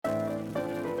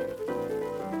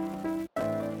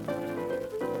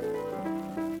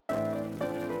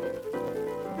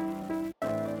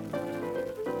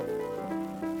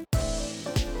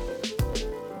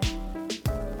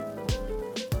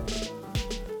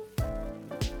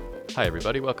Hi,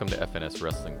 everybody. Welcome to FNS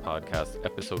Wrestling Podcast,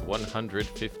 episode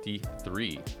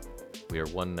 153. We are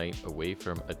one night away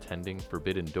from attending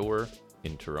Forbidden Door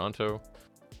in Toronto.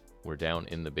 We're down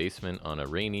in the basement on a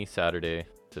rainy Saturday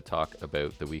to talk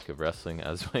about the week of wrestling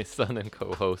as my son and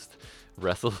co-host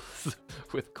wrestles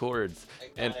with cords.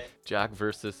 And Jack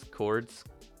versus cords.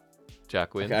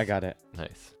 Jack wins. Okay, I got it.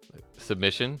 Nice.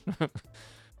 Submission.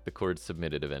 The cords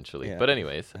submitted eventually. Yeah, But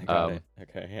anyways. I got it.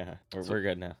 Okay, yeah. We're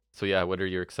good now. So yeah, what are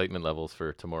your excitement levels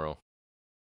for tomorrow?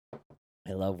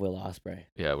 I love Will Ospreay.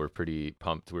 Yeah, we're pretty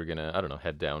pumped. We're gonna, I don't know,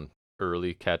 head down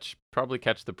early, probably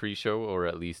catch the pre-show, or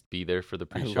at least be there for the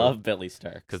I pre-show. love Billy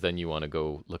Starks. Because then you want to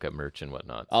go look at merch and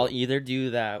whatnot. I'll so- either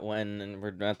do that when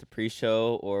we're at the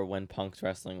pre-show or when Punk's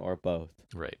wrestling, or both.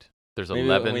 Right. There's Maybe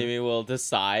 11. maybe we'll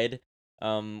decide.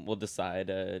 We'll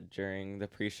decide during the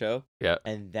pre-show. Yeah.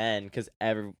 And then, because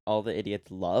all the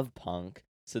idiots love Punk,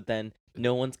 so then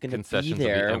no one's gonna be Concessions will be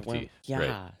there. empty, Yeah.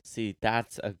 right. See,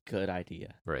 that's a good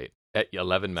idea. Right. At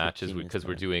 11 It's a matches, genius because we're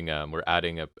plan. doing, we're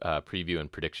adding a preview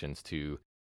and predictions to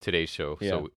today's show. Yeah.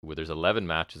 So there's 11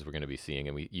 matches we're going to be seeing,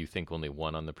 and you think only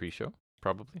one on the pre-show,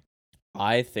 probably?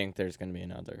 I think there's gonna be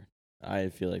another. I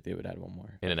feel like they would add one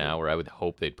more. In an hour, I would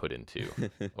hope they'd put in two,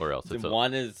 or else it's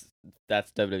One is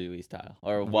that's WWE style,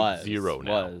 or was zero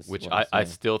now, which I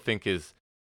still think is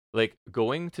like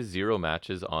going to zero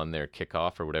matches on their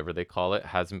kickoff or whatever they call it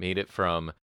has made it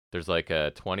from there's like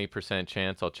a 20%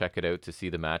 chance I'll check it out to see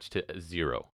the match to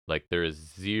zero. Like there is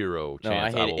zero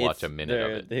chance I will watch a minute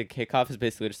of it. The kickoff is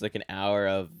basically just like an hour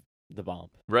of the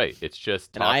bump. Right. It's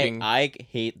just And talking I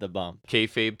hate the bump.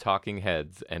 kayfabe talking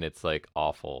heads, and it's like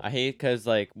awful. I hate because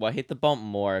I hate the bump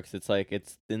more because it's like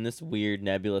it's in this weird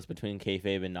nebulous between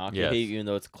kayfabe and not Yes. kayfabe, even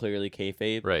though it's clearly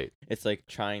kayfabe. Right. It's like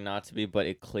trying not to be, but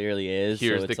it clearly is.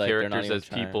 Here's so the it's like they're not characters even as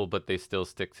trying. people, but they still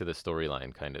stick to the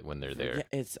storyline kind of when they're there.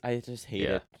 Yeah, I just hate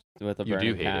Yeah. it with a You do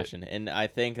burning hate it. passion, and I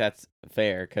think that's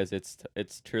fair because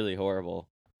it's truly horrible.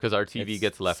 Because our TV It's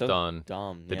gets left so on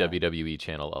dumb. the yeah. WWE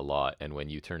channel a lot, and when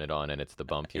you turn it on and it's the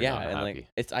bump, you're yeah, not and happy. like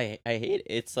it's I hate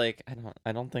it's like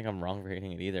I don't think I'm wrong for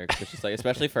hating it either. 'Cause it's just like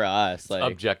especially for us, like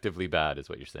Objectively bad is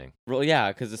what you're saying. well,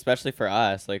 yeah, because especially for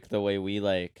us, like the way we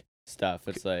like stuff,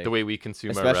 it's like The way we consume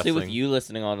our especially wrestling. with you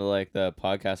listening on to like the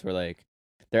podcast where like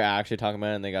they're actually talking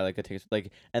about it and they got like a taste like,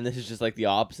 and this is just like the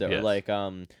opposite. Or, Yes. like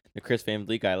the Chris Van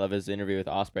Vliet guy, I love his interview with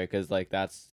Ospreay because like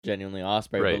that's genuinely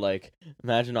Ospreay. Right. But like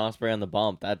imagine Ospreay on the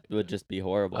bump, that would just be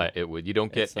horrible. It would. You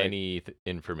don't get It's like- any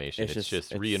information. it's It's just-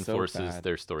 just it's so reinforces bad.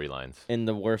 their storylines. in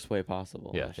the worst way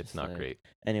possible. Yeah, it's just not like- great.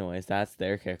 Anyways, that's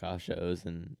their kickoff shows,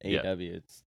 and Yeah. AEW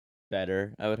it's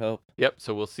better, I would hope. Yep.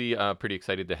 So we'll see. Pretty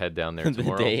excited to head down there The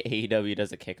tomorrow. day AEW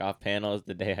does a kickoff panel is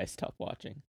the day I stop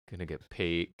watching. Gonna get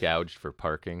gouged for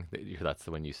parking. That's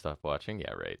when you stop watching.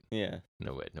 Yeah, right. Yeah.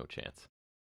 No way. No chance.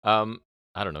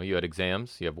 I don't know. You had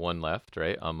exams. You have one left,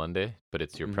 right, on Monday, but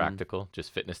it's your Mhm. practical,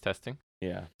 just fitness testing.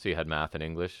 Yeah. So you had math and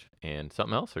English and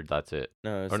something else, or that's it?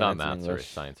 No, Or not science and math, sorry, English.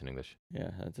 science and English.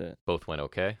 Yeah, that's it. Both went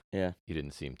okay. Yeah. You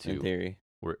didn't seem In to. theory.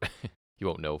 You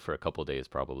won't know for a couple days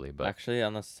probably, but Actually,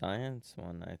 on the science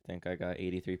one, I think I got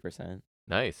 83%.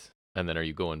 nice. And then are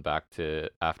you going back to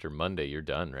after Monday? You're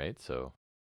done, right? So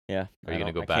Yeah. Are you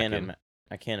gonna go I back can't in?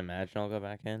 I can't imagine I'll go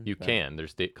back in. you but can.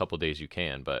 There's a couple days you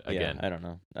can, but again, Yeah, I don't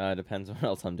know. Depends what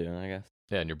else I'm doing, I guess.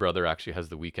 yeah. And your brother actually has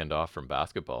the weekend off from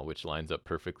basketball, which lines up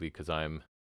perfectly because I'm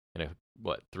in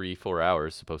 3-4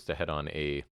 hours supposed to head on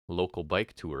a local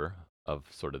bike tour of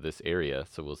sort of this area.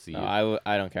 So we'll see. No,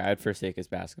 I don't care. I'd forsake his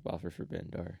basketball for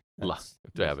Forbidden Door. La- That's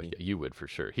Yeah, but easy. you would for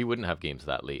sure. He wouldn't have games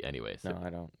that late anyway. So No,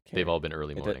 I don't care. they've all been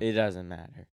early morning. It doesn't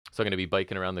matter. So I'm going to be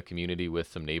biking around the community with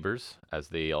some neighbors as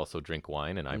they also drink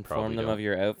wine, and I Inform probably them don't. of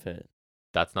your outfit.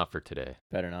 That's not for today.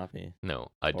 Better not be.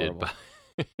 No, I It's did. horrible.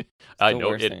 I the know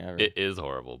worst it. thing ever. It is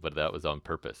horrible, but that was on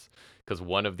purpose. Because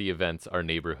one of the events, our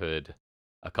neighborhood,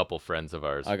 a couple friends of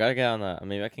ours, I gotta get on that.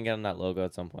 Maybe I can get on that logo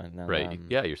at some point. Now, right?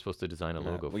 Yeah, you're supposed to design a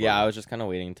logo. well, for yeah, them. I was just kind of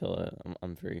waiting until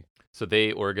I'm free. So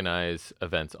they organize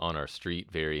events on our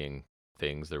street, varying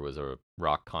things. There was a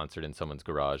rock concert in someone's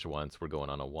garage once. We're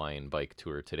going on a wine bike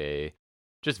tour today.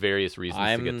 Just various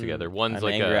reasons to get together. One's I'm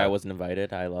like angry I wasn't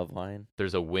invited. I love wine.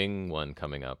 there's a wing one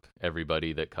coming up.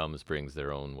 Everybody that comes brings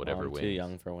their own whatever I'm wings. too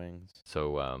young for wings.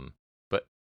 So but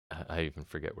I even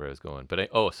forget where I was going. But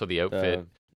so the outfit.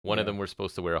 One of yeah. them were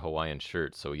supposed to wear a Hawaiian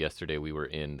shirt. So yesterday we were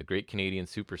in the Great Canadian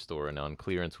Superstore, and on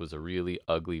clearance was a really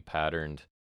ugly patterned,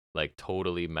 like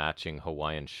totally matching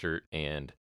Hawaiian shirt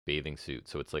and bathing suit.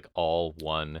 So it's like all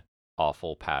one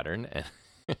awful pattern. And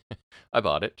I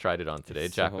bought it, tried it on today.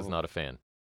 It's Jack was so- not a fan.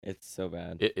 It's so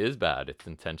bad. It is bad. It's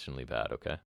intentionally bad.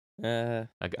 Okay. I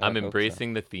I'm hope so.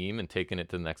 embracing the theme and taking it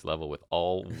to the next level with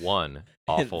all one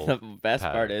awful. The best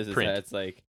part pattern. is Print. that it's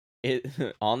like it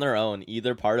on their own,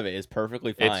 either part of it is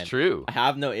perfectly fine. It's true. I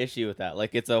have no issue with that.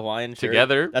 Like, it's a Hawaiian shirt.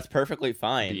 Together, That's perfectly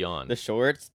fine. beyond. The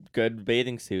shorts, good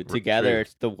bathing suit. True. Together,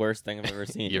 it's the worst thing I've ever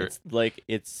seen.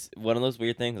 It's one of those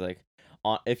weird things. Like,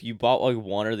 if you bought like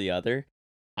one or the other,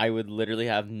 I would literally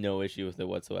have no issue with it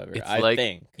whatsoever. It's I like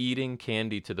think eating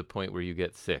candy to the point where you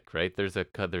get sick, right? There's a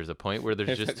point where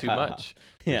there's just too cutoff. much.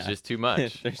 There's just too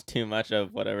much. There's too much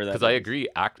of whatever that is. Because I agree,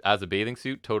 as a bathing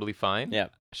suit, totally fine. Yeah.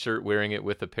 Shirt, wearing it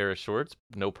with a pair of shorts,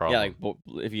 no problem. Yeah, like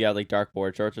if you have like dark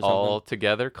board shorts or something. All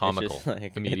together, comical. It's just,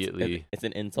 like, immediately. It's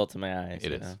an insult to my eyes.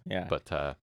 It is. Know? Yeah. But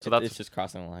so it's just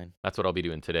crossing the line. That's what I'll be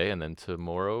doing today, and then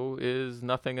tomorrow is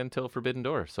nothing until Forbidden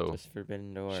Door. So just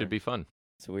Forbidden Door. Should be fun.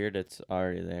 It's weird. It's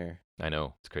already there. I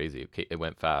know, it's crazy. Okay, it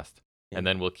went fast. Yeah. And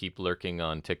then we'll keep lurking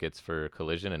on tickets for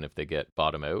Collision, and if they get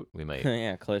bottom out, we might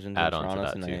Collision add on to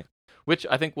that too. Which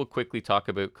I think we'll quickly talk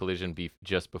about Collision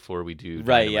just before we do.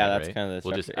 Right, Dynamite, yeah, that's right? kind of the structure.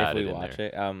 We'll just add if we it watch in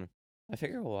it. I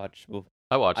figure we'll watch.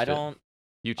 I watched it. I don't.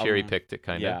 You cherry picked it,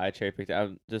 kind of. Yeah, I cherry picked it.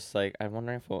 I'm just like, I'm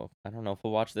wondering if I don't know if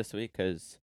we'll watch this week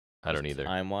because I don't either.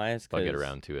 Time wise, I'll get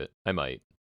around to it. I might.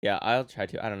 Yeah, I'll try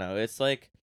to. I don't know. It's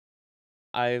like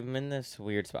I'm in this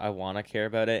weird spot. I want to care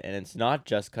about it, and it's not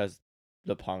just because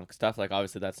the Punk stuff. Like,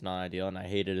 obviously, that's not ideal, and I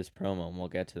hated his promo, and we'll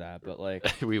get to that. But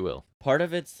like, we will. Part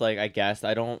of it's like, I guess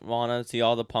I don't want to see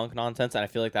all the Punk nonsense, and I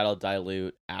feel like that'll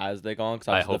dilute as they go on.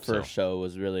 Because the first show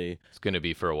was really. It's gonna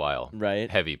be for a while,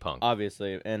 right? Heavy Punk,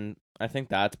 obviously, and I think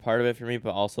that's part of it for me.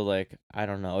 But also, like, I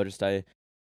don't know. Just I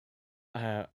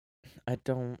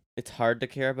don't. It's hard to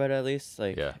care about it, at least,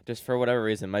 like, just for whatever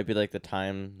reason. It might be like the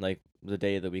time, like the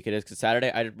day of the week it is. Because Saturday,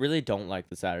 I really don't like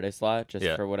the Saturday slot. Just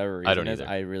for whatever reason, I don't either.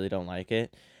 I really don't like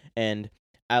it. And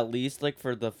at least like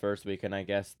for the first week, and I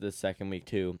guess the second week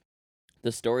too,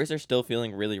 the stories are still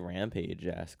feeling really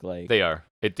Rampage-esque. Like they are.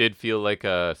 It did feel like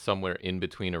somewhere in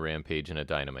between a Rampage and a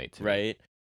Dynamite, to right? Me.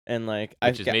 And like,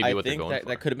 which is maybe I what think they're going for.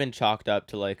 That could have been chalked up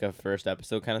to like a first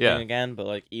episode kind of thing again. But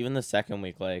like even the second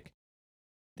week, like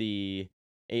the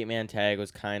 8-man tag was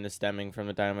kind of stemming from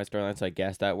the Dynamite storyline, so I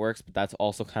guess that works. But that's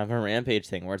also kind of a Rampage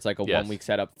thing where it's like a 1 week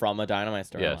setup from a Dynamite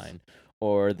storyline,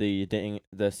 or the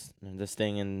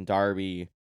Sting and Darby,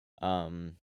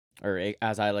 or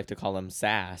as I like to call them,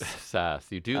 Sass. Sass,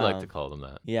 you do like to call them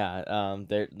that. Yeah,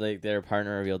 their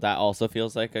partner reveal that also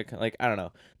feels like I don't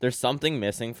know. There's something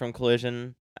missing from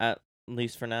Collision at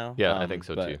least for now. Yeah, I think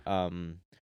so too.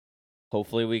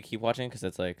 Hopefully we keep watching because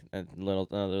it's like another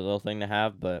little thing to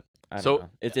have, but I don't know.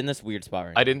 It's in this weird spot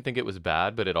right now. I didn't think it was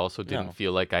bad, but it also didn't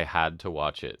feel like I had to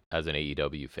watch it as an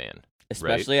AEW fan.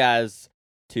 Especially as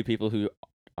two people who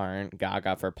aren't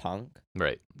gaga for Punk.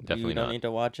 Right, definitely you don't need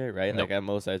to watch it, right? Nope. Like at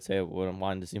most I'd say I wouldn't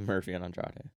want to see Murphy and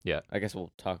Andrade. Yeah. I guess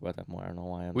we'll talk about that more. I don't know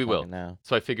why I'm we will now.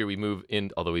 So I figure we move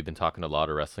in, although we've been talking a lot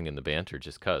of wrestling in the banter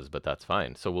just cuz, but that's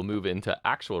fine. So we'll move into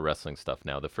actual wrestling stuff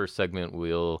now. The first segment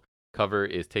we'll cover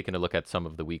is taking a look at some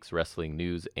of the week's wrestling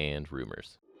news and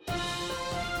rumors.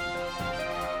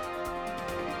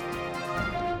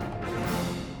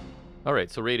 All right,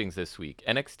 so ratings this week.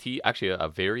 NXT, actually a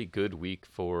very good week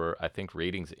for, I think,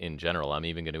 ratings in general. I'm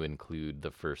even going to include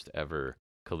the first ever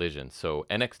Collision. So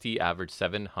NXT averaged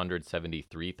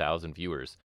 773,000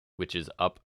 viewers, which is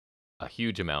up a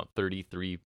huge amount,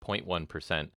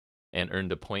 33.1%, and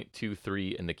earned a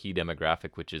 .23 in the key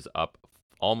demographic, which is up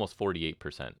almost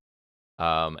 48%.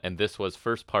 And this was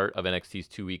first part of NXT's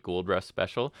 2-week Gold Rush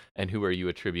special. And who are you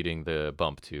attributing the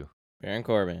bump to? Baron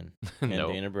Corbin and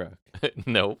Nope. Dana Brooke.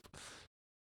 Nope.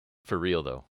 For real,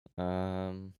 though.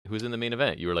 Who's in the main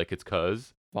event? You were like, it's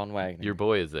cuz Von Wagner. your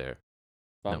boy is there.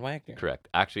 Wagner. Correct.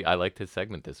 Actually, I liked his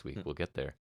segment this week. We'll get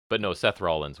there. But no, Seth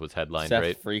Rollins was headlined, Seth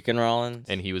right? freaking Rollins.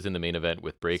 And he was in the main event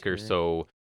with Breakker. So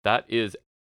that is,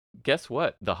 guess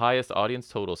what? The highest audience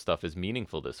total stuff is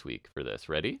meaningful this week for this.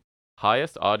 Ready?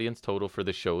 Highest audience total for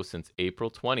the show since April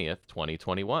 20th,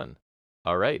 2021.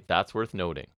 All right. That's worth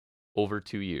noting. Over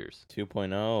 2 years.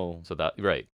 2.0. So that,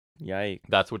 right. Yikes.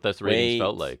 That's what this ratings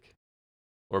felt like.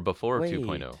 Or before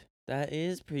 2.0. That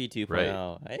is pre 2.0.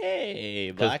 Right.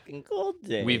 Hey, Black and Gold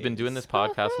days. We've been doing this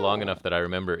podcast long enough that I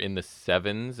remember in the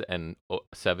 7s and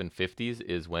 750s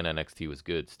is when NXT was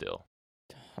good still.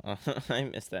 I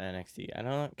miss the NXT. I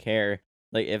don't care.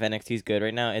 Like, if NXT's good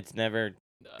right now, it's never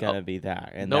gonna be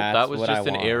that. And nope, that's that was what just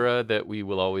an era that we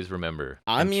will always remember.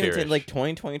 I mean, cherish. like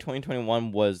 2020,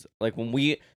 2021 was like when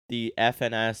the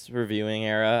FNS reviewing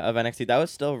era of NXT, that was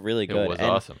still really good. It was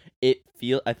awesome.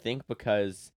 I think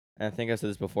because, and I think I said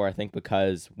this before, I think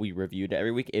because we reviewed it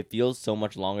every week, it feels so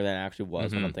much longer than it actually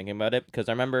was when I'm thinking about it. Because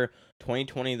I remember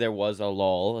 2020, there was a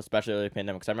lull, especially early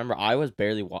pandemic. Because I remember I was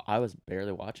barely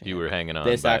watching. You were hanging on.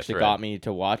 This actually got me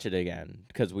to watch it again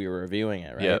because we were reviewing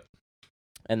it, right? Yep.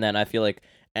 And then I feel like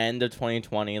end of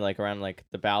 2020, like around like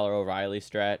the Balor O'Reilly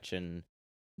stretch and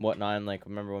whatnot. And like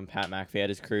remember when Pat McAfee had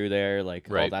his crew there, like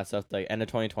all Right. that stuff. Like end of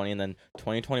 2020 and then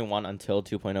 2021 until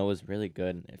 2.0 was really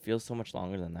good. It feels so much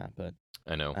longer than that, but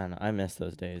I know. I don't know. I miss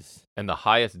those days. And the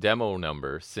highest demo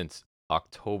number since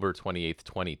October 28th,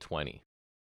 2020.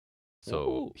 So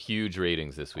Ooh. huge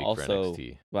ratings this week for Also,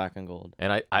 NXT. black and gold.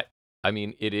 And I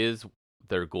mean, it is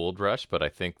their gold rush, but I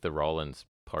think the Rollins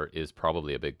part is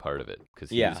probably a big part of it because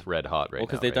he's Yeah. red hot right Well,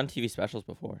 because now. they've Right? done TV specials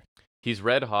before. He's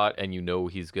red hot, and you know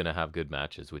he's going to have good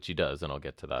matches, which he does, and I'll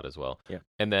get to that as well. Yeah.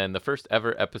 And then the first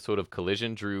ever episode of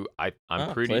Collision drew,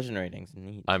 Collision ratings.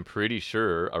 Neat. I'm pretty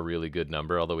sure a really good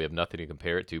number, although we have nothing to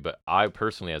compare it to. But I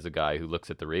personally, as a guy who looks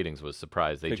at the ratings, was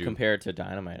surprised. They Could drew compare it to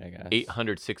Dynamite, I guess.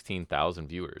 816,000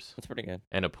 viewers. That's pretty good.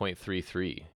 And a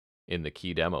 .33 in the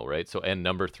key demo, right? So, and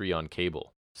number 3 on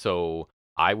cable. So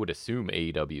I would assume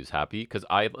AEW is happy because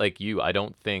like you, I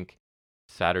don't think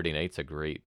Saturday night's a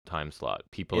great time slot.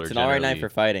 It's an alright night for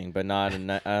fighting, but not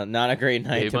a great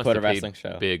night to put a wrestling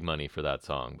show. Big money for that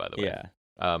song, by the way.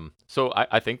 Yeah. So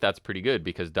I think that's pretty good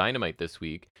because Dynamite this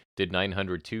week did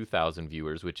 902,000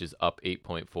 viewers, which is up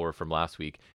 8.4 from last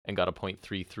week, and got a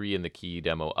 .33 in the key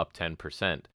demo, up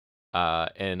 10%.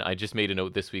 And I just made a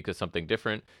note this week of something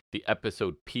different. The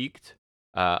episode peaked.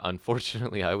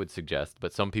 Unfortunately, I would suggest,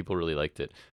 but some people really liked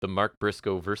it. The Mark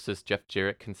Briscoe versus Jeff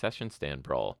Jarrett concession stand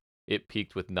brawl. It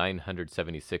peaked with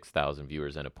 976,000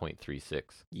 viewers and a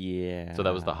 .36. Yeah. So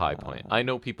that was the high point. I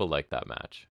know people like that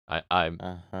match. I'm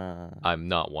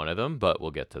not one of them, but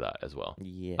we'll get to that as well.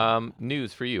 Yeah.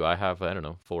 News for you. I have, I don't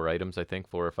know, 4 items, I think,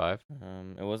 4 or 5.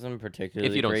 It wasn't particularly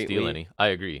If you don't great steal week. any. I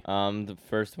agree. The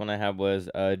first one I had was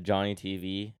Johnny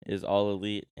TV is All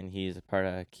Elite, and he's a part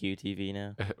of QTV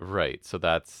now. Right. So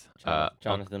that's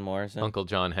Jonathan Morrison. Uncle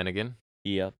John Hennigan.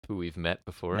 Yep. Who we've met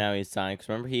before. Now he's signed. Because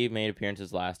remember, he made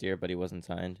appearances last year, but he wasn't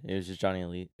signed. It was just Johnny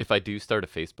Elite. If I do start a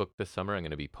Facebook this summer, I'm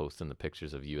going to be posting the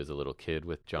pictures of you as a little kid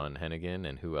with John Hennigan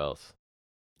and who else?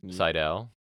 Seidel.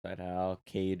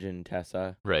 Cage and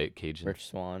Tessa. Right, Cage and Rich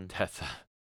Swann. Tessa.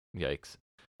 Yikes.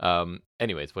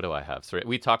 Anyways, what do I have? Sorry,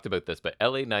 we talked about this, but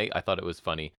LA Knight, I thought it was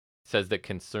funny, says that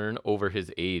concern over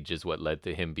his age is what led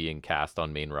to him being cast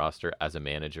on main roster as a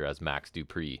manager as Max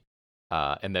Dupree.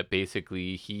 And that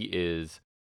basically he's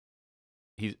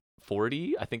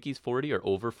 40. I think he's 40 or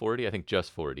over 40. I think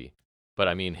just 40. But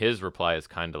I mean, his reply is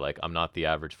kind of like, I'm not the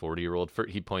average 40-year-old.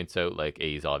 He points out like,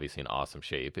 he's obviously in awesome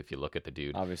shape if you look at the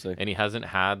dude. Obviously. And he hasn't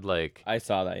had like I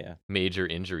saw that, yeah. major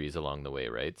injuries along the way,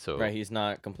 right? So right, he's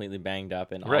not completely banged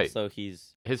up, and right. also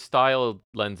his style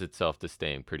lends itself to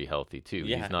staying pretty healthy too.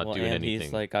 Yeah, he's not doing and anything.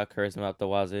 He's like got charisma up the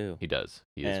wazoo. He does.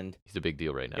 He's a big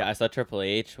deal right now. Yeah, I saw Triple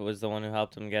H was the one who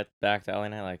helped him get back to LA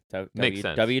Knight. Like Makes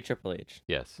sense. Triple H.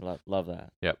 Yes. Love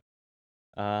that. Yep.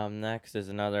 Next is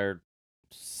another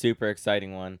super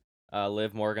exciting one.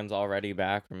 Liv Morgan's already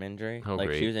back from injury. Oh,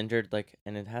 great. She was injured,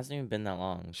 and it hasn't even been that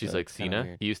long. She's so like it's kinda Cena.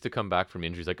 weird. He used to come back from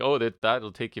injuries like,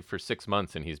 that'll take you for 6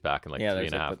 months, and he's back in like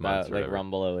 3.5 months. Or like whatever.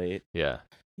 Rumble 08. Yeah.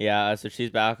 Yeah, so she's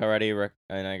back already,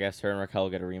 and I guess her and Raquel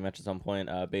get a rematch at some point.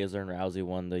 Baszler and Rousey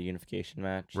won the unification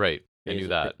match. Right. I knew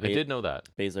that. I did know that.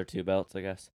 Baszler 2 belts, I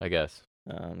guess.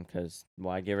 Because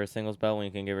why give her a singles belt when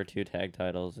you can give her 2 tag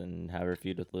titles and have her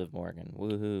feud with Liv Morgan?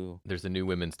 Woohoo! There's a new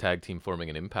women's tag team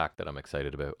forming an Impact that I'm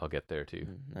excited about. I'll get there too.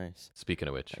 Nice. Speaking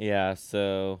of which. Yeah,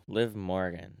 so Liv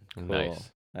Morgan. Cool.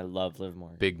 Nice. I love Liv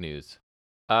Morgan. Big news.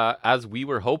 As we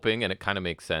were hoping, and it kind of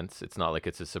makes sense, it's not like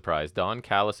it's a surprise, Don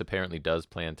Callis apparently does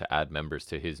plan to add members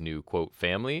to his new, quote,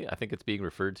 family, I think it's being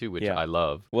referred to, which I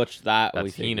love.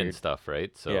 That's Heenan stuff,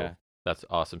 right? So yeah. That's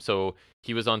awesome. So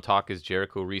he was on Talk Is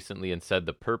Jericho recently and said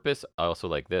the purpose, I also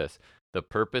like this, the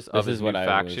purpose of his new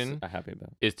faction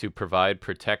is to provide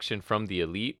protection from the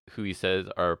elite, who he says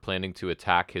are planning to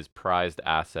attack his prized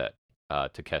asset,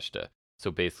 Takeshita.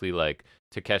 So basically, like,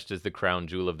 Takeshita's the crown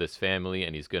jewel of this family,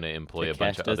 and he's going to employ a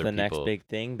bunch of other the people next big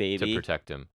thing, baby. to protect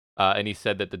him. And he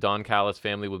said that the Don Callis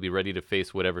family will be ready to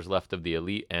face whatever's left of the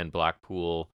elite and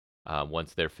Blackpool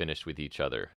once they're finished with each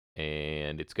other.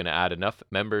 And it's going to add enough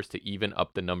members to even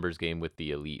up the numbers game with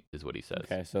the elite, is what he says.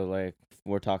 Okay, so, like,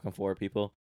 we're talking 4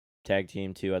 people. Tag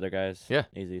team, 2 other guys. Yeah.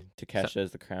 Easy. Takeshita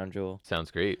is the crown jewel. Sounds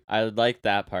great. I would like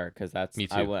that part because that's... Me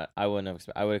too. I would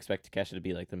expect Takeshita to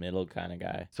be, like, the middle kind of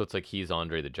guy. So it's like he's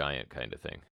Andre the Giant kind of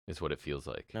thing, is what it feels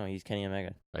like. No, he's Kenny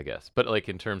Omega. I guess. But, like,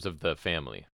 in terms of the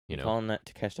family, you know. Calling that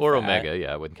Takeshita or fat? Omega,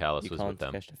 yeah, when Callis was with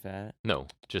them. Takeshita fat? No,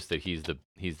 just that he's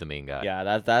the main guy.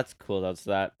 Yeah, that's cool.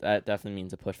 That definitely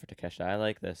means a push for Takeshita. I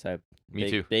like this. Me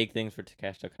too. Big things for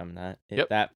Takeshita coming. Yep.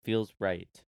 That feels right.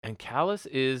 And Callis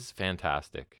is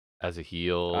fantastic as a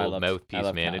heel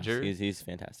mouthpiece manager. He's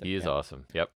fantastic. He is awesome.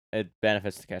 Yep. it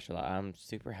benefits Takeshi a lot. I'm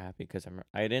super happy because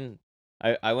I wouldn't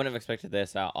have expected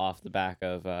this out off the back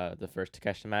of the first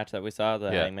Takeshi match that we saw,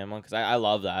 the Hangman one, because I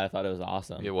love that. I thought it was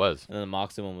awesome. It was. And then the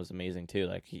Moxley one was amazing too.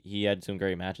 Like he had some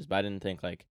great matches, but I didn't think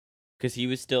like, because he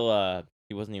was still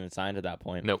he wasn't even signed at that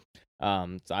point. Nope.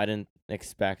 So I didn't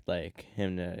expect like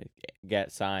him to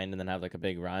get signed and then have like a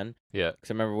big run. Yeah.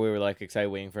 Because I remember we were like excited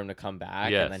waiting for him to come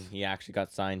back, Yes. and then he actually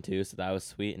got signed too. So that was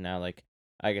sweet. And now like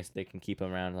I guess they can keep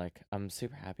him around. Like I'm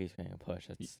super happy he's getting a push.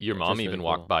 Your it's mom just even really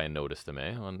walked cool. by and noticed him,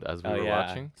 as we Oh were yeah,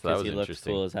 watching. So that was he looked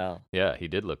interesting. cool as hell. Yeah, he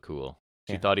did look cool.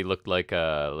 She Yeah. thought he looked like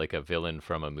a villain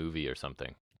from a movie or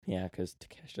something. Yeah, because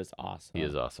Takeshi's awesome. He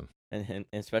is awesome. And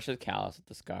especially Callus with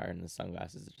the scar and the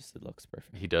sunglasses, it looks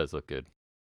perfect. He does look good.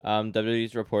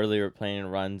 WWE's reportedly planning to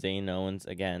run Zane Owens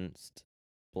against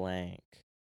blank.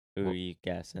 Who are you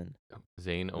guessing?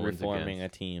 Zane Owens reforming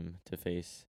against... a team to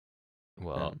face.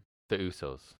 Well, the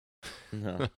Usos.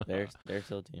 No, they're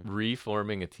still a team.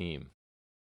 Reforming a team.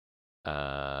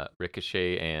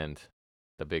 Ricochet and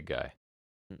the big guy.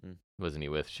 Mm-mm. Wasn't he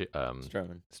with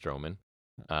Strowman?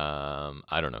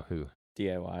 I don't know who.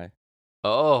 DIY.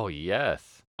 Oh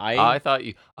yes. I thought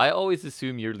you. I always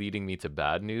assume you're leading me to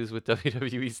bad news with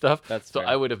WWE stuff. That's so fair.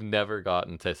 I would have never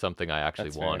gotten to something I actually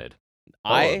That's fair. wanted.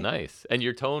 Oh, nice. And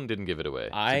your tone didn't give it away.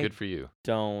 So good for you.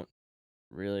 Don't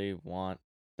really want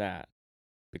that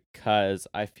because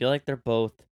I feel like they're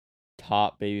both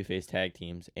top babyface tag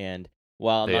teams, and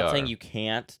while I'm not saying you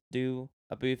can't do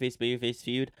a babyface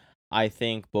feud, I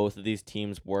think both of these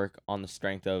teams work on the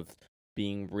strength of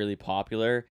being really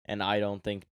popular, and I don't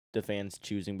think the fans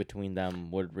choosing between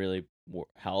them would really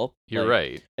help. You're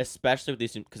right. Especially with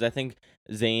these, because I think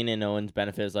Zayn and Owens'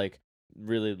 benefit is like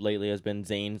really lately has been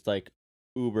Zayn's like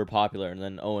uber popular, and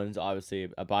then Owens obviously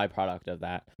a byproduct of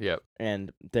that. Yep.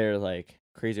 And they're like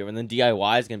crazy over, and then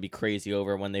DIY is gonna be crazy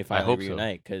over when they finally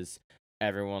reunite because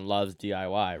everyone loves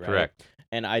DIY, right? Correct.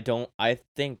 And I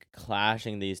think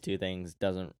clashing these two things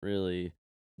doesn't really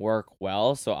work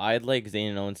well. So I'd like Zayn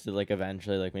and Owens to like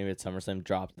eventually, like maybe at SummerSlam,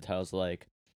 drop the titles to like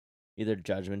either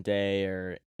Judgment Day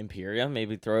or Imperium.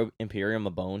 Maybe throw Imperium a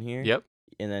bone here. Yep.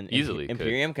 And then easily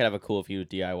Imperium could have a cool feud with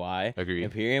DIY. Agree.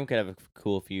 Imperium could have a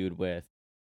cool feud with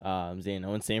Zayn and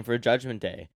Owens. Same for Judgment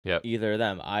Day. Yep. Either of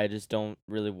them. I just don't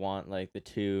really want like the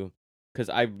two, because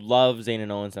I love Zayn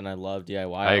and Owens and I love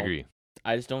DIY. I agree.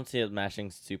 I just don't see it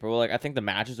mashing super well. Like I think the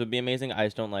matches would be amazing. I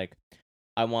just don't like.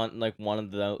 I want like one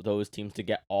of those teams to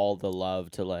get all the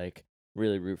love to like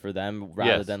really root for them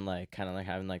rather than like kind of like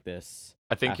having like this.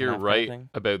 I think you're right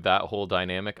about that whole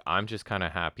dynamic. I'm just kind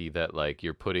of happy that like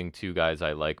you're putting two guys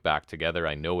I like back together.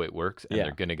 I know it works and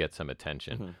they're gonna get some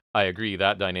attention. Mm-hmm. I agree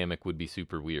that dynamic would be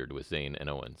super weird with Zayn and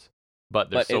Owens,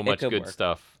 but there's so much good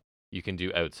stuff you can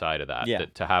do outside of that.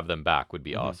 That to have them back would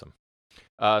be awesome.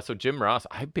 So Jim Ross,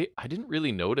 I didn't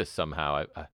really notice somehow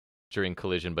during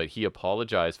Collision, but he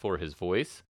apologized for his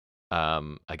voice.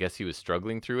 I guess he was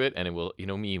struggling through it, and it will,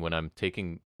 me when I'm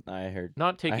taking. I heard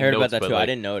notes, about that too. Like, I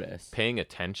didn't notice. Paying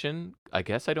attention, I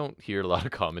guess I don't hear a lot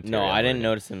of commentary. No, I didn't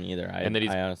notice him either. I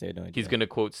honestly had no idea. He's gonna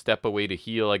quote "step away to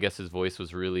heal." I guess his voice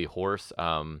was really hoarse.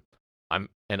 And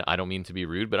I don't mean to be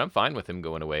rude, but I'm fine with him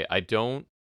going away. I don't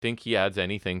think he adds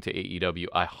anything to AEW.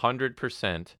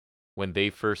 100% when they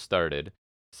first started,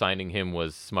 signing him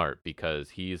was smart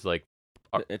because he's like.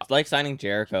 It's like signing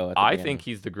Jericho. I think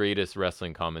he's the greatest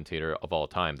wrestling commentator of all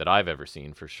time that I've ever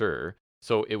seen, for sure.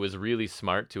 So it was really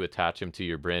smart to attach him to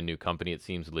your brand new company. It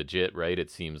seems legit, right? It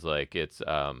seems like it's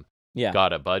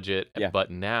got a budget. Yeah.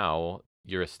 But now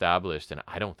you're established, and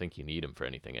I don't think you need him for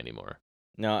anything anymore.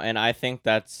 No, and I think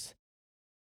that's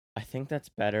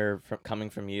better coming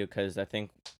from you, because I think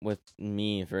with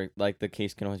me, for like the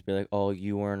case can always be like, oh,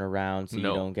 you weren't around, so you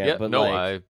don't get.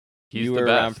 But he's you were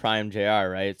around Prime JR,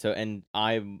 right? So, and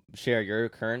I share your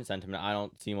current sentiment. I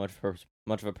don't see much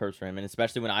of a purpose for him, and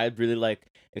especially when I really like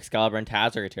Excalibur and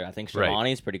Taz are here. I think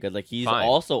Shivani's pretty good. Like he's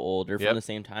also older from the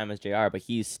same time as JR, but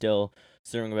he's still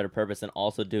serving a better purpose and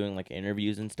also doing like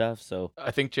interviews and stuff. So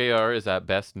I think JR is at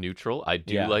best neutral. I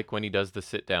do like when he does the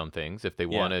sit down things. If they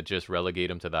want to just relegate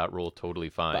him to that role, totally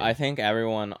fine. But I think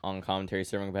everyone on commentary is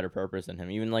serving a better purpose than him.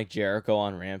 Even like Jericho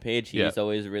on Rampage, he's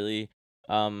always really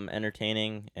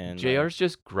entertaining, and JR's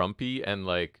just grumpy, and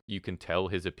like you can tell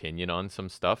his opinion on some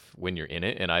stuff when you're in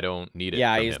it, and I don't need it.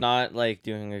 Yeah, he's not like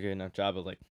doing a good enough job of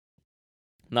like,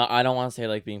 not, I don't want to say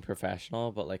like being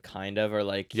professional, but like kind of, or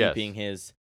like keeping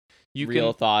his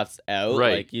real thoughts out.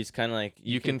 Right. Like he's kind of like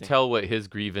you can tell what his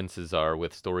grievances are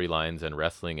with storylines and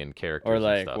wrestling and characters, or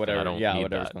like and stuff, whatever. And I don't need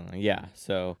whatever's that. going on. Yeah.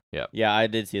 So yeah, I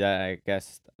did see that. I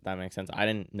guess that makes sense. I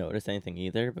didn't notice anything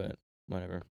either, but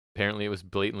whatever. apparently it was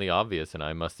blatantly obvious, and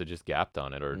I must have just gapped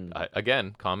on it. Or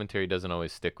again, commentary doesn't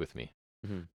always stick with me.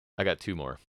 Mm-hmm. I got 2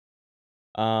 more.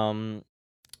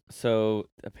 So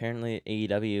apparently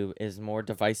AEW is more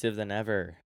divisive than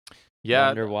ever. Yeah,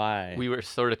 Wonder why. we were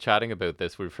sort of chatting about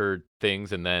this. We've heard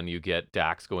things, and then you get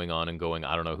Dax going on and going,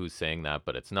 I don't know who's saying that,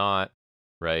 but it's not,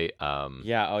 right?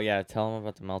 Yeah, oh yeah, tell him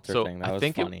about the Meltzer thing. That was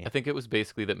funny. I think it was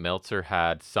basically that Meltzer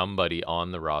had somebody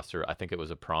on the roster. I think it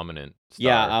was a prominent star.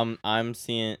 Yeah, I'm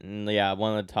seeing,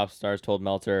 one of the top stars told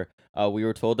Meltzer, we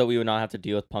were told that we would not have to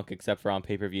deal with Punk except for on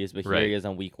pay-per-views, but here he is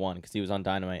on week 1 because he was on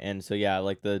Dynamite. And so, yeah,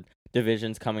 like the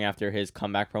division's coming after his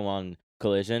comeback promo on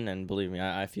Collision, and believe me,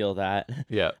 I feel that.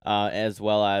 Yeah. As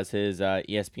well as his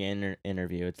ESPN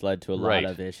interview. It's led to a lot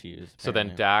of issues. Apparently. So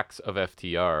then Dax of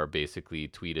FTR basically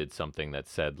tweeted something that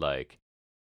said, like,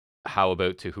 how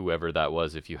about to whoever that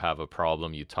was, if you have a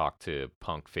problem, you talk to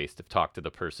Punk talk to the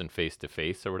person face to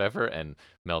face or whatever. And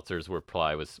Meltzer's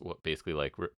reply was basically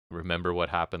like, remember what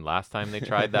happened last time they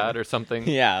tried that or something?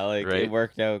 Yeah, like it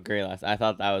worked out great I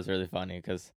thought that was really funny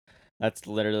because that's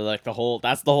literally like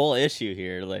that's the whole issue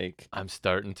here. Like, I'm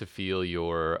starting to feel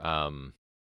your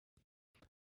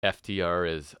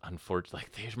FTR is unfortunately,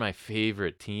 like, they're my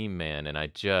favorite team, man, and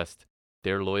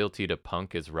their loyalty to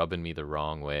Punk is rubbing me the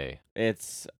wrong way.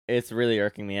 It's really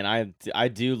irking me, and I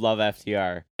do love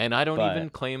FTR. And I don't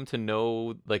even claim to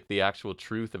know like the actual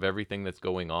truth of everything that's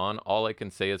going on. All I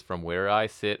can say is from where I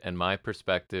sit and my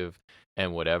perspective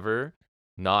and whatever,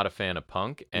 not a fan of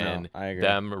Punk, and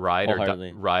them ride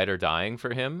or dying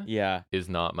for him is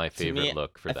not my favorite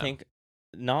look for them. I think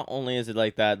not only is it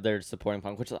like that they're supporting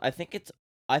Punk, which I think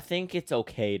it's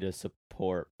okay to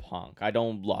support Punk. I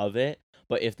don't love it,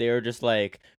 but if they were just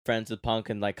like friends with Punk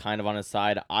and like kind of on his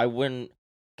side, I wouldn't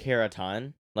care a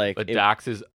ton. Like, but Dax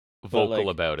is vocal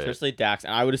about it, especially Dax,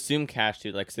 and I would assume Cash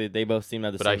too. Like, so they both seem to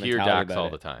have the same mentality. But I hear Dax all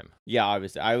the time. Yeah,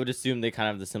 obviously, I would assume they kind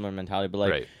of have the similar mentality. But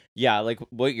like, yeah, like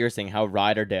what you're saying, how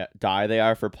ride or die they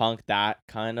are for Punk, that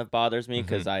kind of bothers me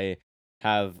because I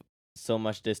have so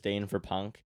much disdain for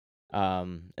Punk,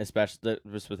 especially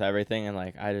just with everything, and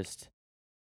like I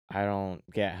don't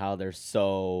get how they're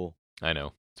so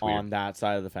on that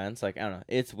side of the fence. Like, I don't know,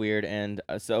 it's weird. And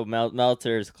so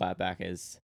Meltzer's clapback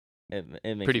is it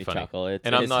makes pretty me funny. chuckle.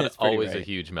 And I'm not always a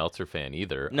huge Meltzer fan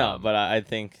either. No, but I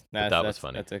think that was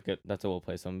funny. That's a well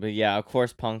placed one. But yeah, of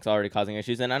course, Punk's already causing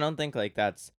issues, and I don't think like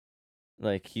that's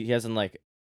like he hasn't like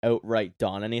outright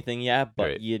done anything yet,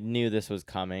 but you knew this was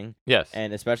coming. Yes.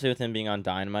 And especially with him being on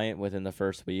Dynamite within the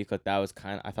first week, like I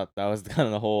thought that was kind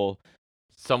of the whole.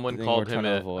 Someone called him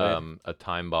a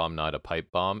time bomb, not a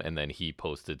pipe bomb, and then he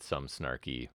posted some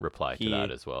snarky reply to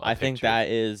that as well. I think that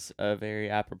is a very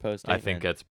apropos statement. I think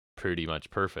that's pretty much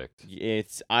perfect.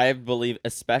 I believe,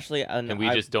 especially, and we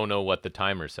just don't know what the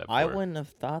timer set for. I wouldn't have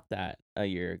thought that a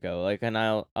year ago. Like, and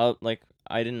I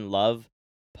didn't love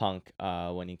Punk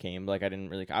when he came. Like,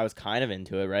 I was kind of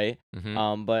into it, right?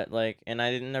 Mm-hmm. But like, and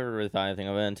I never really thought anything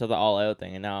of it until the All Out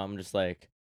thing, and now I'm just like.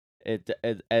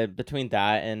 Between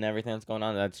that and everything that's going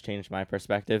on, that's changed my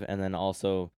perspective, and then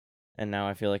also, and now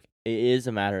I feel like it is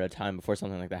a matter of time before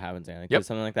something like that happens. Because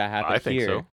something like that happened here.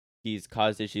 Think so. He's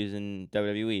caused issues in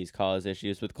WWE. He's caused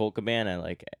issues with Colt Cabana,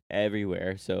 like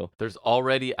everywhere. So there's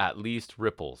already at least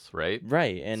ripples, right?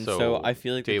 Right, and so I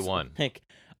feel like day one. Like,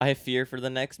 I fear for the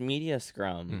next media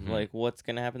scrum. Mm-hmm. Like, what's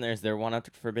gonna happen there? Is there one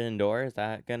after Forbidden Door? Is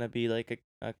that gonna be like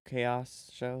a chaos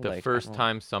show? The first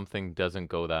time something doesn't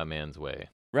go that man's way.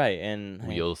 Right, and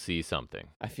we'll see something.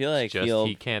 I feel like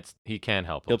he can't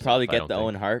help himself. He'll probably get the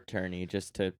Owen Hart tourney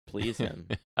just to please him.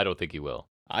 I don't think he will.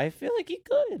 I feel like he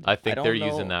could. I think they're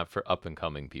using that for up and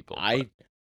coming people. I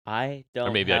don't.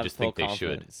 Or maybe I just think they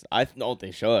should. I know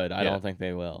they should. I don't think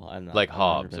they will. I'm not, like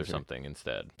Hobbs or something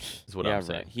instead. Is what I'm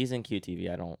saying. Right. He's in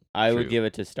QTV. I would give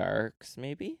it to Starks,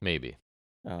 maybe. Maybe.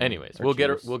 Anyways, we'll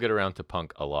get around to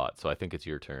Punk a lot. So I think it's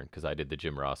your turn because I did the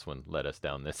Jim Ross one. Led us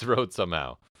down this road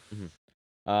somehow. Mm-hmm.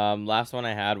 Last one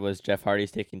I had was Jeff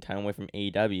Hardy's taking time away from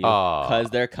AEW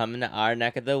because they're coming to our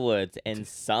neck of the woods, and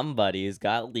somebody's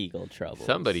got legal trouble.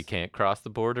 Somebody can't cross the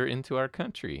border into our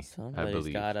country. Somebody's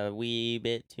got a wee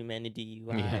bit too many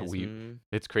DUIs. Yeah,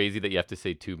 it's crazy that you have to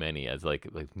say too many as like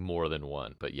more than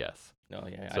one, but yes. Oh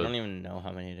yeah, so I don't even know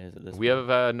how many it is at this point. We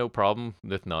have no problem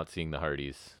with not seeing the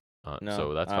Hardys.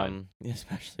 So that's fine.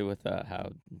 Especially with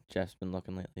how Jeff's been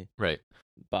looking lately. Right.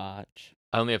 Botch.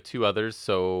 I only have two others.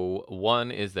 So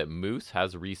one is that Moose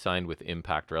has re-signed with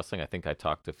Impact Wrestling. I think I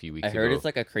talked a few weeks I ago. heard it's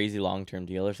like a crazy long-term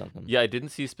deal or something. Yeah, I didn't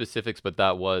see specifics, but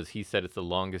he said it's the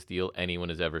longest deal anyone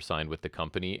has ever signed with the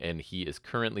company, and he is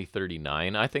currently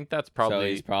 39. I think that's So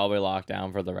probably he's probably locked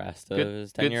down for the rest of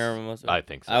his tenure. Almost. I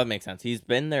think so. That would make sense. He's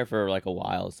been there for like a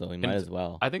while, so he might as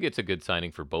well. I think it's a good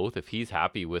signing for both if he's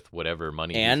happy with whatever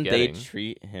money he's And getting. they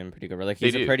treat him pretty good. Like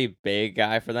he's a pretty big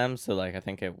guy for them, so like I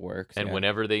think it works. And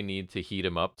whenever they need to heat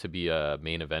him up to be a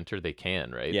main eventer, they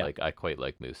can, right? Yeah. Like I quite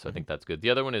like Moose, so I think that's good. The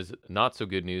other one is not so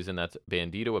good news, and that's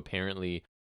Bandito apparently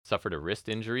suffered a wrist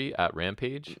injury at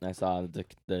Rampage. I saw the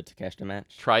Takeshita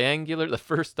match. The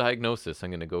first diagnosis,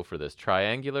 I'm going to go for this.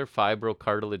 Triangular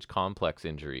fibrocartilage complex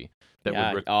injury. I've seen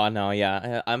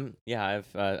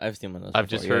one of those. I've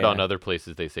just heard on other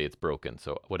places they say it's broken,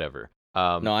 so whatever.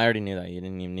 No, I already knew that. You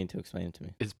didn't even need to explain it to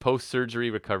me. Is post-surgery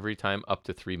recovery time up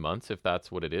to 3 months, if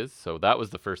that's what it is? So that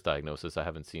was the first diagnosis. I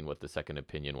haven't seen what the second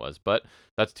opinion was, but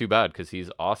that's too bad because he's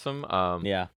awesome.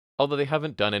 Yeah. Although they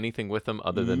haven't done anything with him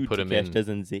other than put him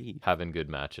in Z. having good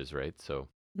matches, right? So,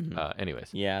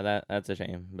 anyways. Yeah, that's a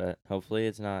shame, but hopefully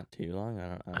it's not too long.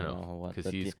 I don't know what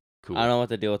because he's cool. I don't know what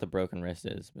the deal with the broken wrist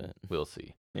is, but we'll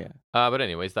see. Yeah. But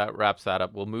anyways, that wraps that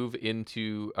up. We'll move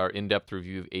into our in-depth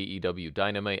review of AEW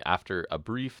Dynamite after a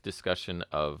brief discussion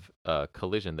of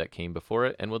Collision that came before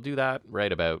it, and we'll do that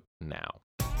right about now.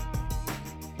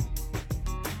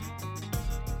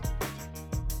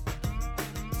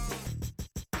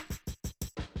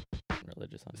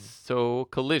 So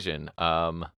Collision,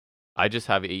 I just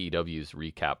have AEW's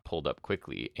recap pulled up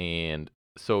quickly, and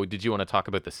so did you want to talk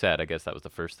about the set? I guess that was the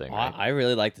first thing, right? I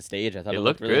really liked the stage. I thought it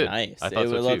looked really good. nice. I thought it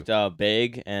so looked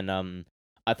big, and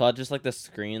I thought just like the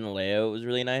screen layout was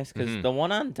really nice because the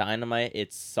one on Dynamite,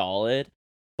 it's solid,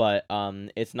 but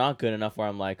it's not good enough where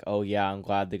I'm like, oh yeah, I'm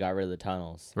glad they got rid of the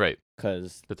tunnels. Right.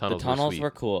 Because the tunnels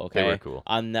were cool. Okay. They were cool.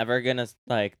 I'm never gonna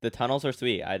the tunnels were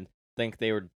sweet. I think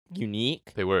they were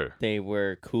unique. They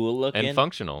were cool looking and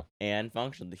functional.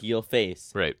 The heel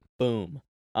face. Right. Boom.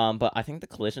 But I think the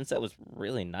Collision set was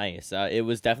really nice. It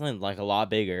was definitely like a lot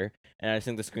bigger, and I just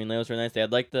think the screen layout was really nice. They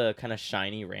had like the kind of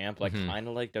shiny ramp, like kind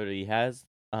of like WWE has.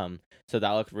 So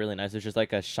that looked really nice. It was just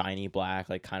like a shiny black,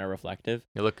 like kind of reflective.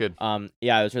 It looked good.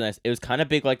 Yeah, it was really nice. It was kind of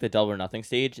big like the Double or Nothing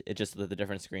stage. It just with the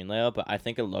different screen layout, but I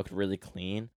think it looked really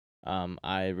clean.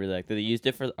 I really liked that. They used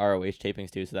it for ROH tapings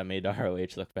too, so that made the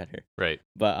ROH look better. Right.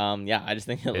 But yeah, I just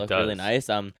think it looked really nice.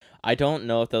 I don't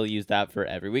know if they'll use that for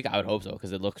every week. I would hope so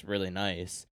because it looks really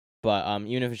nice. But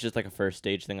even if it's just like a first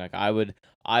stage thing, like I would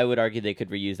argue they could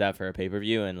reuse that for a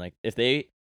pay-per-view, and like if they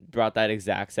brought that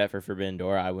exact set for Forbidden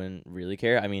Door, I wouldn't really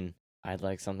care. I mean, I'd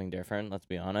like something different, let's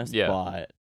be honest. Yeah. But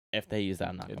if they use that,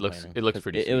 I'm not complaining. It looks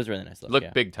pretty it was really nice.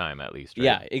 Looked big time at least, right?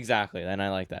 Yeah, exactly. And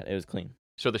I like that. It was clean.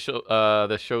 So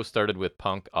the show started with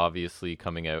Punk obviously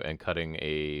coming out and cutting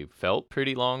a felt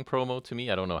pretty long promo to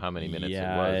me. I don't know how many minutes it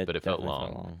was, but it felt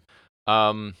long.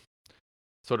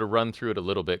 So to run through it a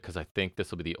little bit, because I think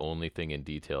this will be the only thing in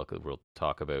detail because we'll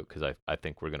talk about, because I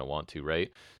think we're going to want to,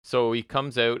 right? So he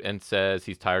comes out and says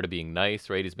he's tired of being nice,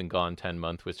 right? He's been gone 10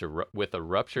 months with a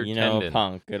ruptured tendon.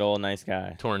 Punk, good old nice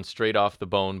guy. Torn straight off the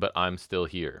bone, but I'm still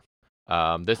here.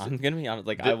 I'm gonna be honest.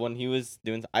 Like when he was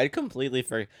doing, I completely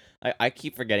I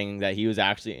keep forgetting that he was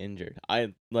actually injured.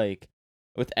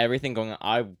 With everything going on,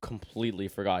 I completely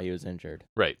forgot he was injured.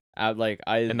 Right.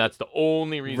 And that's the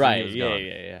only reason he was gone.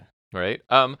 Yeah. Right.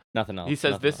 Nothing else. He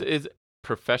says this is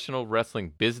professional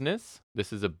wrestling business.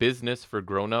 This is a business for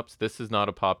grown-ups. This is not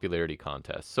a popularity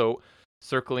contest. So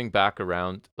circling back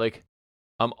around, like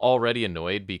I'm already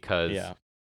annoyed because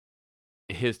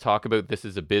his talk about this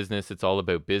is a business, it's all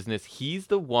about business. He's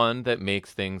the one that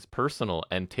makes things personal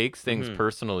and takes things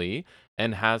personally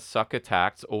and has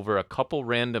succotax over a couple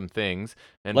random things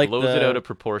and blows it out of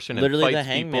proportion and literally fights the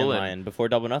Hangman people. Line before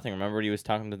Double Nothing. Remember he was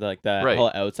talking to that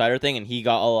whole outsider thing, and he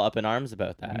got all up in arms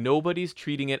about that. Nobody's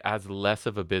treating it as less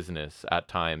of a business at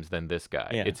times than this guy.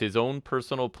 Yeah. It's his own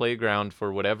personal playground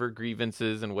for whatever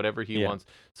grievances and whatever he wants.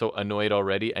 So annoyed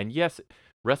already. And yes,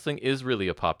 wrestling is really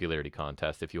a popularity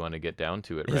contest if you want to get down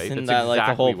to it, right? Isn't that exactly like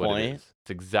the whole point? It's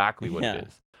exactly what it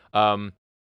is.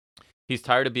 He's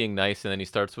tired of being nice, and then he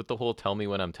starts with the whole "tell me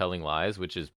when I'm telling lies,"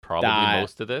 which is probably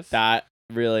most of this. That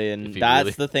really, and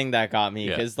that's the thing that got me,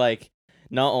 because like,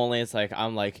 not only it's like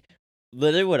I'm like,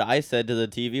 literally what I said to the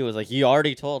TV was like, "You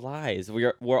already told lies.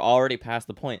 We're already past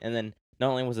the point." And then not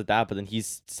only was it that, but then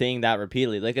he's saying that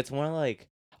repeatedly. Like it's more like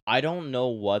I don't know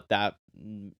what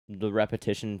the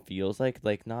repetition feels like.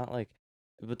 Like not like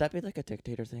would that be like a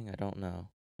dictator thing? I don't know.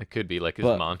 It could be like his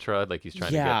But mantra, like he's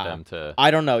trying to get them to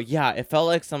I don't know. Yeah, it felt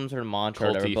like some sort of mantra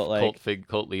or whatever, but like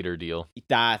cult leader deal.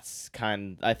 I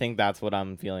think that's what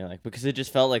I'm feeling like, because it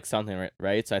just felt like something,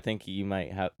 right? So I think you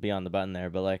might be on the button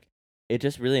there, but like it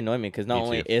just really annoyed me, because not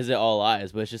only is it all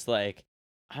lies, but it's just like,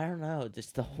 I don't know,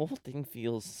 just the whole thing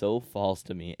feels so false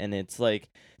to me, and it's like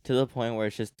to the point where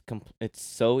it's just it's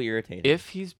so irritating.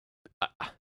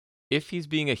 If he's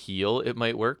being a heel, it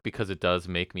might work, because it does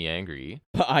make me angry.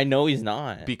 But I know he's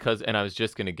not. And I was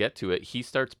just going to get to it. He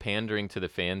starts pandering to the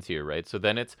fans here, right? So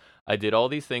then I did all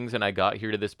these things and I got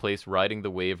here to this place riding the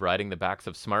wave, riding the backs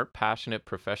of smart, passionate,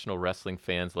 professional wrestling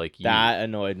fans like you. That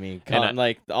annoyed me.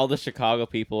 Like all the Chicago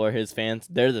people or his fans,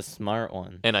 they're the smart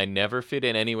ones. And I never fit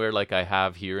in anywhere like I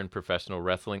have here in professional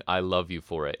wrestling. I love you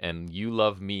for it. And you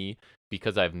love me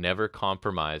because I've never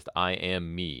compromised. I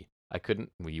am me. I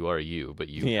couldn't. Well, you are you, but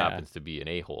you happens to be an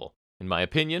a-hole, in my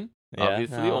opinion. Yeah,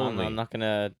 obviously, only. I'm not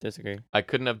gonna disagree. I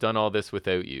couldn't have done all this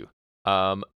without you.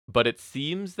 But it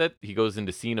seems that he goes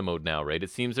into Cena mode now, right? It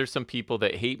seems there's some people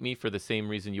that hate me for the same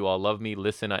reason you all love me.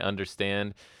 Listen, I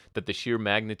understand that the sheer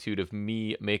magnitude of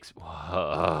me makes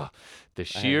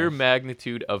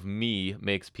magnitude of me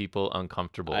makes people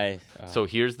uncomfortable. So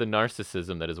here's the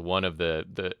narcissism that is one of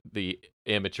the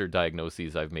amateur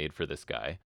diagnoses I've made for this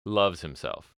guy. Loves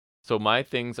himself. So my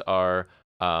things are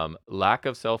lack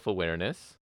of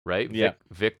self-awareness, right? Yeah.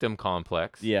 Victim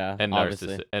complex. Yeah. And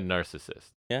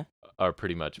narcissist. Yeah. Are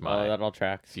pretty much my that all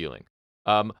tracks. feeling.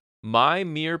 My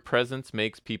mere presence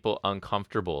makes people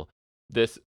uncomfortable.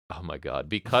 Oh my God,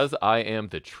 because I am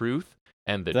the truth,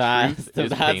 and the truth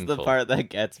is painful. That's the part that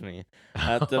gets me.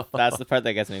 That's the part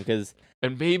that gets me, because.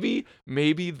 And maybe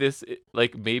this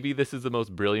is the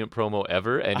most brilliant promo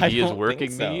ever, and he is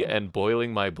working me and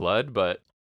boiling my blood, but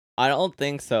I don't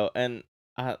think so. And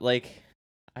I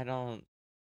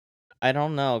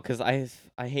don't know, because I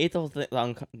hate those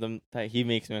that he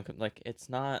makes me like. It's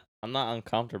not. I'm not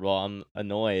uncomfortable. I'm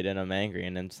annoyed and I'm angry,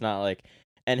 and it's not like,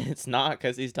 and it's not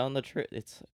because he's done the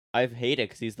truth. I hate it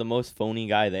because he's the most phony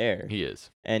guy there. He is,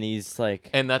 and he's like,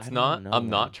 and that's not. I'm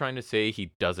not trying to say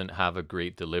he doesn't have a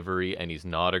great delivery, and he's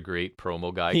not a great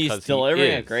promo guy. He's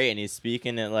delivering it great, and he's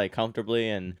speaking it like comfortably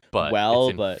and well.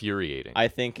 It's infuriating. I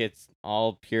think it's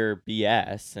all pure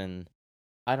BS, and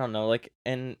I don't know. Like,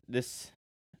 and this.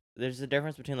 There's a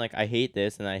difference between like I hate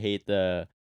this and I hate the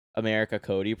America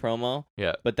Cody promo.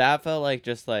 Yeah. But that felt like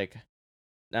just like,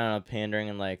 I don't know, pandering,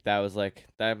 and like that was like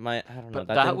that might, I don't know.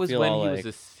 But that was when he was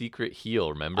a secret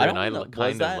heel, remember? I don't know.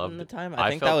 Was that in the time? I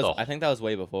think that was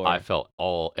way before. I felt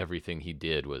everything he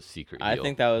did was secret heel. I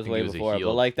think that was way before.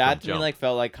 But like that to me like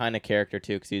felt like kind of character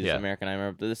too, because he's American. I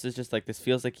remember. But this is just like, this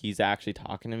feels like he's actually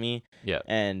talking to me. Yeah.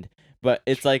 But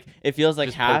it's like, it feels like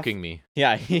just half poking me.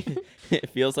 Yeah, it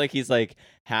feels like he's like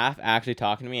half actually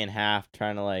talking to me and half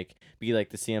trying to like be like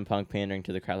the CM Punk pandering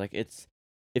to the crowd. Like it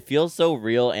feels so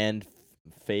real and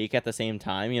fake at the same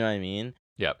time. You know what I mean?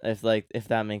 Yeah. If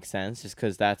that makes sense, just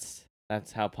because that's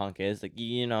how Punk is. Like,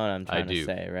 you know what I'm trying to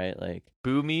say, right? Like,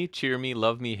 boo me, cheer me,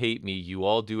 love me, hate me. You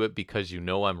all do it because you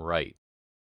know I'm right.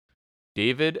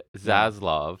 David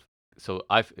Zaslav. So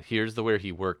here's where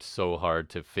he worked so hard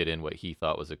to fit in what he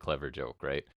thought was a clever joke,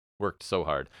 right? Worked so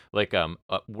hard, like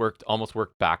almost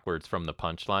worked backwards from the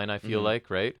punchline. I feel like,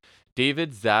 right?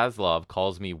 David Zaslav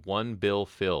calls me One Bill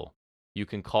Phil. You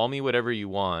can call me whatever you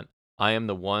want. I am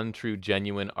the one true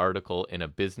genuine article in a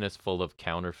business full of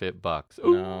counterfeit bucks.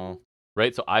 Ooh. No.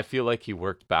 Right? So I feel like he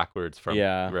worked backwards from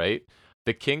right?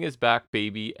 The king is back,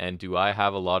 baby, and do I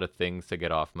have a lot of things to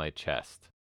get off my chest?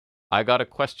 I got a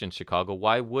question, Chicago.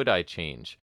 Why would I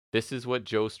change? This is what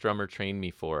Joe Strummer trained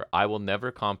me for. I will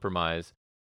never compromise.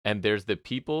 And there's the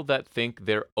people that think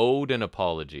they're owed an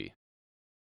apology.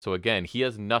 So again, he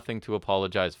has nothing to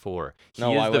apologize for. He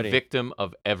is the victim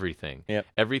of everything. Yep.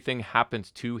 Everything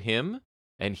happens to him,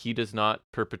 and he does not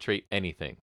perpetrate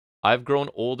anything. I've grown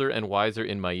older and wiser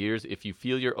in my years. If you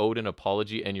feel you're owed an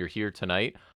apology and you're here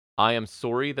tonight, I am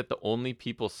sorry that the only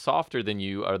people softer than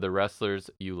you are the wrestlers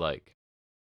you like.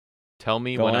 Tell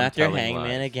me when I'm telling lies. Going after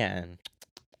Hangman again.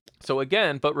 So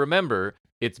again, but remember,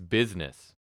 it's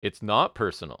business. It's not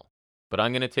personal. But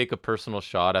I'm going to take a personal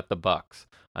shot at the Bucks.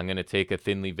 I'm going to take a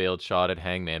thinly veiled shot at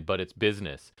Hangman, but it's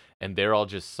business. And they're all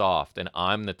just soft, and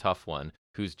I'm the tough one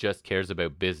who just cares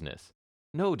about business.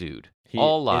 No, dude.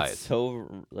 All lies. It's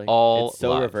so lies.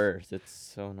 reversed. It's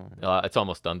so not. It's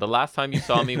almost done. The last time you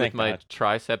saw me with my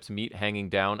triceps meat hanging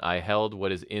down, I held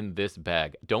what is in this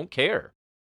bag. Don't care.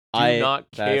 Do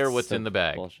not care what's in the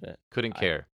bag. Bullshit. Couldn't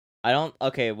care. I don't.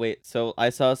 Okay, wait. So I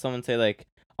saw someone say like,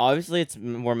 obviously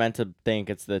we're meant to think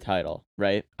it's the title,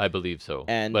 right? I believe so.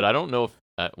 But I don't know if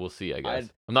we'll see. I guess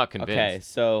I'm not convinced. Okay,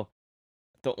 so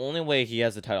the only way he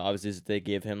has the title obviously is if they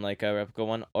give him like a replica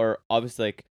one, or obviously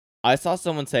like I saw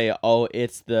someone say, "Oh,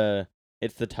 it's the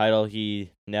title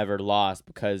he never lost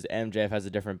because MJF has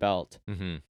a different belt."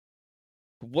 Mm-hmm.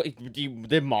 What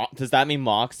does that mean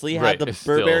Moxley had Right, the it's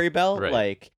still- Burberry belt? right.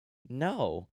 Like,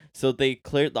 no. So they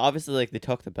cleared obviously like they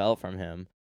took the belt from him,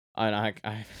 and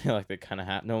I feel like they kind of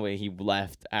have no way he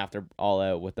left after All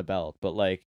Out with the belt, but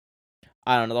like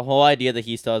I don't know, the whole idea that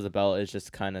he still has a belt is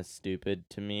just kind of stupid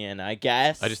to me, and I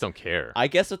guess I just don't care. I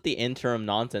guess with the interim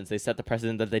nonsense, they set the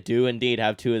precedent that they do indeed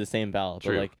have two of the same belt.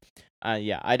 True. But like,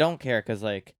 yeah, I don't care because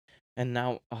like, and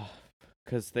now,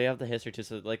 because they have the history too,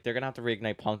 so like they're gonna have to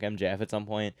reignite Punk MJF at some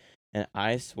point, and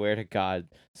I swear to God,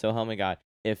 so help me God,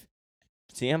 if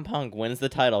CM Punk wins the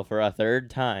title for a third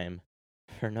time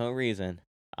for no reason,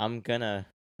 I'm gonna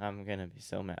be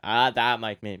so mad. That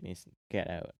might make me get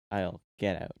out. I'll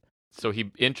get out. So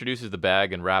he introduces the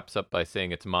bag and wraps up by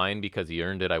saying, "It's mine because he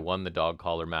earned it. I won the dog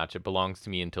collar match. It belongs to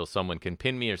me until someone can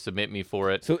pin me or submit me for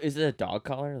it." So is it a dog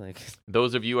collar? Like,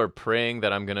 those of you are praying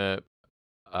that I'm gonna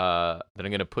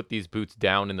put these boots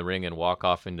down in the ring and walk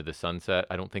off into the sunset.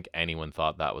 I don't think anyone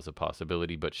thought that was a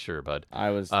possibility, but sure, bud. I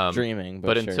was dreaming,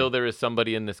 but sure. until there is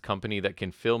somebody in this company that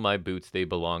can fill my boots, they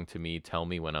belong to me. Tell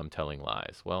me when I'm telling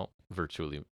lies. Well,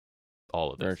 virtually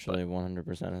all of this. Virtually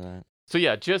 100% of that. So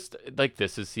yeah, just like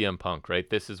this is CM Punk, right?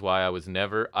 This is why I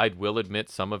will admit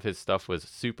some of his stuff was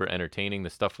super entertaining. The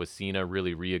stuff with Cena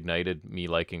really reignited me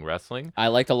liking wrestling. I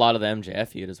liked a lot of the MJF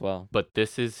feud as well. But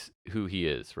this is who he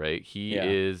is, right?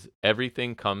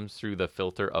 Everything comes through the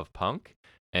filter of Punk,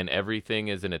 and everything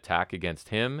is an attack against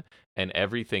him, and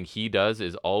everything he does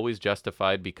is always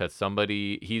justified because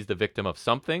he's the victim of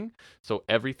something. So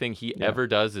everything he ever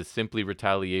does is simply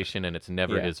retaliation, and it's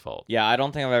never his fault. Yeah, I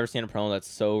don't think I've ever seen a promo that's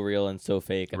so real and so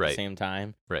fake at the same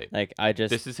time. Right. Like,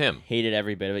 this is him. Hated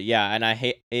every bit of it. Yeah, and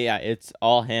it's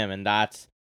all him, and that's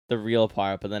the real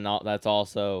part, but then that's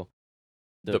also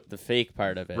the fake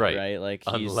part of it, right? Like,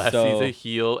 unless he's a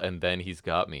heel, and then he's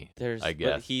got me, I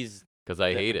guess. Because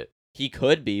I hate it. He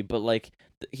could be, but like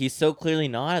he's so clearly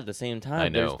not at the same time. I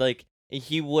know. There's like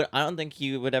I don't think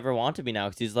he would ever want to be now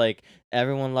because he's like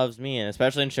everyone loves me, and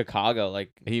especially in Chicago,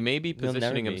 like he may be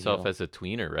positioning himself as a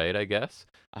tweener, right? I guess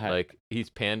like he's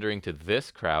pandering to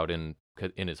this crowd in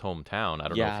his hometown. I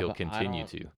don't know if he'll continue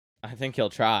to. I think he'll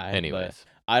try. Anyways,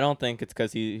 I don't think it's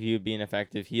because he would be an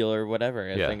effective heel or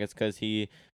whatever. I think it's because he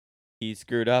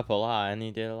screwed up a lot and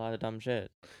he did a lot of dumb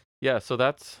shit. Yeah, so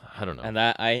that's I don't know. And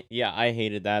I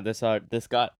hated that. This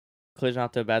got Collision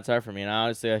off to a bad start for me, and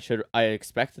honestly I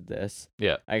expected this.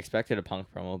 Yeah. I expected a Punk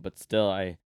promo, but still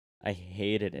I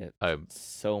hated it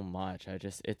so much. And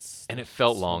it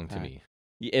felt so long to me.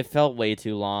 It felt way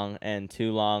too long and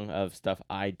too long of stuff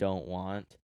I don't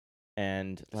want.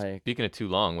 And like speaking of too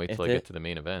long, wait till I get to the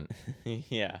main event.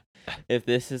 Yeah. If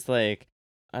this is this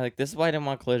is why I didn't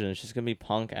want Collision. It's just gonna be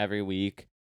Punk every week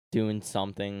doing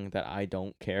something that I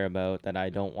don't care about, that I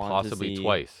don't want to see.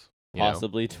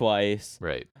 Possibly twice.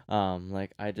 Right.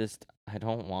 Like I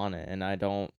don't want it, and I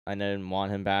didn't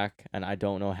want him back, and I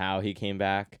don't know how he came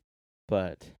back,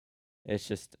 but it's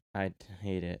just I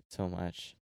hate it so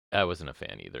much. I wasn't a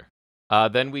fan either.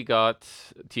 Then we got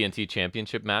TNT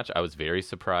Championship match. I was very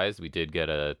surprised. We did get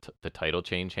the title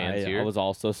change hands here. I was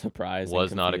also surprised.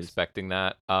 Was not expecting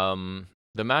that.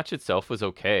 The match itself was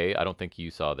okay. I don't think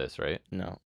you saw this, right?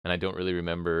 No. And I don't really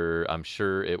remember. I'm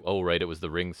sure it was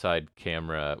the ringside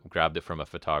camera grabbed it from a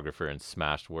photographer and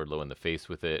smashed Wardlow in the face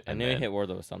with it. I knew he hit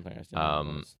Wardlow with something.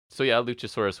 So yeah,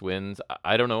 Luchasaurus wins.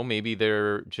 I don't know. Maybe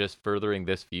they're just furthering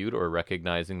this feud or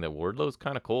recognizing that Wardlow's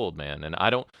kind of cold, man. And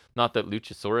not that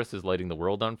Luchasaurus is lighting the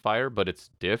world on fire, but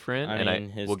it's different.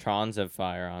 His Trons have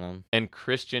fire on him. And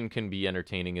Christian can be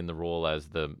entertaining in the role as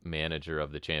the manager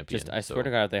of the champion. I swear to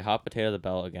God, if they hot potato the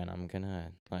belt again, I'm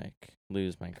gonna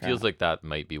lose my crap. Feels like that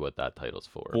might be what that title's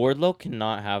for. Wardlow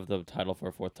cannot have the title for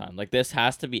a fourth time. Like, this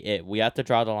has to be it. We have to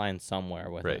draw the line somewhere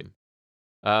with him.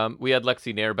 We had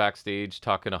Lexi Nair backstage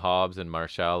talking to Hobbs and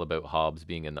Marshall about Hobbs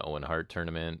being in the Owen Hart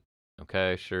tournament.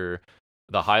 Okay, sure.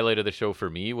 The highlight of the show for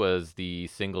me was the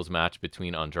singles match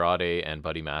between Andrade and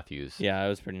Buddy Matthews. Yeah, it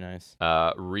was pretty nice.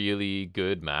 Really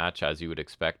good match, as you would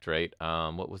expect, right?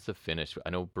 What was the finish? I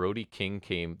know Brody King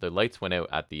came. The lights went out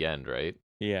at the end, right?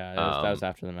 Yeah, that was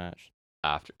after the match.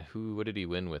 What did he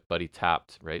win with? Buddy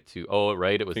tapped, right? It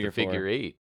was the figure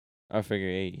 8. Oh, figure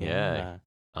 8. Yeah.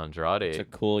 Andrade. It's a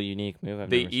cool, unique move.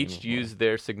 They each used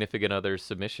their significant other's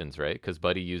submissions, right? Because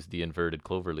Buddy used the inverted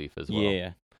cloverleaf as well.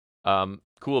 Yeah.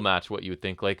 Cool match. What you would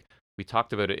think? Like we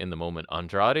talked about it in the moment.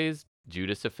 Andrade's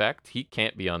Judas effect, he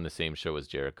can't be on the same show as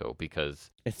Jericho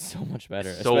because It's so much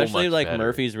better. so Especially much like better.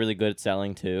 Murphy's really good at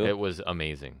selling too. It was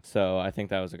amazing. So I think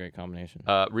that was a great combination.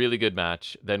 Really good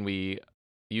match. Then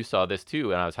you saw this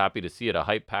too, and I was happy to see it. A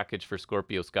hype package for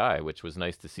Scorpio Sky, which was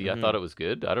nice to see. I thought it was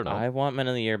good. I don't know. I want Men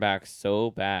of the Year back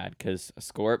so bad because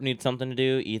Scorp needs something to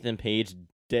do. Ethan Page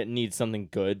didn't need something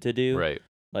good to do. Right.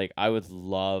 Like I would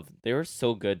love. They were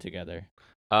so good together.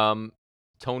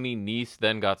 Tony Nese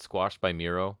then got squashed by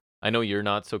Miro. I know you're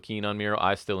not so keen on Miro.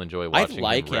 I still enjoy watching him. I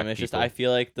like him. wreck It's just people. I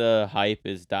feel like the hype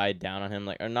is died down on him.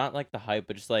 Like, or not like the hype,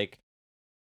 but just like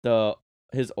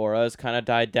his aura has kind of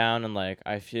died down, and like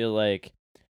I feel like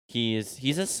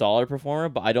he's a solid performer,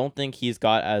 but I don't think he's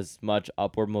got as much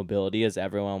upward mobility as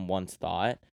everyone once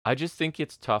thought. I just think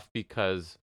it's tough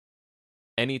because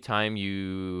anytime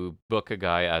you book a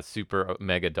guy as super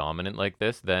mega dominant like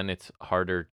this, then it's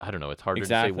harder. I don't know. It's harder to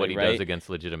say what he does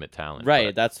against legitimate talent.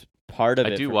 Right. That's part of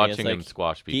it. I do for watching me. him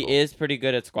squash people. He is pretty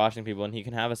good at squashing people, and he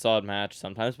can have a solid match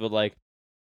sometimes. But like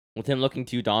with him looking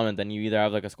too dominant, then you either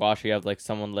have like a squash or you have like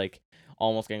someone like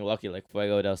almost getting lucky, like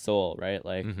Fuego del Sol, right?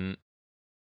 Like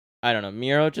I don't know.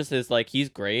 Miro just is like he's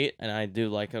great, and I do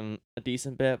like him a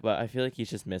decent bit, but I feel like he's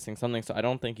just missing something. So I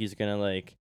don't think he's gonna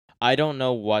like. I don't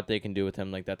know what they can do with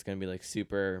him. Like that's gonna be like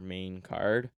super main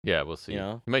card. Yeah, we'll see. You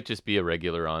know? He might just be a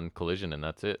regular on Collision, and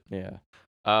that's it. Yeah.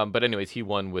 But anyways, he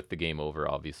won with the game over,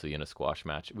 obviously, in a squash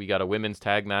match. We got a women's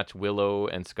tag match. Willow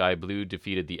and Sky Blue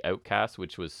defeated the Outcasts,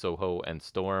 which was Soho and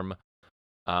Storm.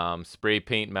 Spray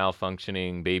paint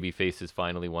malfunctioning. Babyface is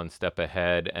finally one step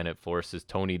ahead, and it forces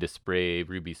Tony to spray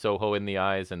Ruby Soho in the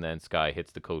eyes, and then Sky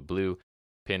hits the code blue.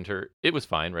 Pinned her. It was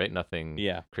fine, right? Nothing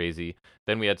crazy.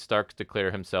 Then we had Starks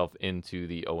declare himself into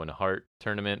the Owen Hart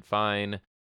tournament. Fine.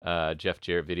 Jeff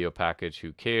Jarrett video package.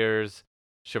 Who cares?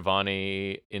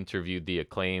 Shivani interviewed the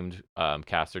Acclaimed.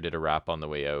 Caster did a rap on the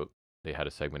way out. They had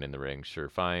a segment in the ring. Sure,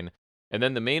 fine. And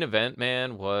then the main event,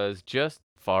 man, was just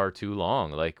far too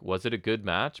long. Like, was it a good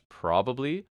match?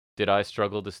 Probably. Did I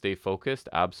struggle to stay focused?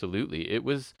 Absolutely. It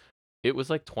was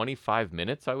like 25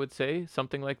 minutes, I would say,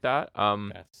 something like that.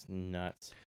 That's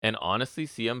nuts. And honestly,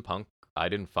 CM Punk, I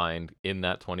didn't find in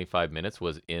that 25 minutes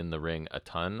was in the ring a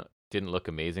ton. Didn't look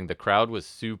amazing. The crowd was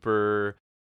super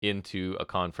into a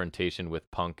confrontation with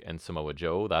Punk and Samoa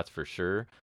Joe, that's for sure.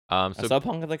 So I saw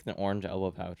Punk with like an orange elbow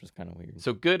pad, which was kind of weird.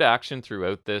 So good action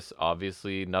throughout this.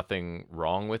 Obviously, nothing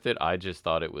wrong with it. I just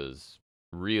thought it was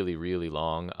really, really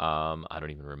long. I don't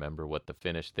even remember what the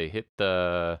finish. They hit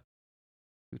the.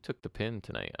 Who took the pin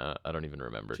tonight? I don't even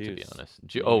remember, to be honest.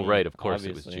 Oh, right. Of course,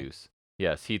 obviously. It was Juice.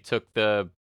 Yes, he took the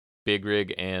big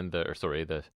rig and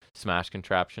the smash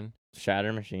contraption.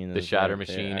 Shatter machine. The shatter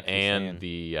machine and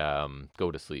the go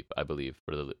to sleep, I believe,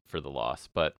 for the loss.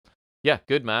 But yeah,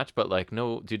 good match, but like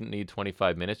didn't need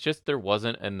 25 minutes. Just there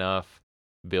wasn't enough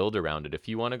build around it. If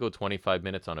you want to go 25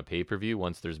 minutes on a pay-per-view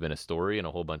once there's been a story and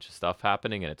a whole bunch of stuff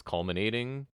happening and it's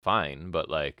culminating, fine, but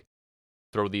like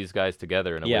throw these guys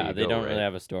together and away you go, they don't really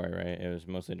have a story, right? It was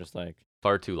mostly just like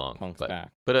far too long. Punk's back.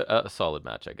 But a solid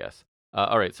match, I guess.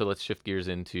 All right, so let's shift gears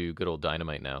into good old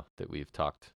Dynamite now that we've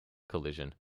talked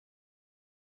Collision.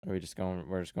 Are we just going?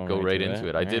 We're just going. Go right into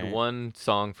it. I All did right. one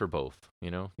song for both.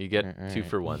 You get 2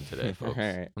 for 1 today, folks.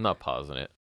 Right. I'm not pausing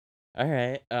it. All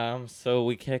right. So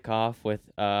we kick off with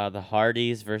the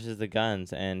Hardys versus the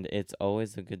Guns, and it's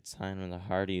always a good sign when the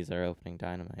Hardys are opening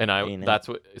Dynamite. And that's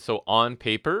what. So on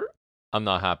paper, I'm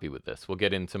not happy with this. We'll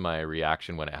get into my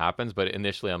reaction when it happens, but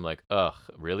initially I'm like, ugh,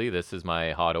 really? This is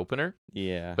my hot opener?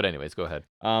 Yeah. But anyways, go ahead.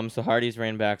 So Hardys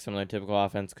ran back some of their typical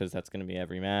offense because that's going to be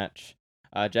every match.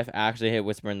 Jeff actually hit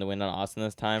Whisper in the Wind on Austin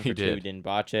this time. He did. He didn't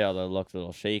botch it, although it looked a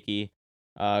little shaky.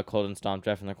 Colton stomped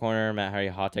Jeff in the corner. Matt Hardy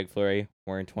hot tag flurry.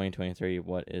 We're in 2023.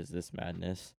 What is this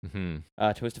madness?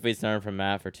 Twist of Fate center from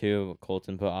Matt for 2.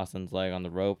 Colton put Austin's leg on the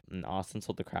rope, and Austin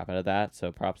sold the crap out of that,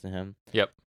 so props to him.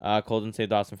 Yep. Colton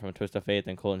saved Austin from a Twist of Fate,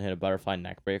 then Colton hit a butterfly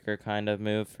neckbreaker kind of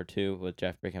move for 2 with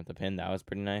Jeff breaking up the pin. That was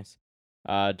pretty nice.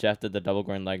 Jeff did the double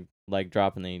groin leg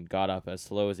drop, and then he got up as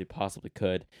slow as he possibly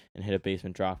could and hit a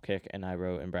basement drop kick, and I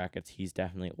wrote in brackets, he's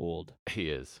definitely old. He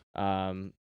is.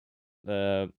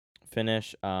 The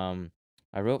finish, I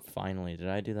wrote finally. Did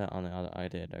I do that on the other? I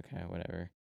did. Okay, whatever.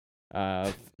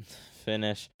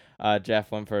 Finish.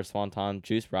 Jeff went for a swanton.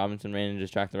 Juice Robinson ran and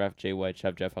distracted the ref. Jay White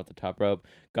shoved Jeff off the top rope.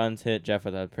 Guns hit Jeff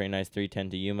with a pretty nice 310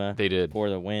 to Yuma. They did.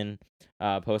 For the win.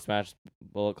 Post-match,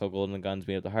 Bullet Club Gold and the Guns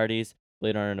beat up the Hardys.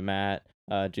 Later on the mat,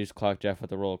 Juice clocked Jeff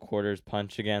with a roll of quarters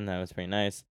punch again. That was pretty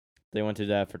nice. They went to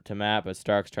that to Matt, but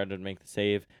Starks tried to make the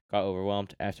save. Got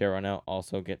overwhelmed. FTR run out.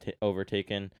 Also get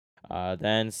overtaken.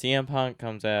 Then CM Punk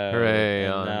comes out. Hooray,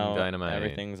 and on now Dynamite.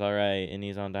 Everything's all right, and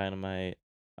he's on Dynamite.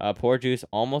 Poor Juice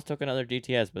almost took another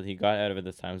DTS, but he got out of it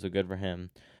this time, so good for him.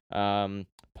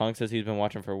 Punk says he's been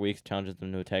watching for weeks, challenges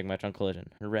them to a tag match on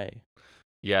Collision. Hooray.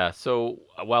 Yeah, so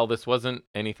while this wasn't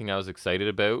anything I was excited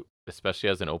about, especially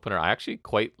as an opener, I actually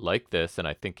quite like this, and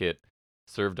I think it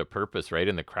served a purpose, right?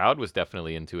 And the crowd was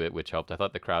definitely into it, which helped. I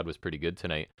thought the crowd was pretty good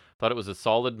tonight. Thought it was a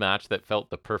solid match that felt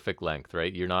the perfect length,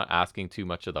 right? You're not asking too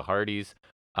much of the Hardys.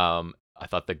 I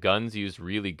thought the Guns used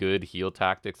really good heel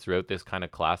tactics throughout this kind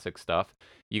of classic stuff.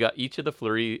 You got each of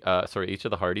the each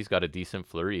of the Hardys got a decent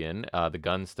flurry in. The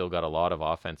Guns still got a lot of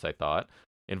offense, I thought.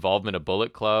 Involvement of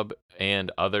Bullet Club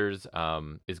and others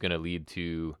is going to lead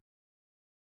to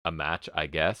a match, I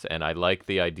guess. And I like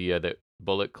the idea that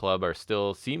Bullet Club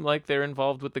seem like they're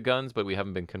involved with the Guns, but we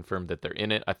haven't been confirmed that they're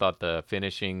in it. I thought the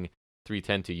finishing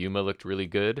 310 to Yuma looked really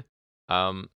good.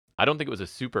 I don't think it was a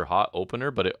super hot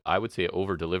opener, but I would say it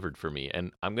over-delivered for me.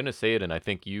 And I'm going to say it, and I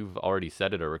think you've already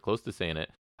said it or were close to saying it.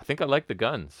 I think I like the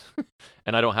Guns,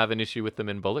 and I don't have an issue with them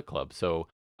in Bullet Club. So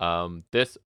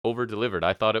this over-delivered.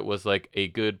 I thought it was like a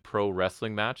good pro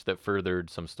wrestling match that furthered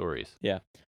some stories. Yeah.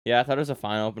 Yeah, I thought it was a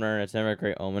fine opener, and it's never a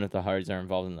great omen if the Hardys are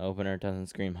involved in the opener. It doesn't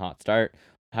scream hot start.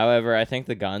 However, I think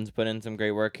the Guns put in some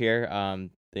great work here.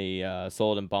 They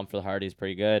sold and bumped for the Hardys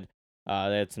pretty good.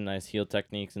 They had some nice heel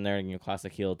techniques in there,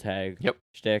 classic heel tag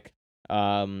shtick.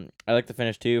 I like the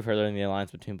finish too, furthering the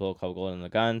alliance between Bullet Club Gold and the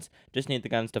Guns. Just need the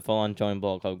Guns to full on join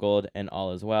Bullet Club Gold, and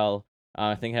all is well.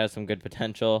 I think it has some good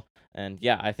potential, and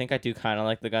yeah, I think I do kind of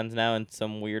like the Guns now in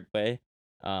some weird way.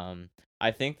 I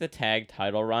think the tag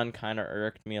title run kind of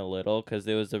irked me a little because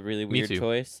it was a really weird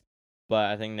choice.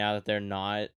 But I think now that they're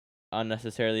not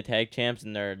unnecessarily tag champs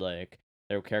and their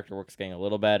character work's getting a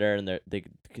little better, and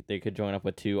they could join up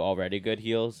with two already good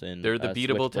heels, and they're the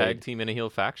beatable tag team in a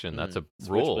heel faction. That's a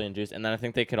role. And Juice, and then I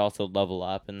think they could also level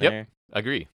up in there.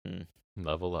 Agree.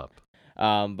 Level up.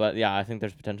 But yeah, I think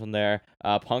there's potential in there.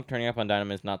 Punk turning up on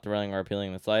Dynamite is not thrilling or appealing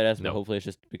in the slightest, but hopefully it's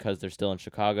just because they're still in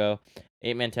Chicago.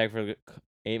 8-man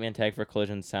tag for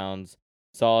Collision sounds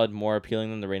solid, more appealing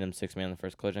than the random 6-man in the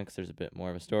first Collision because there's a bit more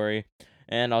of a story.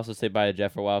 And also say bye to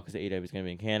Jeff for a while because AEW is going to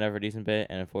be in Canada for a decent bit,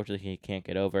 and unfortunately he can't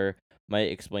get over.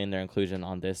 Might explain their inclusion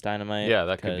on this Dynamite. Yeah,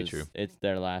 that could be true. It's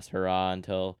their last hurrah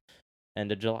until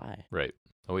end of July. Right.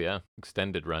 Oh yeah,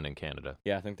 extended run in Canada.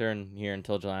 Yeah, I think they're in here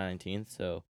until July 19th,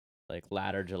 so like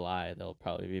latter July they'll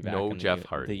probably be back in Jeff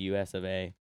Hardy. The US of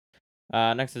A.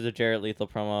 Next is a Jarrett Lethal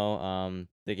promo.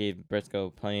 They gave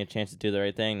Briscoe plenty of chance to do the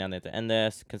right thing. Now they have to end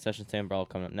this. Concession stand brawl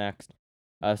coming up next.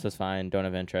 This was fine. Don't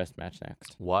have interest. Match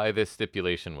next. Why this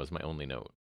stipulation was my only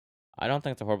note. I don't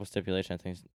think it's a horrible stipulation.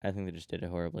 I think they just did it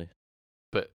horribly.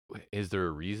 But is there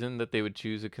a reason that they would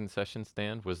choose a concession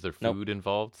stand? Was there food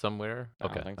involved somewhere?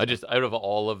 Okay. I just out of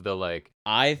all of the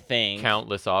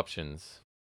countless options.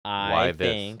 I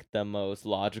think the most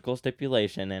logical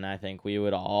stipulation, and I think we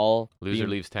would all loser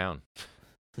leaves town.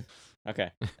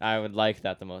 Okay, I would like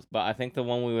that the most, but I think the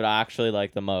one we would actually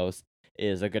like the most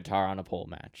is a guitar on a pole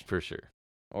match. For sure.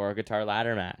 Or a guitar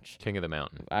ladder match. King of the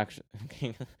Mountain. Actually,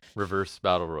 Reverse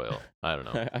Battle Royal. I don't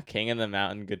know. A King of the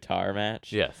Mountain guitar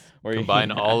match? Yes. Where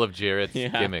combine all of Jarrett's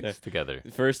gimmicks together.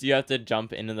 First, you have to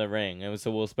jump into the ring. And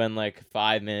so we'll spend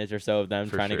 5 minutes or so of them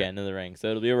trying to get into the ring. So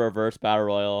it'll be a Reverse Battle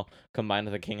Royal combined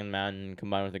with a King of the Mountain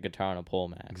combined with a guitar on a pole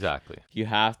match. Exactly. You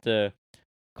have to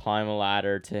climb a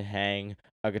ladder to hang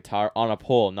a guitar on a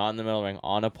pole, not in the middle of the ring,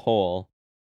 on a pole.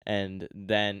 And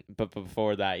then, but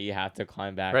before that, you have to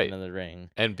climb back into the ring.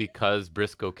 And because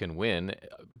Briscoe can win,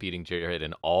 beating Jarrett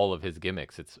in all of his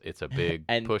gimmicks, it's a big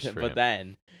push for him.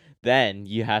 But then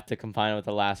you have to combine it with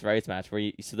the last rights match,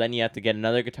 so then you have to get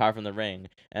another guitar from the ring,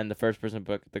 and the first person to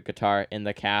put the guitar in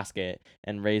the casket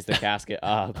and raise the casket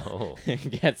up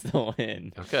gets the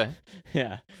win. Okay.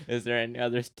 Yeah. Is there any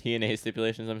other TNA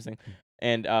stipulations I'm saying?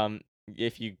 And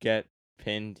if you get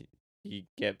pinned, you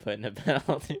get put in a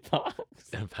penalty box.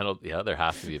 Yeah, there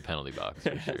has to be a penalty box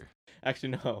for sure.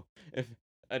 Actually, no. If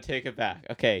I take it back.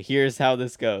 Okay, here's how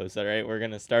this goes. All right, we're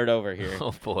gonna start over here.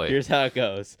 Oh boy. Here's how it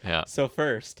goes. Yeah. So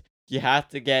first, you have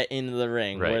to get into the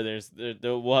ring where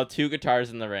we'll have two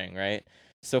guitars in the ring, right?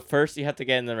 So first, you have to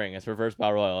get in the ring. It's Reverse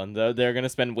Battle Royal, and they're gonna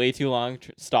spend way too long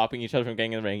stopping each other from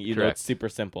getting in the ring. You know, it's super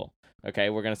simple.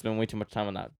 Okay, we're gonna spend way too much time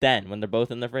on that. Then, when they're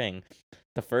both in the ring,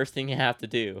 the first thing you have to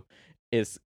do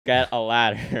is get a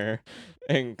ladder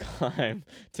and climb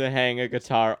to hang a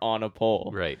guitar on a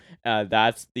pole. Right.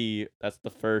 That's the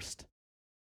first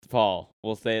fall.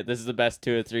 We'll say this is the best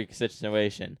 2 or 3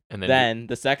 situation. And then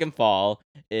the second fall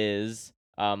is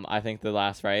I think the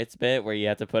last rights bit where you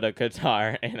have to put a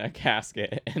guitar in a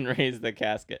casket and raise the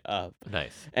casket up.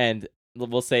 Nice. And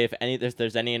we'll say if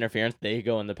there's any interference, they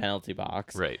go in the penalty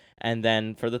box. Right. And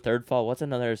then for the third fall, what's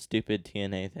another stupid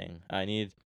TNA thing? I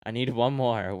need I need one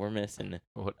more. We're missing.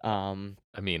 What? Um,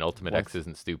 I mean, Ultimate X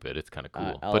isn't stupid. It's kind of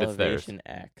cool, but it's theirs. Elevation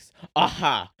X.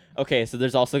 Aha! Okay, so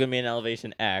there's also gonna be an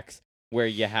Elevation X where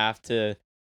you have to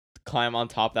climb on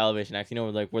top of the Elevation X. You know,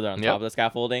 like where they're on top of the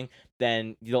scaffolding.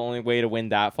 Then the only way to win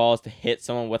that fall is to hit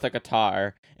someone with a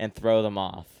guitar and throw them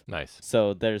off. Nice.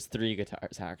 So there's 3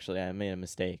 guitars actually. I made a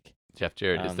mistake. Jeff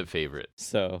Jarrett is the favorite.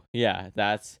 So yeah,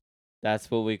 that's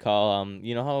what we call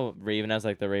you know how Raven has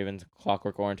like the Raven's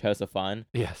Clockwork Orange House of Fun?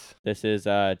 Yes. This is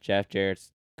Jeff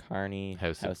Jarrett's Carney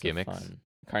House of Gimmicks. Fun.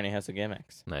 Carney House of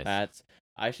Gimmicks. Nice.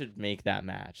 I should make that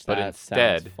match. But that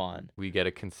instead, sounds fun. We get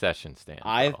a concession stand.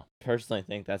 I personally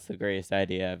think that's the greatest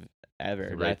idea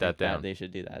ever. Write that down. They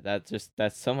should do that.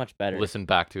 That's so much better. Listen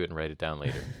back to it and write it down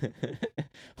later.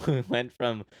 We went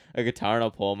from a guitar and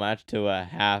a pole match to a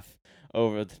half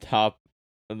over the top,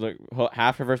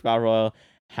 half reverse battle royal,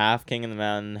 half King of the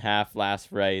Mountain, half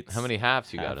last rites. How many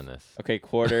halves you got in this? Okay,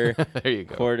 quarter. There you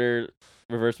go. Quarter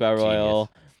reverse battle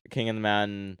royal, King of the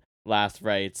Mountain, last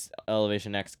rites,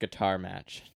 Elevation X guitar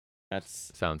match.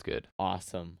 That's sounds good.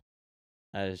 Awesome.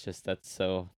 That's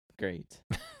so great.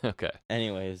 Okay.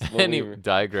 Anyways,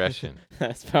 digression.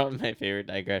 That's probably my favorite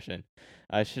digression.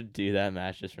 I should do that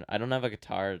match just for. I don't have a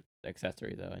guitar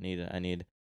accessory though. I need.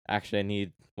 Actually, I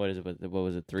need what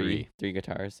was it? Three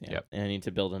guitars. Yeah. Yep. And I need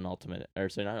to build an Ultimate, or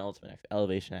sorry, not an Ultimate X,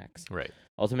 Elevation X. Right.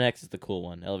 Ultimate X is the cool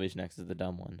one. Elevation X is the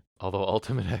dumb one. Although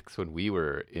Ultimate X, when we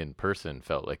were in person,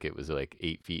 felt like it was like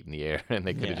 8 feet in the air, and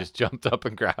they could have just jumped up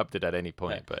and grabbed it at any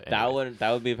point. But anyway,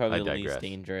 that would be probably the least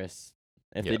dangerous.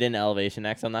 If they did an Elevation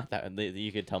X on that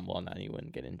you could tumble on that and you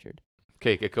wouldn't get injured.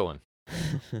 Okay, get going.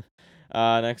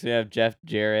 Next we have Jeff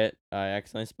Jarrett. I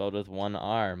accidentally spelled with 1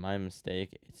 R. My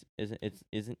mistake.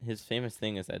 Isn't his famous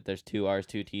thing is that there's 2 R's,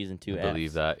 2 T's, and 2 F's. I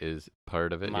believe that is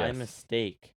part of it. My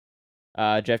mistake.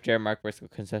 Jeff Jarrett, Mark Briscoe,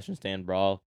 concession stand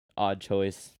brawl. Odd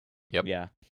choice. Yep. Yeah.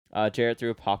 Jarrett threw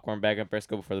a popcorn bag at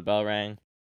Briscoe before the bell rang.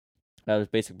 That was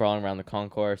basic brawling around the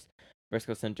concourse.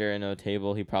 Briscoe sent Jarrett into a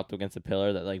table. He propped against a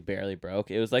pillar that like barely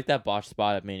broke. It was like that botched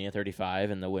spot at Mania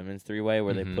 35 in the women's 3-way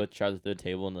where they put Charlotte through the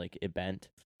table and like it bent.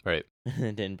 Right.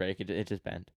 It didn't break. It just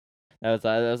bent. That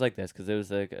was like this because it was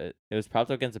like it was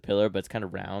propped against a pillar, but it's kind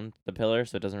of round the pillar,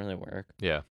 so it doesn't really work.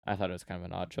 Yeah. I thought it was kind of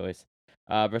an odd choice.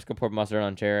 Briscoe poured mustard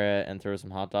on Jarrett and threw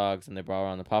some hot dogs, and they brought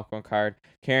around the popcorn cart.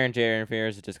 Karen Jarrett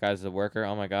interferes, disguised as a worker.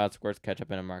 Oh my God! Squirts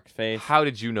ketchup into Mark's face. How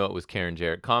did you know it was Karen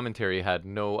Jarrett? Commentary had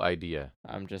no idea.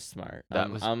 I'm just smart. That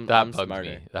I'm bugged smarter.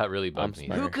 me. That really bugged me.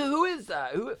 Who is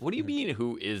that? What do you mean?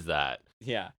 Who is that?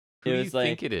 Yeah. Who do you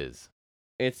think it is?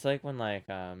 It's like when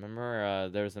remember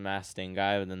there was the Masked Sting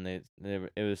guy, but then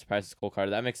it was surprised it's Cole Carter.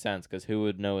 That makes sense because who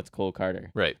would know it's Cole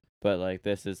Carter? Right. But like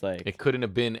this is like it couldn't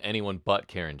have been anyone but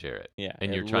Karen Jarrett. Yeah.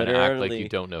 And you're trying to act like you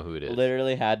don't know who it is.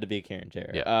 Literally had to be Karen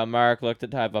Jarrett. Yeah. Mark looked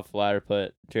at type off the ladder,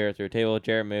 put Jarrett through a table.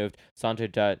 Jarrett moved.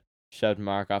 Sanjay Dutt shoved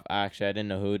Mark off. Actually, I didn't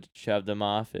know who shoved him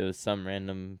off. It was some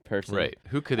random person. Right.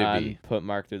 Who could it be? Put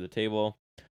Mark through the table.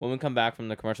 When we come back from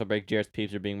the commercial break, Jarrett's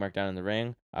peeps are being marked down in the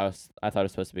ring. I thought it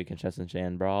was supposed to be contestant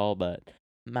Jan Brawl, but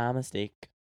my mistake.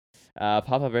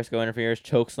 Papa Briscoe interferes,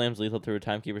 choke slams Lethal through a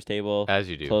timekeeper's table. As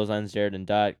you do. Clotheslines Jarrett and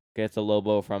Dutt. Gets a low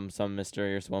blow from some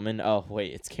mysterious woman. Oh,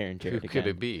 wait, it's Karen Jarrett again. Who could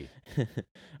it be?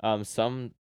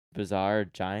 Some bizarre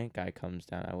giant guy comes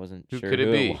down. I wasn't sure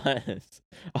who it was.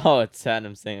 Oh, it's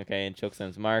Adam Singh. Okay, and choke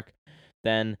slams Mark.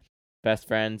 Then Best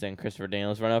Friends and Christopher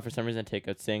Daniels run out for some reason. Take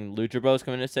out Singh. Lucha Bros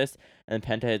come in to assist. And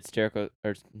Penta hits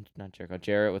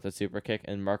Jarrett with a super kick.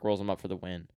 And Mark rolls him up for the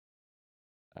win.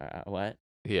 What?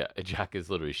 Yeah, Jack is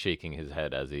literally shaking his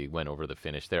head as he went over the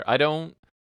finish there.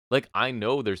 I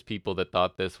know there's people that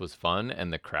thought this was fun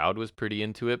and the crowd was pretty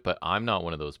into it, but I'm not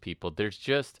one of those people. There's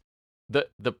just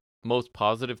the most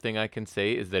positive thing I can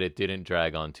say is that it didn't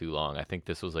drag on too long. I think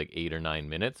this was like 8 or 9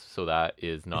 minutes, so that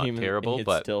is not terrible,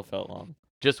 but still felt long.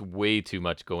 Just way too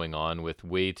much going on with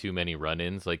way too many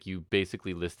run-ins. Like you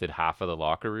basically listed half of the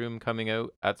locker room coming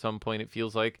out at some point, it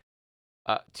feels like.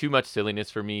 Too much silliness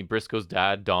for me. Briscoe's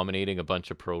dad dominating a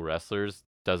bunch of pro wrestlers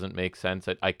doesn't make sense.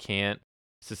 I can't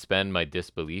suspend my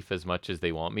disbelief as much as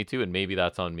they want me to, and maybe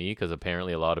that's on me because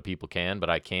apparently a lot of people can, but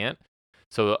I can't.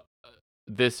 So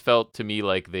this felt to me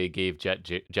like they gave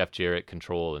Jeff Jarrett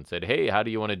control and said, hey, how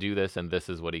do you want to do this? And this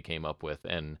is what he came up with.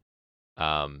 And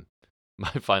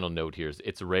my final note here is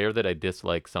it's rare that I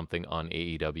dislike something on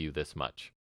AEW this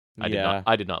much.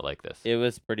 I did not like this. It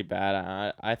was pretty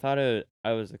bad. I thought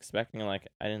I was expecting I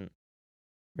didn't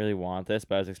really want this,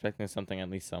 but I was expecting something at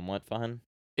least somewhat fun.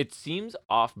 It seems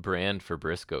off-brand for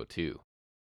Briscoe too.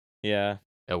 Yeah.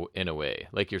 In a way,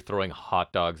 like you're throwing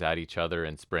hot dogs at each other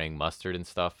and spraying mustard and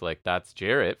stuff. Like that's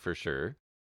Jarrett for sure.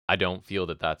 I don't feel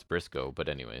that that's Briscoe, but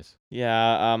anyways.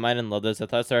 Yeah, I didn't love this. I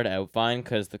thought it started out fine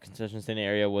because the concession stand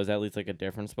area was at least like a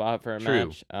different spot for a True.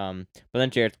 match. But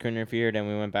then Jarrett interfered and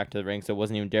we went back to the ring, so it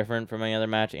wasn't even different from any other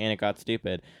match, and it got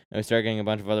stupid. And we started getting a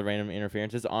bunch of other random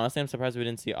interferences. Honestly, I'm surprised we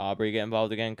didn't see Aubrey get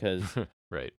involved again because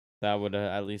right. that would have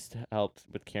at least helped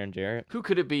with Karen Jarrett. Who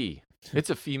could it be? It's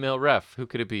a female ref. Who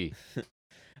could it be?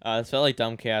 It felt like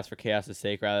dumb chaos for chaos'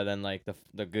 sake rather than like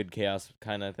the good chaos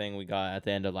kind of thing we got at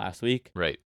the end of last week.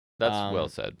 Right. That's well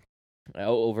said.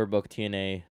 Overbooked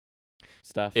TNA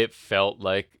stuff. It felt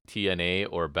like TNA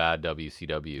or bad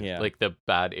WCW. Yeah. Like the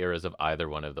bad eras of either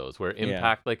one of those. Where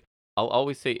Impact, like, I'll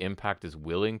always say Impact is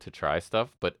willing to try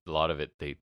stuff, but a lot of it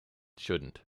they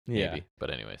shouldn't. Maybe. Yeah.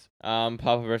 But anyways.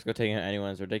 Papa Briscoe taking out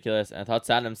anyone is ridiculous. And I thought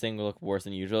Satnam Singh looked worse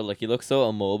than usual. Like, he looked so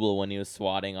immobile when he was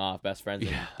swatting off Best Friends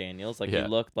and Daniels. Like, he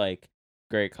looked like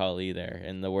Great Khali there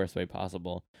in the worst way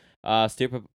possible.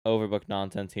 Stupid overbooked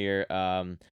nonsense here.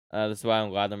 This is why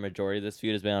I'm glad the majority of this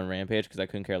feud has been on Rampage, because I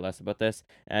couldn't care less about this.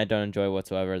 And I don't enjoy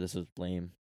whatsoever. This was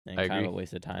lame and I kind agree. of a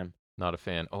waste of time. Not a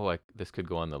fan. Oh, this could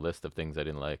go on the list of things I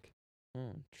didn't like.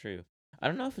 True. I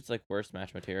don't know if it's like worst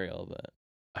match material, but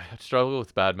I struggle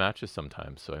with bad matches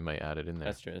sometimes, so I might add it in there.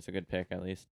 that's true. It's a good pick, at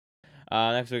least.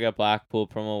 Next, we got Blackpool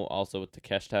promo, also with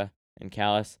Takeshita and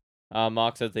Callis.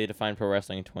 Mox says they define pro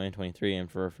wrestling in 2023, and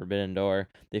for Forbidden Door,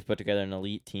 they've put together an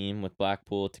elite team with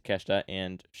Blackpool, Takeshita,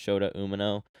 and Shota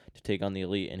Umino to take on the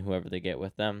elite and whoever they get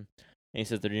with them. And he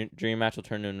says the dream match will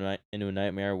turn into a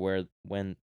nightmare where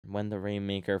when the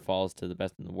Rainmaker falls to the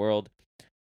best in the world.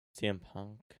 CM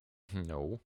Punk?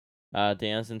 No.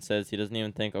 Danielson says he doesn't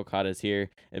even think Okada's here,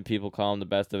 and people call him the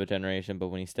best of a generation, but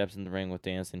when he steps in the ring with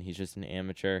Danielson, he's just an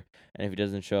amateur, and if he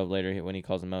doesn't show up later when he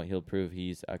calls him out, he'll prove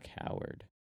he's a coward.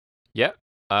 Yeah.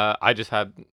 I just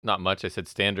had not much. I said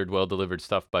standard well-delivered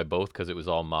stuff by both because it was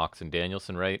all Mox and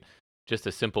Danielson, right? Just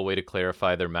a simple way to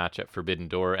clarify their match at Forbidden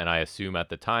Door, and I assume at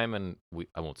the time, and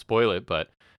I won't spoil it, but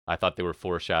I thought they were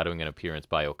foreshadowing an appearance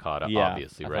by Okada,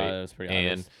 obviously, right? Thought it was pretty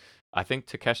obvious. And I think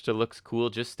Takeshita looks cool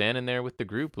just standing there with the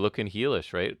group, looking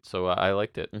heelish, right? So I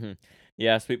liked it. Mm-hmm.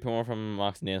 Yeah, sweet promo from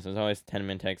Mox and Danielson. There's always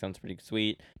 10-man tag, sounds pretty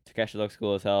sweet. Takeshita looks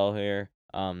cool as hell here.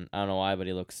 I don't know why, but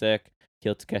he looks sick.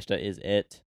 Heel Takeshita is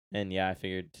it. And yeah, I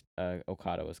figured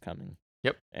Okada was coming.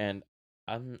 Yep. And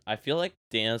I feel like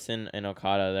Danielson and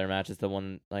Okada, their match is the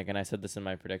one, like, and I said this in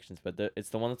my predictions, but it's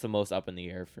the one that's the most up in the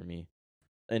air for me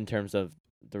in terms of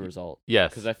the result.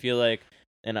 Yes. Because I feel like,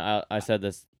 and I said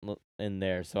this in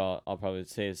there, so I'll probably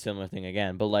say a similar thing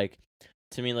again. But like,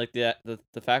 to me, like the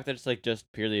fact that it's like just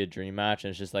purely a dream match and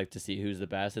it's just like to see who's the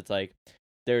best. It's like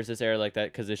there's this air like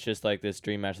that because it's just like this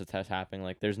dream match that's happening.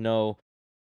 Like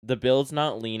the build's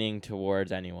not leaning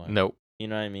towards anyone. Nope. You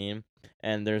know what I mean?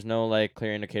 And there's no like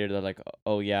clear indicator that like,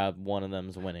 oh yeah, one of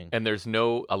them's winning. And there's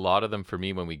a lot of them for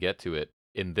me when we get to it.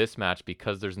 In this match,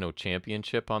 because there's no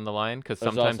championship on the line, because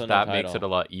sometimes that makes it a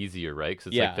lot easier, right? Because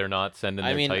it's like they're not sending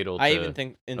their title to I even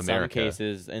think in America. some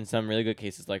cases, in some really good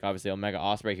cases, like obviously Omega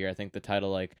Ospreay here, I think the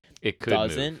title like it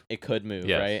could move,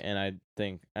 yes. right? And I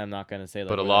think I'm not gonna say like,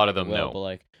 but a lot of them but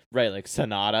like like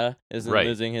Sonata isn't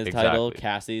losing his title.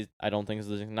 Cassie, I don't think is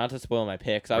losing. Not to spoil my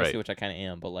picks, obviously, which I kind of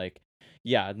am, but like.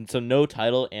 Yeah, so no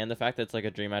title, and the fact that it's like a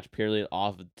dream match purely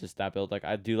off of just that build, like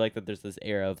I do like that there's this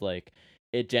air of like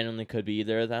it genuinely could be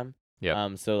either of them.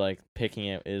 Yeah. So like picking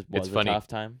it was a tough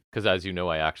time. Because as you know,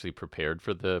 I actually prepared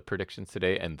for the predictions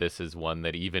today, and this is one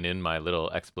that even in my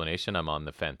little explanation, I'm on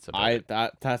the fence about.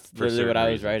 That's literally what I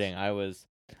was writing.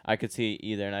 I could see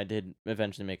either, and I did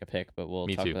eventually make a pick, but we'll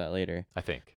talk about that later. I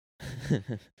think.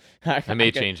 I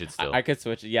may change it still. I could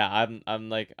switch it. Yeah, I'm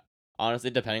like.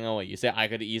 Honestly, depending on what you say, I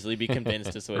could easily be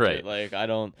convinced to switch it. Like I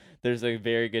don't. There's a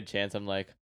very good chance I'm like,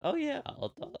 oh yeah,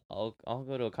 I'll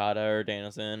go to Okada or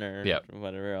Danielson or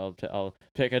whatever. I'll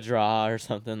pick a draw or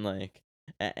something like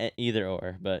either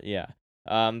or. But yeah.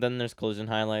 Then there's collision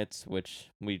highlights,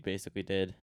 which we basically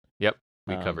did. Yep,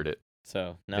 we covered it.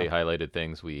 So no. They highlighted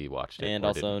things, we watched it. And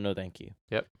also no thank you.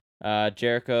 Yep.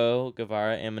 Jericho,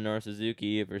 Guevara, and Minoru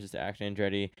Suzuki versus Action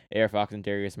Andretti, AR Fox, and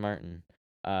Darius Martin.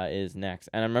 Is next,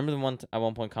 and I remember at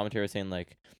one point commentary was saying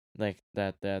like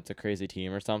that's a crazy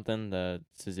team or something, the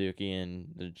Suzuki and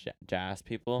the Jazz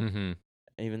people. Mm-hmm.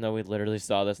 Even though we literally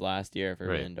saw this last year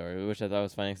for Indoor, which I thought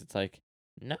was funny because it's like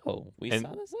saw this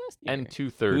last year. And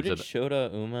 2/3 who did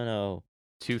Shota Umino?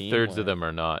 2/3 of them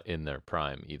are not in their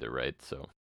prime either, right? So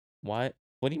what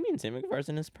do you mean Sammy Guevara's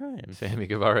in his prime? Sammy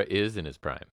Guevara is in his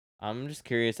prime. I'm just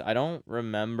curious. I don't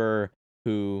remember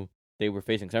who they were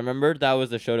facing. Because I remember that was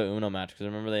the Shota Uno match. Because I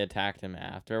remember they attacked him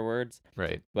afterwards.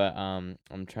 Right. But I'm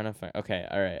trying to find. Okay,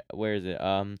 all right. Where is it?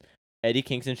 Eddie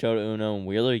Kingston, Shota Uno, and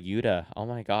Wheeler Yuta. Oh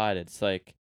my God, it's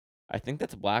like I think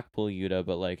that's Blackpool Yuta,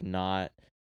 but like not.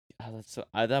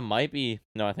 That might be.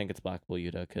 No, I think it's Blackpool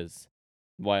Yuta because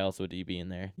why else would he be in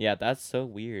there? Yeah, that's so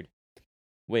weird.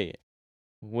 Wait,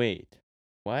 wait,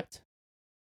 what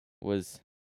was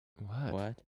What?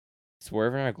 what?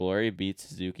 Swerve in Our Glory beats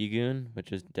Suzuki-gun,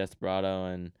 which is Desperado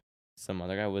and some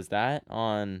other guy. Was that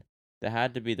on? That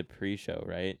had to be the pre-show,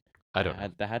 right? I don't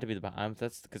know. That had to be the.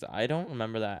 That's because I don't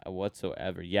remember that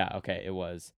whatsoever. Yeah, okay, it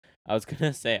was. I was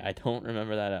gonna say I don't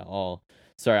remember that at all.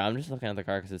 Sorry, I'm just looking at the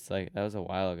card because it's like that was a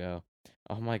while ago.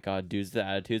 Oh my god, dudes, the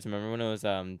attitudes. Remember when it was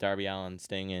Darby Allin,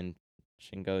 Sting, and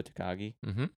Shingo Takagi?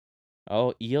 Mm-hmm.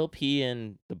 Oh, ELP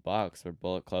and the Bucks were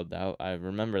Bullet Club. That I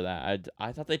remember that.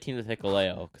 I thought they teamed with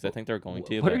Hikuleo because I think they were going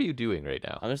to. What but are you doing right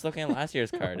now? I'm just looking at last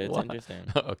year's card. It's What? interesting.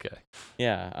 Okay.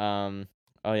 Yeah.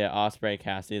 Oh yeah, Osprey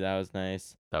Cassidy. That was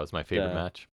nice. That was my favorite The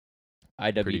match.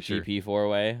 IWGP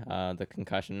four-way. The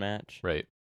concussion match. Right.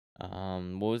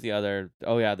 What was the other?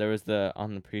 Oh yeah, there was the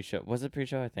on the pre-show. Was it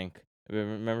pre-show? I think.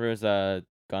 Remember it was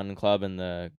Gun Club and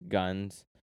the Guns.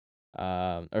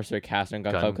 Or sorry, Caster and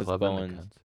Gun Club because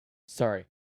Bowens. Sorry,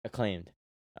 Acclaimed.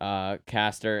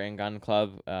 Caster and Gun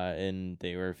Club. And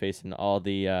they were facing all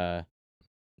the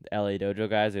LA Dojo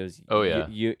guys. It was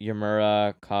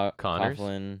Yamura, Connors?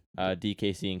 Coughlin,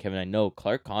 DKC, and Kevin. I know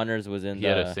Clark Connors was in He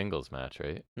had a singles match,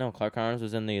 right? No, Clark Connors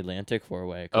was in the Atlantic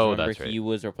four-way. Oh, remember, that's right. He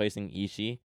was replacing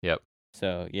Ishii. Yep.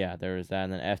 So yeah, there was that,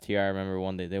 and then FTR. I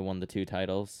remember they won the 2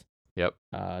 titles. Yep.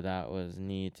 That was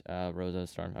neat. Rosa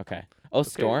Storm. Okay. Oh,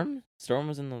 Storm. Storm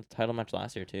was in the title match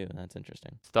last year too. That's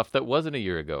interesting. Stuff that wasn't a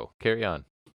year ago. Carry on.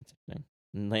 That's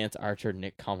interesting. Lance Archer,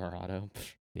 Nick Camarado.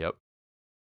 Yep.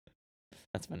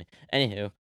 That's funny.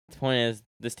 Anywho, the point is,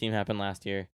 this team happened last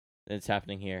year. It's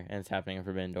happening here, and it's happening in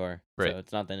Forbidden Door. Right. So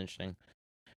it's not that interesting.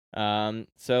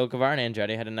 So Guevara and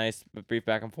Andretti had a nice brief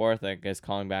back and forth. I guess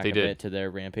calling back bit to their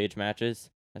Rampage matches.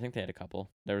 I think they had a couple.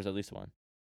 There was at least one.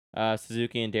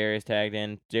 Suzuki and Darius tagged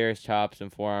in. Darius chops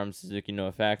and forearms. Suzuki no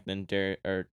effect. Then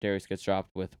Darius gets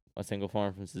dropped with a single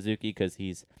forearm from Suzuki because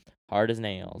he's hard as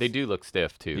nails. They do look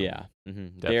stiff too. Yeah.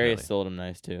 Darius sold him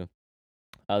nice too.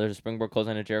 There's a springboard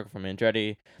clothesline to Jericho from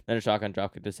Andretti. Then a shotgun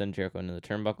dropkick to send Jericho into the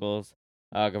turnbuckles.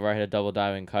 Guevara hit a double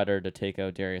diving cutter to take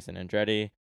out Darius and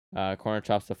Andretti. Corner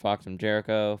chops to Fox from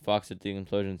Jericho. Fox hit the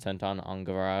implosion senton on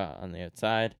Guevara on the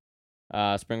outside.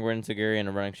 Springboard and Sagiri and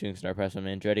a running shooting star press from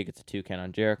Andretti gets a 2-count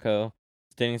on Jericho.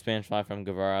 Standing Spanish fly from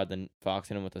Guevara. Then Fox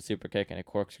hit him with a super kick and a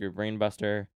corkscrew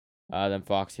brainbuster. Then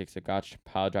Fox takes a gotch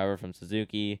pile driver from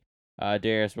Suzuki.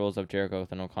 Darius rolls up Jericho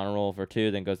with an O'Connor roll for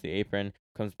 2. Then goes to the apron.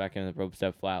 Comes back in with a rope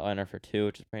step flatliner for 2,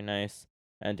 which is pretty nice.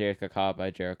 And Darius got caught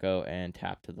by Jericho and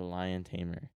tapped to the Lion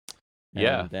Tamer.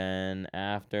 Yeah. And then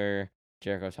after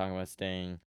Jericho was talking about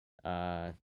Sting,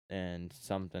 and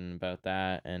something about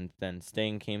that, and then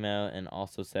Sting came out and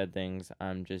also said things.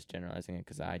 I'm just generalizing it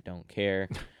because I don't care.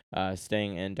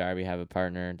 Sting and Darby have a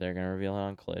partner. They're gonna reveal it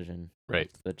on Collision. Right.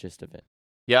 That's the gist of it.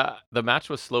 Yeah, the match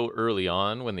was slow early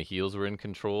on when the heels were in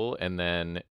control, and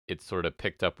then it sort of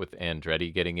picked up with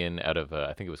Andretti getting in out of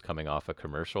I think it was coming off a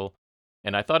commercial,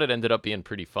 and I thought it ended up being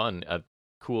pretty fun. A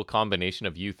cool combination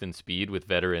of youth and speed with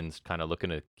veterans kind of looking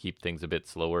to keep things a bit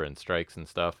slower and strikes and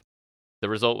stuff. The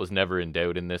result was never in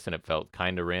doubt in this, and it felt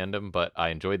kind of random, but I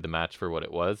enjoyed the match for what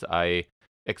it was. I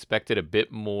expected a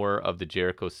bit more of the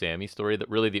Jericho-Sammy story. That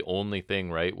really the only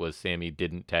thing, right, was Sammy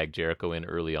didn't tag Jericho in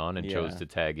early on and chose to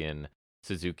tag in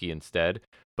Suzuki instead.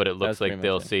 But it looks like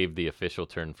they'll save the official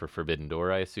turn for Forbidden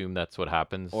Door. I assume that's what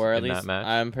happens in that match.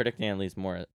 I'm predicting at least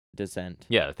more Descent.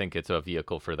 Yeah, I think it's a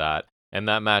vehicle for that. And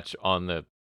that match on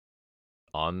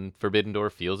Forbidden Door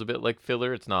feels a bit like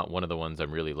filler. It's not one of the ones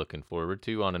I'm really looking forward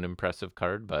to on an impressive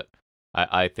card, but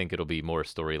I think it'll be more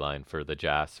storyline for the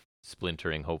Jazz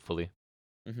splintering, hopefully.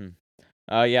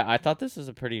 Yeah, I thought this was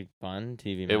a pretty fun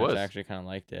TV match. It was. I actually kind of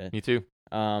liked it. Me too.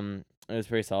 It was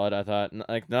pretty solid. I thought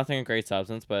nothing of great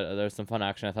substance, but there was some fun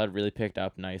action. I thought it really picked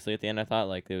up nicely at the end. I thought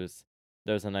there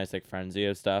was a nice frenzy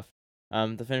of stuff.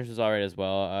 The finish was alright as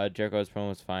well. Jericho's promo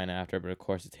was fine after, but of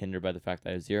course it's hindered by the fact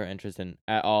that I have zero interest in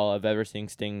at all of ever seeing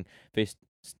Sting face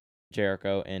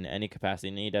Jericho in any capacity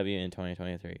in AEW in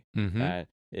 2023. That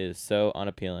is so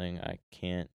unappealing. I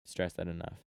can't stress that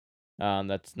enough.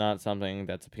 That's not something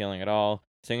that's appealing at all.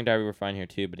 Sting and Darby were fine here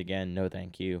too, but again, no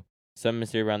thank you. Some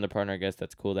mystery around the partner, I guess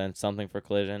that's cool then. Something for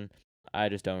Collision. I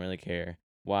just don't really care.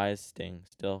 Why is Sting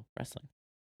still wrestling?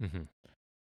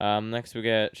 Next we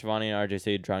get Shivani and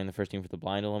RJC drawing the first team for the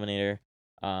blind eliminator.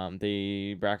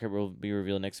 The bracket will be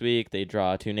revealed next week. They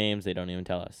draw 2 names. They don't even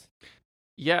tell us.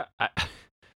 Yeah,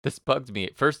 this bugged me.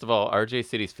 First of all, RJ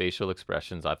City's facial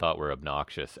expressions I thought were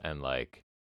obnoxious and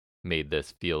made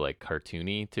this feel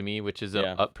cartoony to me, which is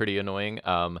pretty annoying.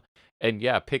 And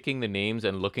yeah, picking the names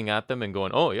and looking at them and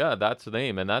going, oh yeah, that's a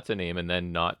name and that's a name, and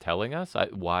then not telling us.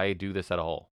 Why do this at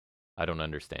all? I don't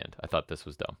understand. I thought this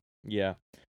was dumb. Yeah.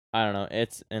 I don't know.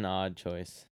 It's an odd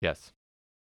choice. Yes.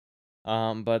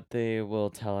 But they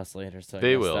will tell us later, so I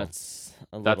They guess will. that's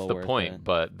a That's little the worth point. it.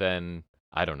 But then,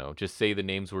 I don't know. Just say the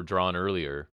names were drawn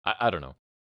earlier. I don't know.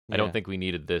 I don't Yeah. think we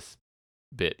needed this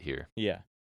bit here. Yeah.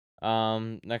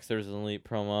 Next there's an elite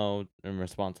promo in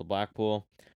response to Blackpool.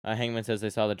 Hangman says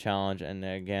they saw the challenge, and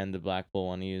again the Blackpool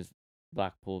want to use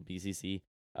Blackpool BCC.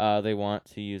 They want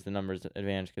to use the numbers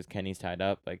advantage because Kenny's tied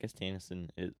up. I guess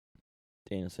Danielson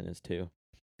is too.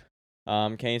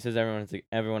 Kenny says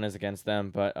everyone is against them,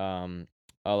 but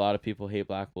a lot of people hate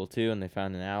Blackpool too, and they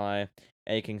found an ally.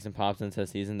 Eddie Kingston pops in,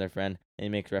 says he's in their friend, and he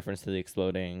makes reference to the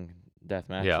exploding death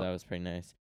match. Yeah. So that was pretty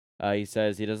nice. He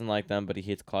says he doesn't like them, but he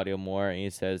hates Claudio more, and he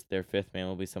says their fifth man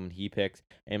will be someone he picks.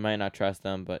 And he might not trust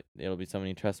them, but it'll be someone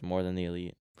he trusts more than the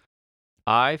elite.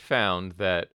 I found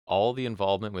that all the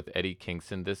involvement with Eddie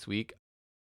Kingston this week,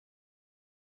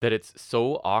 that it's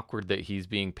so awkward that he's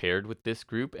being paired with this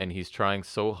group and he's trying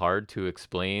so hard to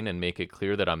explain and make it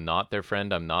clear that I'm not their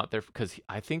friend, because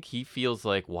I think he feels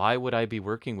like, why would I be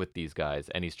working with these guys?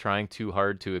 And he's trying too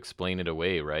hard to explain it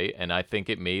away, right? And I think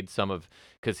it made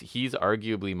because he's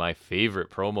arguably my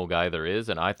favorite promo guy there is,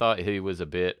 and I thought he was a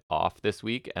bit off this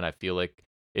week, and I feel like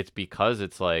it's because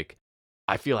it's like,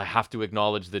 I feel I have to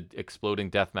acknowledge the exploding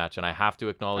death match, and I have to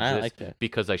acknowledge this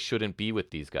because I shouldn't be with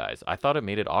these guys. I thought it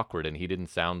made it awkward, and he didn't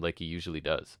sound like he usually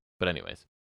does. But anyways.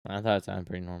 I thought it sounded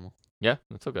pretty normal. Yeah,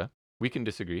 that's okay. We can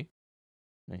disagree.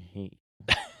 I hate.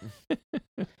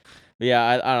 But yeah,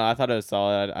 I don't know. I thought it was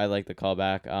solid. I like the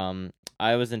callback.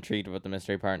 I was intrigued with the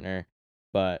mystery partner,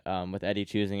 but with Eddie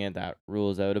choosing it, that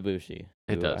rules out Ibushi.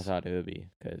 It does. I thought it would be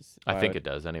because I think it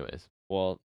does, anyways.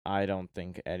 Well, I don't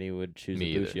think Eddie would choose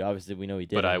Me Ibushi. either. Obviously, we know he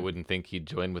did. But I wouldn't think he'd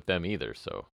join with them either.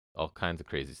 So all kinds of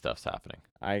crazy stuff's happening.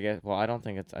 I guess. Well, I don't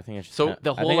think it's. I think it's just. So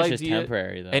the whole idea, just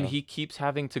temporary though. And he keeps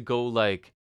having to go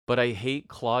like, but I hate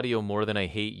Claudio more than I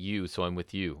hate you, so I'm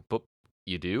with you. But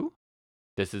you do?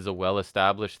 This is a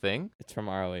well-established thing. It's from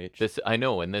ROH. I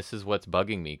know, and this is what's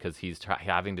bugging me because he's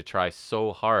having to try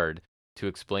so hard to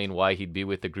explain why he'd be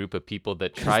with a group of people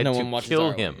that tried to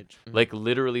kill him. Like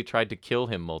literally tried to kill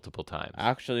him multiple times.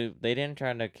 Actually, they didn't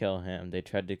try to kill him. They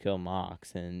tried to kill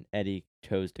Mox, and Eddie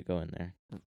chose to go in there.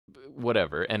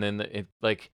 Whatever. And then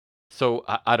so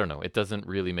I don't know. It doesn't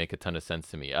really make a ton of sense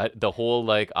to me. The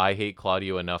whole I hate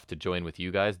Claudio enough to join with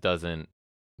you guys doesn't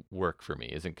work for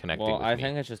me. Isn't connecting with me. Well, I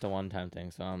think it's just a one-time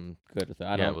thing, so I'm good with it.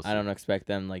 I don't expect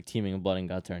them teaming of blood and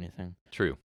guts or anything.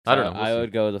 True. So I don't know. I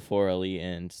would go the 4 Elite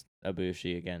and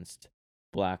Ibushi against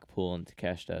Blackpool and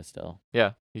Takeshita still.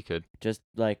 Yeah, you could. Just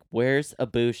where's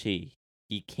Ibushi?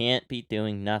 He can't be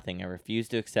doing nothing. I refuse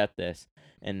to accept this.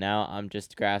 And now I'm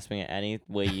just grasping at any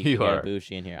way you can get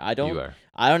Ibushi in here. I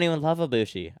don't even love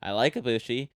Ibushi. I like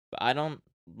Ibushi, but I don't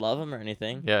love him or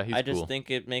anything. Yeah, he's I just cool.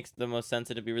 think it makes the most sense.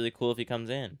 It'd be really cool if he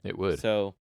comes in. It would.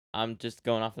 So I'm just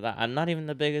going off of that. I'm not even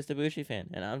the biggest Ibushi fan,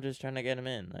 and I'm just trying to get him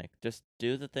in. Just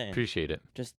do the thing. Appreciate it.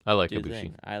 I like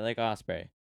Ibushi. I like Ospreay.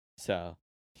 So,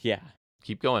 yeah.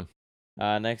 Keep going.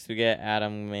 Next we get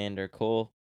Adam Mander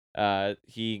Cole.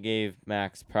 He gave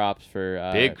Max props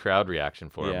for big crowd reaction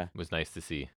for him. It was nice to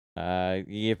see. He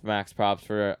gave Max props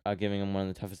for giving him one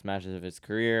of the toughest matches of his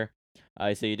career.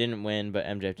 He said he didn't win, but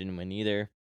MJF didn't win either.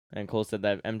 And Cole said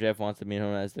that MJF wants to be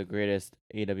known as the greatest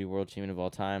AEW World Champion of all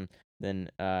time.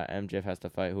 Then MJF has to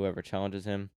fight whoever challenges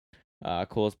him.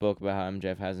 Cole spoke about how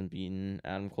MJF hasn't beaten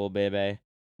Adam Cole, baby.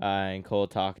 And Cole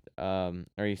talked,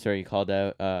 he called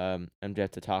out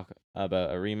MJF to talk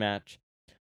about a rematch.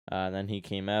 Then he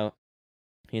came out.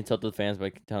 He insulted the fans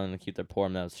by telling them to keep their poor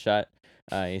mouths shut.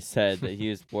 He said that he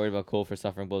was worried about Cole for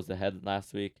suffering blows to the head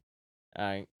last week.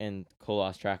 And Cole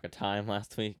lost track of time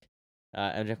last week.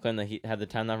 MJF claimed that he had the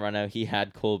time not run out. He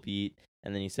had Cole beat,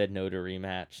 and then he said no to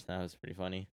rematch. That was pretty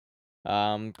funny.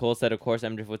 Cole said, of course,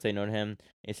 MJF would say no to him.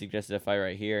 He suggested a fight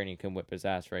right here, and he can whip his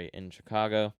ass right in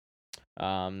Chicago.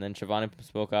 Then Shivani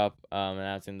spoke up,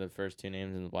 announcing the first 2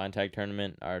 names in the blind tag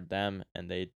tournament are them,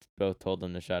 and they both told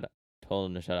him to shut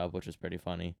up, which was pretty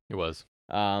funny. It was.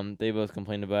 They both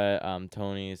complained about it.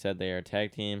 Tony said they are a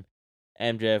tag team.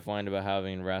 MJF whined about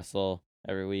having to wrestle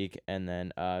every week, and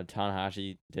then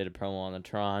Tanahashi did a promo on the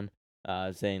Tron,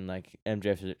 saying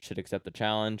MJF should accept the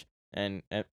challenge, and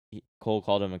Cole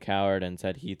called him a coward and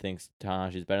said he thinks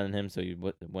Tanahashi's better than him, so he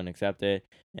wouldn't accept it.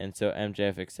 And so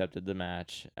MJF accepted the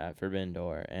match at Forbidden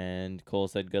Door, and Cole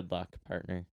said, "Good luck,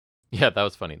 partner." Yeah, that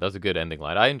was funny. That was a good ending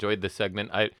line. I enjoyed this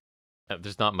segment.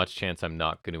 There's not much chance I'm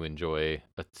not going to enjoy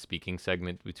a speaking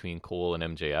segment between Cole and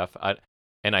MJF.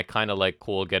 And I kind of like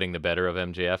Cole getting the better of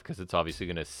MJF because it's obviously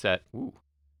going to set.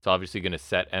 It's obviously going to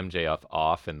set MJF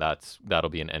off, and that'll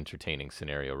be an entertaining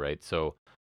scenario, right? So,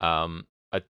 a,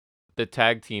 the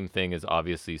tag team thing is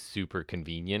obviously super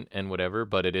convenient and whatever,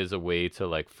 but it is a way to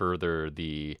like further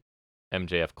the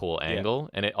MJF Cole angle,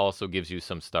 and it also gives you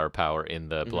some star power in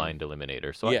the blind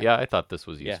eliminator. So I thought this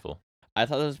was useful. I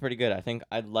thought this was pretty good. I think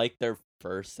I liked their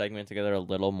first segment together a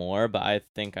little more, but I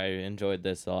think I enjoyed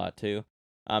this a lot too.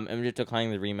 MJ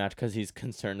declining the rematch because he's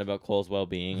concerned about Cole's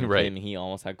well-being. And Right. claiming he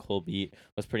almost had Cole beat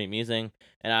was pretty amusing.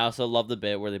 And I also love the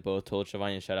bit where they both told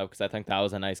Shivani to shut up because I think that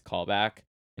was a nice callback.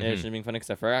 And it should be funny because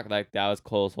I forgot like that was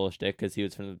Cole's whole shtick because he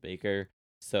was from the Baker.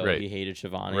 So Right. he hated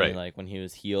Shivani Right. like when he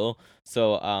was heel.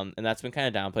 So and that's been kind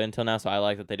of downplayed until now. So I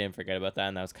like that they didn't forget about that,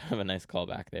 and that was kind of a nice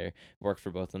callback there. Worked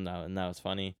for both of them now, and that was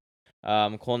funny.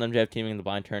 Cole and MJF teaming in the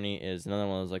blind tourney is another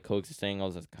one of those like coexisting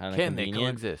angles that's kind of convenient. Can they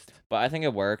coexist? But I think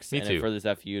it works, Me and too. it furthers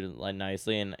that feud like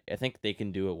nicely, and I think they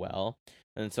can do it well.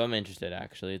 And so I'm interested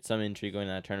actually. It's some intrigue going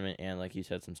to that tournament, and like you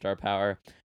said, some star power.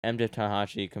 MJF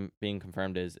Tanahashi being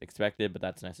confirmed is expected, but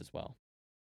that's nice as well.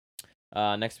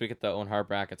 Next week at the Owen Hart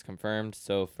brackets confirmed.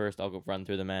 So first I'll go run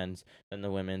through the men's, then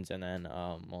the women's, and then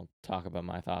we'll talk about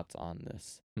my thoughts on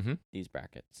these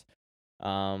brackets.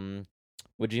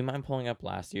 Would you mind pulling up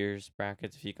last year's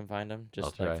brackets if you can find them,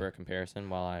 just like for a comparison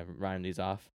while I rhyme these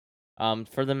off?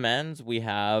 For the men's, we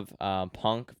have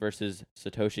Punk versus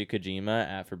Satoshi Kojima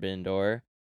at Forbidden Door.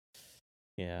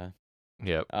 Yeah.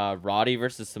 Yep. Roddy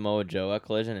versus Samoa Joe at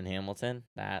Collision in Hamilton.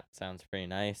 That sounds pretty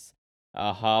nice.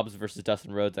 Hobbs versus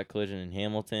Dustin Rhodes at Collision in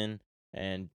Hamilton,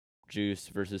 and Juice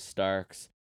versus Starks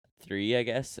 3, I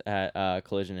guess, at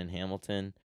Collision in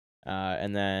Hamilton.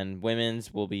 And then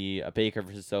women's will be a Baker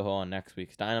versus Soho on next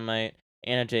week's Dynamite,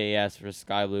 and a JAS versus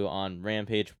Sky Blue on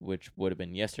Rampage, which would have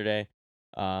been yesterday.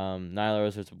 Nyla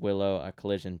Rose versus Willow at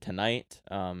Collision tonight,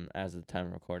 as of the time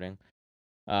of recording.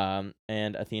 And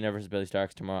Athena versus Billy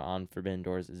Starks tomorrow on Forbidden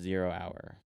Doors 0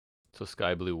 hour. So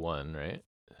Sky Blue won, right?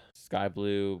 Sky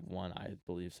Blue won, I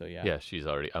believe so, yeah. Yeah, she's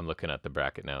already. I'm looking at the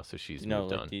bracket now, so she's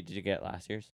moved on. Did you get last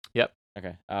year's? Yep.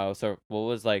 Okay. So what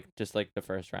was like just like the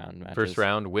first round matches? First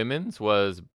round women's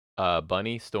was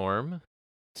Bunny Storm,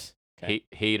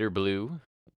 Hater Blue.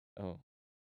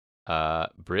 Oh.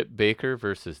 Britt Baker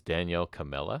versus Danielle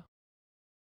Camella.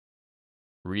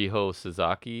 Riho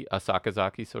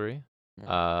Sakazaki, sorry.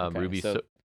 Okay, Ruby so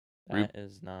that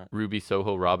is not Ruby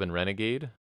Soho, Robin Renegade.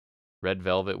 Red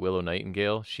Velvet, Willow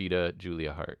Nightingale, Sheeta,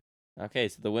 Julia Hart. Okay,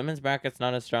 so the women's bracket's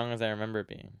not as strong as I remember it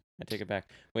being. I take it back.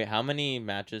 Wait, how many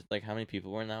matches, like how many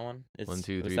people were in that one? 1,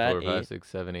 2, 3, 4, 5, 6,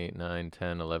 7, 8, 9,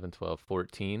 10, 11, 12,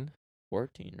 14.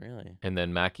 14, really? And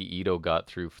then Maki Ito got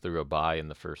through a bye in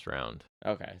the first round.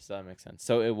 Okay, so that makes sense.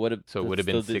 So it would have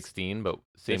been 16, but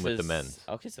same with the men's.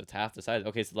 Okay, so it's half the size.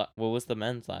 Okay, so what was the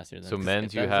men's last year then? So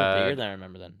men's you had bigger had than I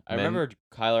remember then. I remember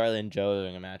Kyle O'Reilly and Joe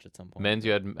doing a match at some point. Men's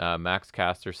you had Max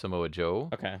Caster, Samoa Joe.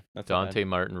 Okay, that's Dante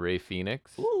Martin, Ray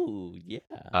Phoenix. Ooh,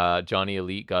 yeah. Johnny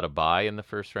Elite got a bye in the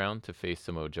first round to face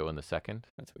Samoa Joe in the second.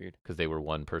 That's weird. Because they were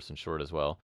one person short as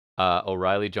well.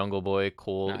 O'Reilly, Jungle Boy,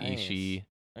 Cole, Ishii.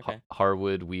 Okay.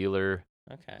 Harwood, Wheeler,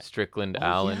 okay. Strickland,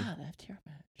 Allen, Yeah, the FTR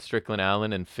match. Strickland,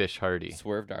 Allen, and Fish Hardy.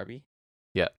 Swerve Darby.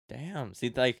 Yeah. Damn.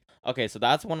 See, like, okay, so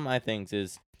that's one of my things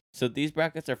is, so these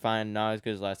brackets are fine, not as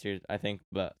good as last year, I think,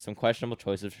 but some questionable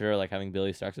choices for sure, like having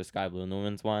Billy Starks or Sky Blue in the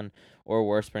women's one, or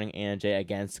worse, putting Anna Jay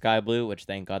against Sky Blue, which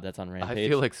thank God that's on Rampage. I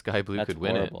feel like Sky Blue could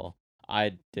win it.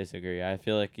 I disagree. I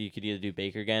feel like you could either do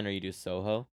Baker again or you do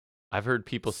Soho. I've heard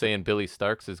people saying Billy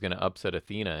Starks is going to upset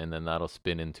Athena, and then that'll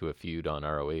spin into a feud on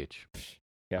ROH.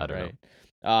 Yeah, I don't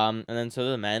know. And then so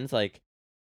the men's, like,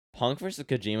 Punk versus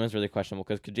Kojima is really questionable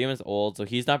because Kojima's old, so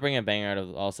he's not bringing a banger out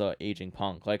of also aging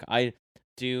Punk. Like, I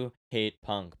do hate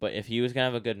Punk, but if he was gonna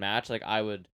have a good match, like, I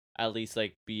would at least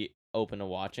like be open to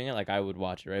watching it. Like, I would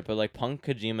watch it, right? But like Punk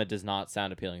Kojima does not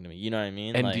sound appealing to me. You know what I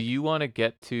mean? And like, do you want to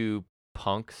get to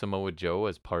Punk Samoa Joe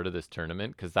as part of this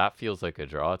tournament? Because that feels like a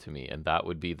draw to me, and that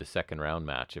would be the second round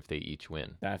match if they each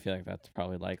win. I feel like that's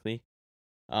probably likely.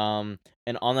 And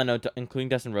on that note, including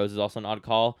Dustin Rhodes is also an odd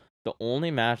call. The only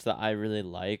match that I really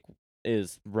like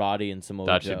is Roddy and Samoa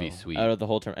Joe. That should be sweet. Out of the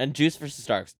whole tournament. And Juice versus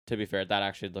Starks, to be fair, that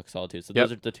actually looks solid too. So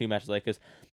those are the two matches I like.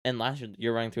 And last year,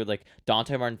 you're running through, like,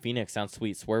 Dante Martin Phoenix sounds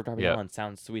sweet. Swerve Darby Allin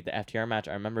sounds sweet. The FTR match,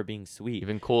 I remember being sweet.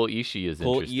 Even Cole Ishii is interesting.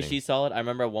 Cole Ishii solid. I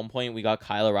remember at one point, we got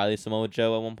Kyle O'Reilly, Samoa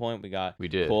Joe at one point. We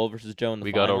did. Cole versus Joe in the finals.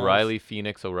 We got O'Reilly,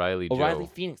 Phoenix, O'Reilly, Joe. O'Reilly,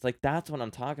 Phoenix. Like, that's what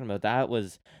I'm talking about. That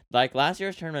was, like, last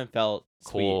year's tournament felt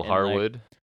sweet. Cole Harwood.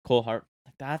 Cole Hart.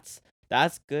 Like,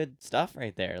 that's good stuff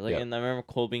right there. Like, Yep. and I remember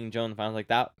Cole being Joe in the finals. Like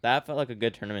that felt like a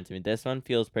good tournament to me. This one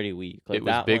feels pretty weak. Like It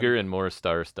was that bigger one, and more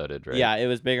star-studded, right? yeah, it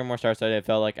was bigger, more star-studded. It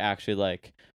felt like actually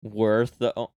like worth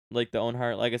the Owen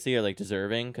Hart legacy or like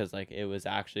deserving because like it was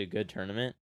actually a good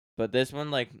tournament. But this one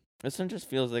just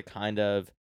feels like kind of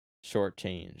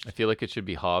shortchanged. I feel like it should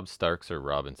be Hobbs, Starks, or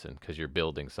Robinson because you're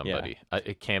building somebody.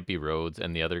 It can't be Rhodes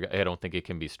and the other guy. I don't think it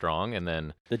can be Strong. And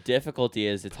then The difficulty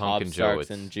is it's Punk Hobbs, and Joe, Starks,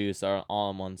 and Juice are all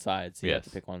on one side, so you have to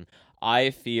Yes. pick one. I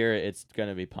fear it's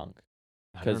gonna be Punk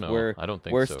I don't because know. I don't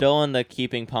think we're so. still in the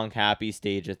keeping Punk happy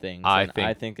stage of things. I I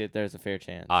think- think that there's a fair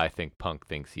chance. I think Punk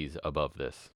thinks he's above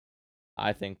this.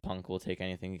 I think Punk will take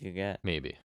anything he could get,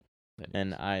 Maybe.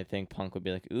 and I think Punk would be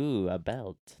like, "Ooh, a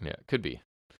belt." Yeah, could be.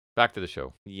 Back to the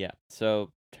show. Yeah.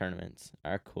 So tournaments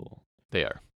are cool. They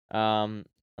are.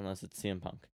 Unless it's CM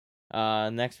Punk.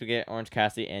 Next we get Orange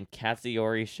Cassidy and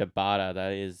Katsuyori Shibata.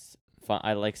 That is fun.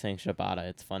 I like saying Shibata.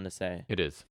 It's fun to say. It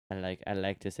is. I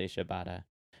like to say Shibata.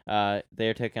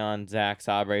 They're taking on Zack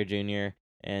Sabre Jr.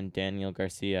 and Daniel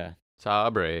Garcia.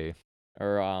 Sabre.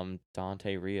 Or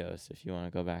Dante Rios if you want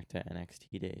to go back to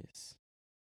NXT days.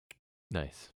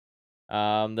 Nice.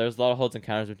 There's a lot of holds and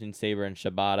counters between Sabre and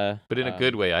Shibata. But in a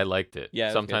good way. I liked it. Yeah, it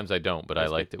was Sometimes I don't, but I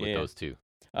was liked good. it with Yeah, those two.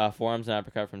 Forearms and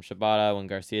uppercut from Shibata when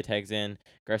Garcia tags in.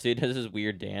 Garcia does his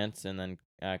weird dance and then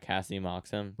Cassidy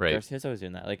mocks him. Right. Garcia's always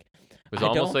doing that. Like, It was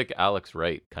almost like Alex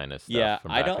Wright kind of stuff yeah,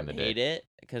 from I back don't in the day. hate it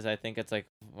because I think it's like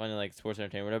funny, like sports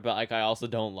entertainment, whatever, but like I also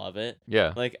don't love it.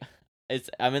 Yeah. Like,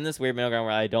 I'm in this weird middle ground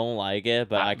where I don't like it,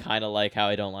 but I kind of like how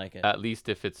I don't like it. At least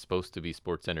if it's supposed to be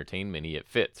sports entertainment, it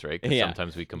fits, right? Because Yeah.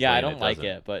 sometimes we complain. Yeah, I don't it like doesn't.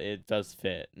 it, but it does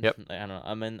fit. Yep. Like, I don't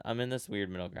know. I'm in this weird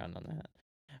middle ground on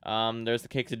that. There's the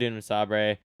kicks of doom with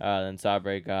Sabre. Then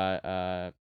Sabre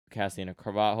got Cassidy in a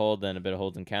cravat hold, then a bit of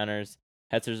holds and counters.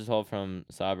 Head scissors hold from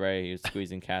Sabre. He was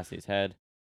squeezing Cassidy's head.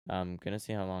 I'm gonna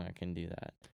see how long I can do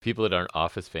that. People that aren't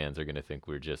Office fans are gonna think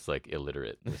we're just like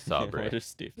illiterate with Sabre. We're just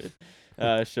stupid.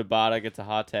 Shibata gets a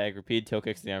hot tag. Repeat toe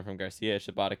kicks the arm from Garcia.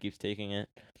 Shibata keeps taking it.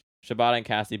 Shibata and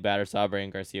Cassidy batter Sabre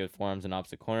and Garcia with forearms in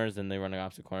opposite corners. Then they run the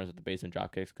opposite corners with the basement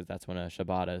drop kicks because that's one of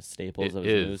Shibata's staples of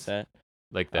his moveset.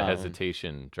 Like the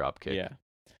hesitation drop kick.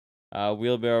 Yeah.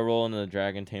 Wheelbarrow roll into the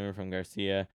Dragon Tamer from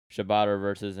Garcia. Shibata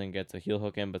reverses and gets a heel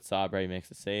hook in, but Sabre makes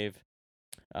a save.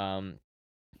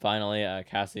 Finally,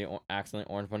 Cassidy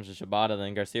accidentally orange punches Shibata.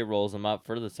 Then Garcia rolls him up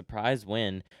for the surprise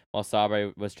win while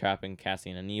Sabre was trapping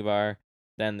Cassidy in a knee bar.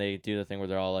 Then they do the thing where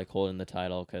they're all like holding the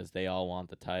title because they all want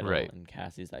the title. Right. And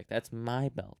Cassie's like, "That's my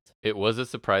belt." It was a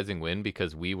surprising win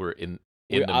because we were in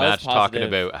the I was match talking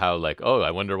positive. about how like, oh,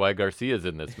 I wonder why Garcia's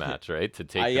in this match, right? To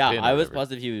take the pin. I was whatever.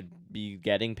 positive he would be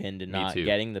getting pinned and Me not too.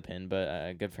 getting the pin,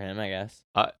 but good for him, I guess.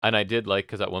 And I did like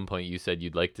because at one point you said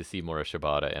you'd like to see more of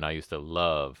Shibata, and I used to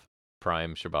love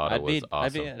Prime Shibata. I'd was be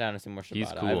awesome. down to see more Shibata.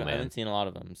 He's cool, I man. haven't seen a lot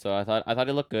of them, so I thought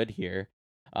he looked good here.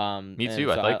 Me and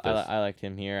too. I so like this. I liked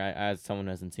him here. As someone who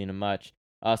hasn't seen him much.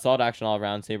 Solid action all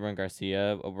around. Sabre and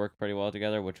Garcia worked pretty well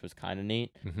together, which was kind of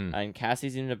neat. Mhm. And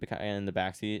Cassie's ended up in the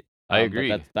backseat. I agree.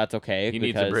 But that's okay. He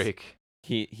needs a break.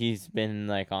 He's been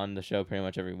like on the show pretty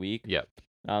much every week. Yep.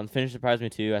 Finish surprised me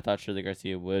too. I thought surely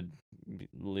Garcia would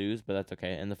lose, but that's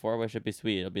okay. And the 4-way should be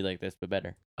sweet. It'll be like this, but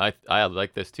better. I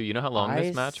like this too. You know how long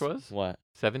this match was? What?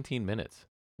 17 minutes.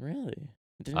 Really?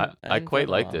 I quite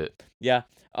liked it. Yeah.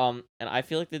 And I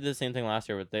feel like they did the same thing last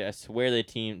year. I swear they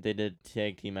did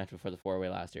tag team match before the 4-way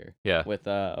last year. Yeah. With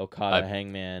Okada, I'm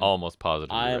Hangman. Almost positive.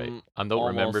 Right. I don't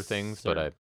remember almost things,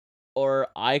 but Or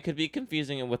I could be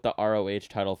confusing it with the ROH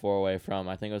title 4-way from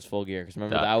I think it was Full Gear because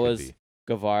remember that could was be.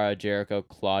 Guevara, Jericho,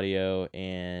 Claudio,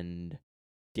 and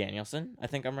Danielson. I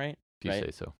think I'm right. If you right?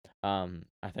 say so.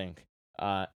 I think.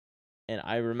 And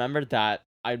I remember that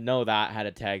I know that had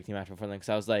a tag team match before then because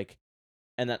I was like,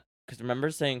 and that because remember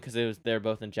saying because they're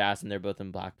both in Jazz and they're both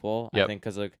in Blackpool. Yep. I think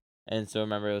because like and so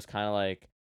remember it was kind of like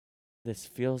this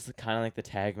feels kind of like the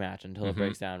tag match until it Mhm.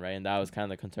 breaks down, right? And that was kind of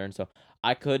the concern. So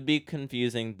I could be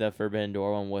confusing the Forbidden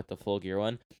Door one with the Full Gear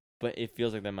one, but it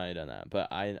feels like they might have done that. But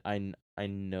I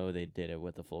know they did it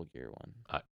with the Full Gear one.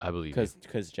 I believe you.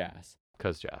 Because Jazz.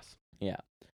 Because Jazz. Yeah.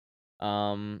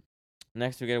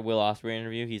 Next we get a Will Ospreay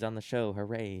interview. He's on the show.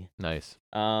 Hooray. Nice.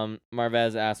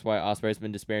 Marvez asks why Ospreay's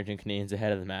been disparaging Canadians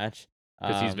ahead of the match.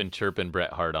 Because he's been chirping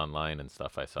Bret Hart online and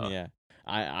stuff. I saw. Yeah.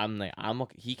 I'm like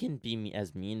okay. He can be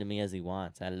as mean to me as he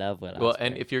wants. I love Will Ospreay. Well,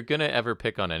 and if you're gonna ever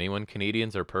pick on anyone,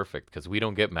 Canadians are perfect because we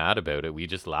don't get mad about it. We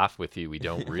just laugh with you. We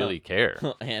don't really care.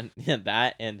 and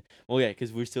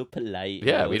because we're so polite.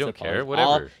 Yeah, we don't care.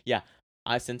 Whatever.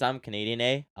 Since I'm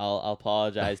Canadian, I'll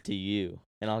apologize to you,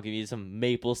 and I'll give you some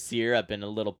maple syrup and a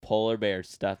little polar bear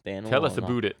stuffed animal. Tell us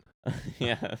about it.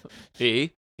 Yeah.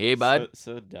 Hey, Hey, bud.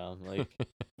 So dumb. Like,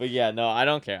 but yeah, no, I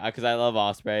don't care because I love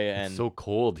Osprey It's and so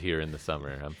cold here in the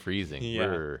summer. I'm freezing. yeah,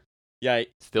 We're yeah,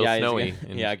 still yeah. snowy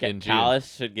in June.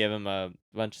 Callus should give him a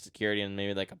bunch of security and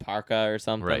maybe like a parka or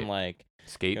something. Right. Like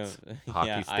Skates, yeah,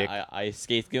 hockey stick. I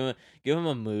skates. Give him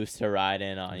a moose to ride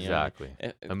in on. Exactly. You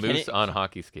know, A moose on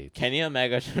hockey skates. Kenny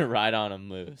Omega should ride on a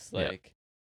moose. Yeah.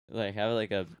 Like have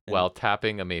like while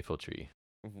tapping a maple tree.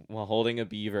 While holding a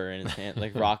beaver in his hand,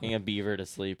 like rocking a beaver to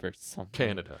sleep or something.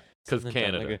 Canada, because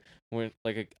Canada.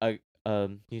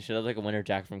 You should have like a winter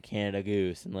jacket from Canada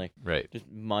Goose and like right, just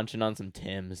munching on some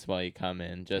Tims while you come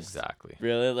in. Just exactly.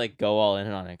 Really like go all in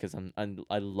on it because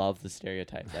I love the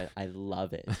stereotypes. I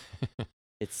love it.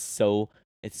 It's so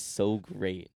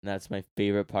great. And that's my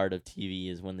favorite part of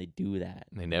TV is when they do that.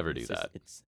 They never do that.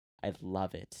 I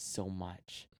love it so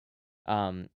much.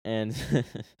 And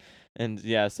and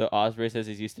yeah, so Osprey says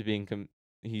he's used to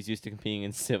competing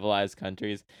in civilized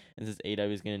countries, and says AW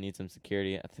is gonna need some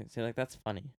security. I think like that's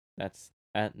funny. That's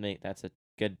a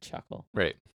good chuckle.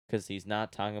 Right. Because he's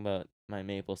not talking about my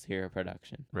maple syrup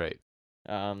production. Right.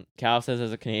 Cal says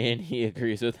as a Canadian he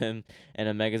agrees with him, and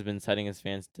Omega's been citing his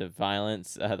fans to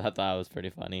violence. I thought that was pretty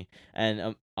funny.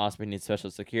 And Osprey needs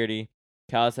special security.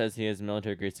 Cal says he has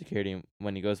military grade security.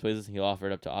 When he goes places, he'll offer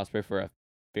it up to Osprey for a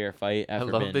fair fight. I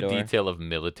love the detail of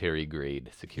military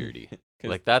grade security.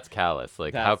 Like that's callous.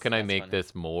 Like how can I make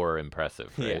this more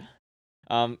impressive? Right.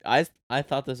 Yeah. I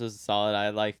thought this was solid.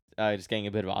 I liked just getting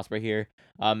a bit of Osprey here.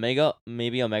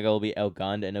 Maybe Omega will be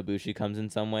outgunned and Ibushi comes in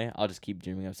some way. I'll just keep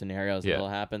dreaming of scenarios until it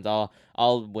happens.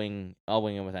 I'll wing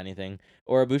him with anything.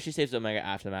 Or Ibushi saves Omega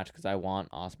after the match because I want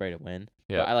Osprey to win.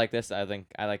 Yeah. But I like this. I think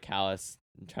I like Callus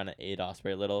trying to aid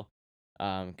Osprey a little.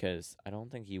 Because I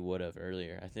don't think he would have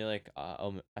earlier. I feel like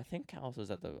I think Callus was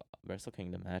at the Wrestle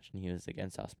Kingdom match and he was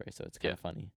against Osprey, so it's kind of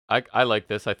funny. I like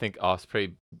this. I think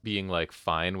Osprey being like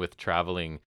fine with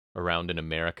traveling around in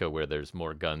America where there's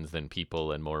more guns than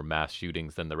people and more mass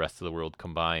shootings than the rest of the world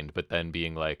combined, but then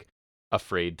being like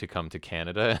afraid to come to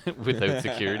Canada without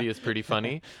security is pretty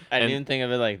funny. I didn't even think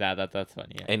of it like that. That's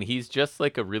funny. Yeah. And he's just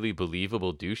like a really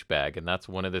believable douchebag, and that's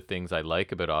one of the things I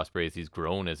like about Osprey is he's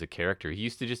grown as a character. He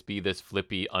used to just be this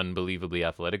flippy, unbelievably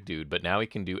athletic dude, but now he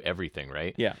can do everything,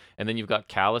 right? Yeah. And then you've got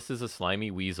Callus as a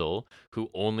slimy weasel who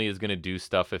only is going to do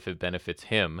stuff if it benefits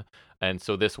him. And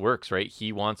so this works, right?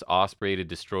 He wants Osprey to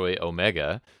destroy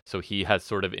Omega, so he has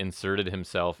sort of inserted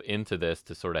himself into this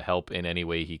to sort of help in any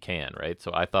way he can, right?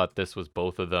 So I thought this was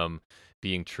both of them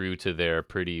being true to their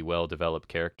pretty well-developed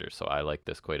characters, so I like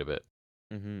this quite a bit.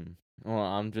 Mm-hmm. Well,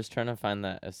 I'm just trying to find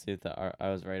that. See that I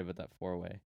was right about that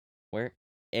 4-way. Where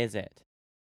is it?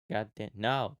 God damn!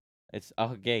 No, it's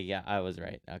okay. Yeah, I was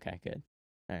right. Okay, good.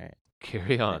 All right.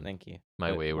 Carry on. Yeah, thank you.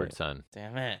 My wayward son.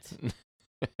 Damn it.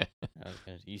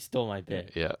 You stole my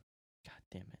bit. Yeah. God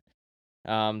damn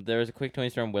it. There was a quick Tony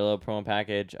Storm Willow promo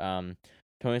package.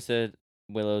 Tony said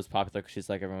Willow's popular because she's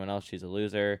like everyone else. She's a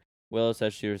loser. Willow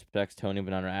says she respects Tony,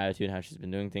 but on her attitude and how she's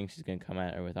been doing things, she's going to come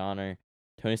at her with honor.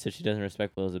 Tony said she doesn't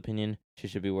respect Willow's opinion. She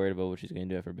should be worried about what she's going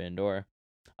to do at Forbidden Door.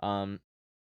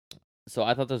 So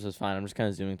I thought this was fine. I'm just kind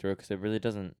of zooming through it because it really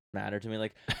doesn't matter to me.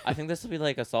 Like, I think this will be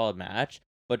like a solid match,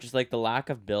 but just like the lack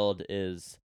of build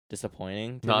is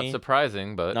disappointing to Not me.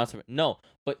 surprising, but no,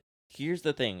 but here's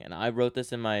the thing, and I wrote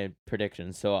this in my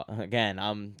predictions. So again,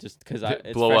 I'm just because I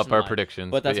blow up our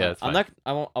predictions. But that's yeah, I'm not.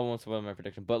 I won't spoil my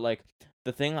prediction. But like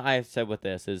the thing I said with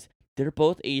this is they're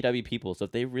both AEW people. So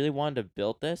if they really wanted to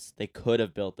build this, they could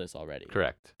have built this already.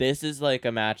 Correct. This is like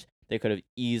a match they could have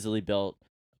easily built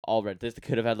already. This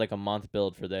could have had like a month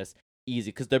build for this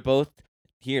easy because they're both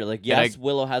here. Like yes,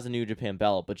 Willow has a New Japan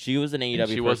belt, but she was an AEW.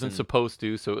 She wasn't supposed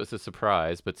to, so it was a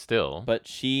surprise. But still. But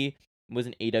she was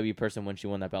an AW person when she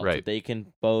won that belt. Right. So they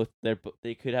can both.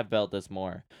 They could have built this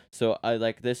more. So I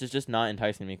like this is just not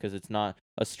enticing me because it's not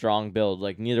a strong build.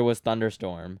 Like neither was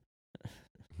Thunderstorm.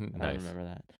 Nice. I don't remember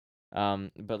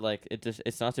that. But like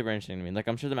it's not super interesting to me. Like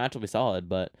I'm sure the match will be solid,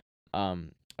 but I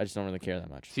just don't really care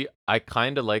that much. See, I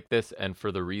kind of like this, and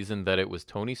for the reason that it was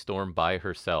Toni Storm by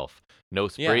herself. No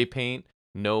spray paint,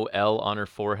 no L on her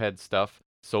forehead stuff.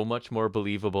 So much more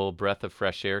believable, breath of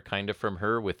fresh air kind of from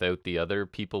her without the other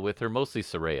people with her. Mostly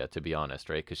Saraya, to be honest,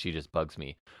 right? Because she just bugs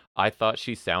me. I thought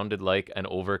she sounded like an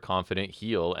overconfident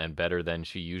heel and better than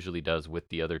she usually does with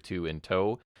the other two in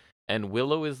tow. And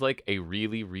Willow is like a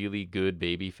really, really good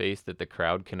babyface that the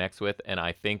crowd connects with. And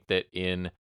I think that in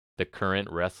the current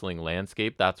wrestling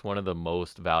landscape, that's one of the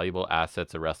most valuable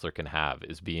assets a wrestler can have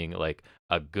is being like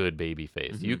a good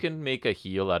babyface. Mm-hmm. You can make a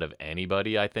heel out of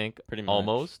anybody, I think, pretty much.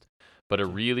 Almost. But a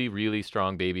really, really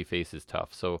strong babyface is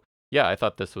tough. So yeah, I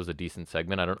thought this was a decent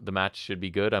segment. The match should be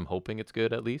good. I'm hoping it's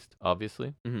good at least,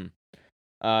 obviously. Mm-hmm.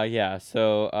 Yeah.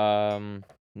 So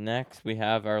next we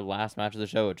have our last match of the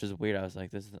show, which is weird. I was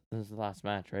like, this is the last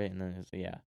match, right? And then it's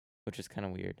yeah, which is kind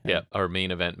of weird. Yeah, our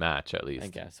main event match at least. I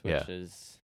guess, which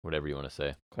is whatever you want to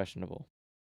say. questionable.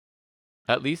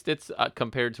 At least it's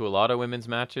compared to a lot of women's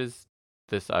matches.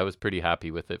 This I was pretty happy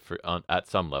with it at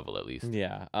some level at least.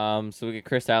 Yeah. So we get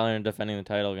Chris Allen defending the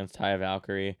title against Taya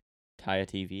Valkyrie, Taya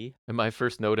TV. And my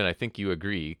first note, and I think you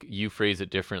agree, you phrase it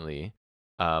differently.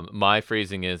 My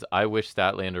phrasing is, I wish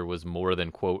Statlander was more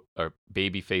than quote a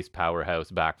babyface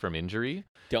powerhouse back from injury.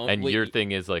 Your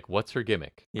thing is like, what's her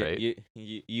gimmick, right?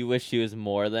 You wish she was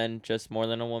more than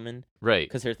a woman, right?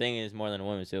 Because her thing is more than a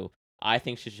woman. So I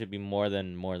think she should be more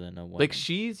than a woman. Like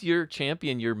she's your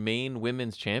champion, your main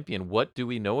women's champion. What do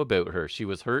we know about her? She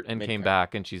was hurt and came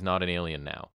back, and she's not an alien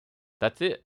now. That's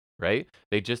it, right?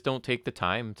 They just don't take the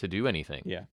time to do anything.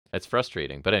 Yeah, that's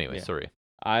frustrating. But anyway, sorry.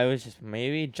 I was just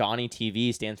maybe Johnny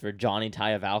TV stands for Johnny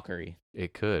Taya Valkyrie.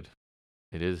 It could.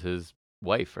 It is his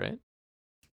wife, right?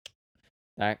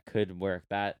 That could work.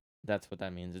 That's what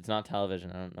that means. It's not television.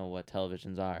 I don't know what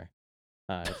televisions are.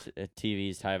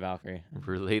 TV's Taya Valkyrie.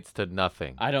 Relates to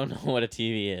nothing. I don't know what a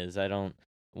TV is. I don't.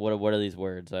 What are these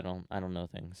words? I don't know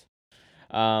things.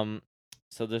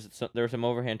 So there were some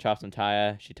overhand chops on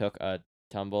Taya. She took a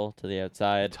tumble to the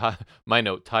outside. My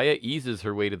note: Taya eases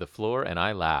her way to the floor, and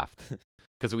I laughed.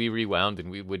 Because we rewound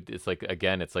and it's like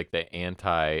the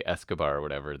anti-Escobar or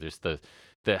whatever. There's the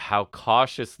how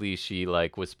cautiously she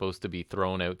like was supposed to be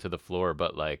thrown out to the floor,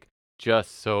 but like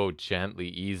just so gently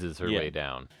eases her way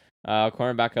down.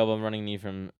 Cornerback elbow running knee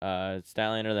from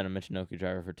Statlander, then a Michinoku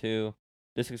driver for 2.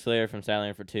 Discus Slayer from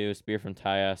Statlander for 2. Spear from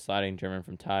Taya, sliding German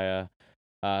from Taya.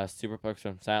 Superplex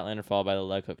from Statlander, followed by the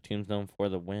leg hook tombstone for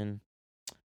the win.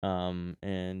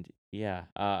 And yeah,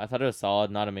 I thought it was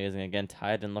solid, not amazing. Again,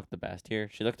 Taya didn't look the best here.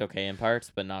 She looked okay in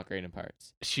parts, but not great in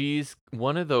parts. She's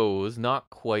one of those, not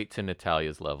quite to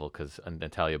Natalia's level, because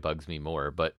Natalia bugs me more,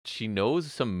 but she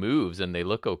knows some moves and they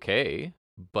look okay.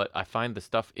 But I find the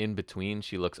stuff in between,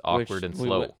 she looks awkward and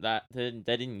slow. That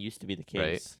didn't used to be the case.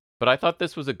 Right. But I thought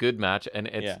this was a good match, and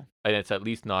it's at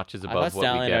least notches above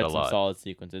what we get a lot. Some solid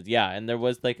sequences. Yeah, and there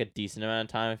was like a decent amount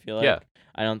of time, I feel like. Yeah.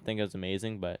 I don't think it was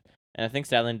amazing, but I think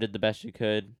Statlander did the best she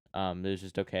could. It was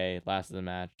just okay. Last show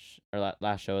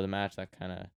of the match, that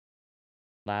kind of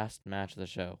last match of the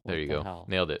show. There you go. Hell?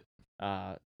 Nailed it.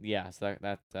 Yeah, so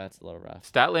that's a little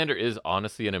rough. Statlander is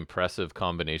honestly an impressive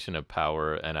combination of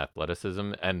power and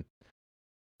athleticism, and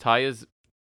Taya's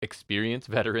experienced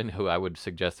veteran who I would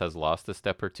suggest has lost a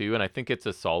step or two, and I think it's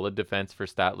a solid defense for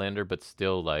Statlander, but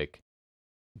still like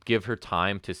give her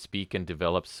time to speak and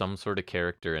develop some sort of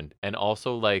character and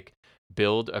also like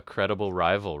build a credible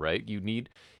rival, right? You need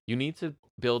to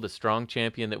build a strong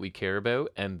champion that we care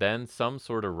about, and then some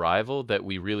sort of rival that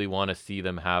we really want to see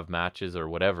them have matches or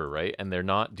whatever, right? And they're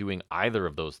not doing either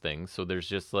of those things. So there's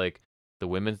just like the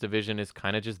women's division is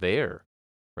kind of just there,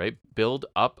 right? Build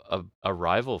up a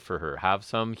rival for her. Have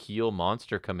some heel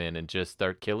monster come in and just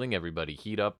start killing everybody.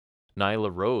 Heat up Nyla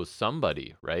Rose,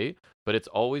 somebody, right? But it's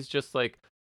always just like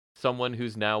someone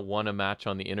who's now won a match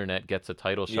on the internet gets a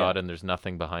title shot and there's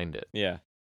nothing behind it. Yeah.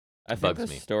 I think the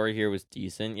story here was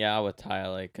decent, with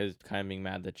Taya, like, because kind of being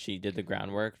mad that she did the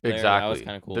groundwork. Exactly. That was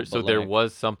kind of cool. There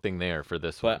was something there for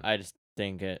this one. But I just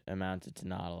think it amounted to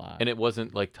not a lot. And it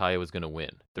wasn't like Taya was going to win.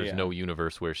 There's no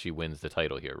universe where she wins the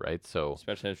title here, right? So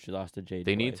especially if she lost to Jade.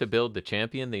 They need to build the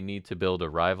champion. They need to build a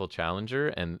rival challenger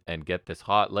and get this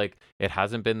hot. Like, it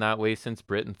hasn't been that way since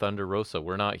Britt and Thunder Rosa.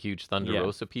 We're not huge Thunder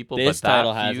Rosa people, but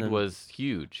that feud was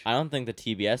huge. I don't think the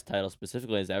TBS title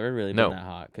specifically has ever really been that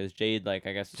hot, because Jade, like,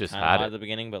 I guess just had hot at the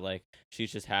beginning, but like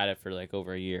she's just had it for like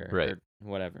over a year or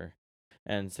whatever.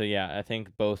 And so I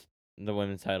think both the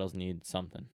women's titles need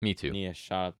something. Me too. Need a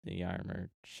shot up the arm or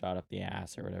shot up the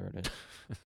ass or whatever it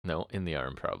is. No, in the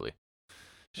arm probably.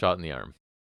 Shot in the arm.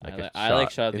 I like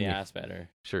shot up the ass better.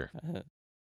 Sure. You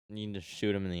need to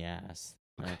shoot him in the ass.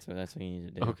 That's what you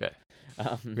need to do. Okay.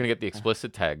 We're gonna get the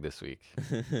explicit tag this week.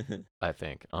 I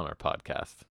think on our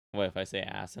podcast. What if I say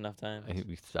ass enough times?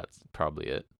 That's probably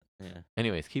it. Yeah.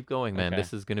 Anyways, keep going, man. Okay.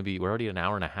 This is gonna be. We're already an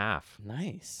hour and a half.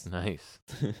 Nice.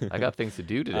 I got things to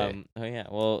do today. Oh yeah.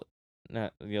 Well. No,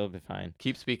 you'll be fine.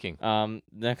 Keep speaking.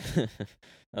 Next, the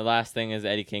last thing is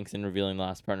Eddie Kingston revealing the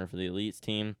last partner for the Elites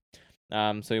team.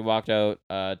 So he walked out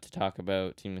to talk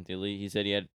about teaming with the Elite. He said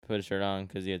he had put a shirt on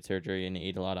because he had surgery and he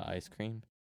ate a lot of ice cream.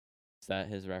 Is that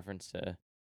his reference to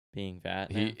being fat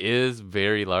now? He is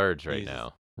very large right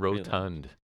now. Rotund.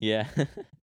 Yeah.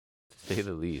 say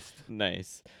the least.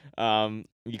 Nice.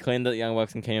 You claimed that Young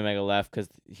Bucks and Kenny Omega left because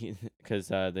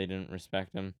they didn't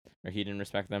respect him, or he didn't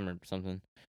respect them, or something.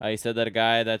 He said that a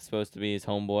guy that's supposed to be his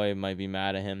homeboy might be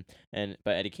mad at him,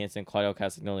 but Eddie can't stand Claudio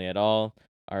Castagnoli at all.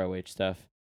 ROH stuff.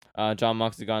 John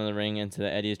Moxley got in the ring and said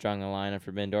that Eddie is drawing a line at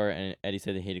Forbidden Door, and Eddie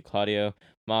said he hated Claudio.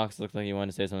 Mox looked like he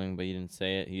wanted to say something, but he didn't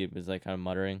say it. He was like kind of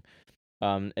muttering.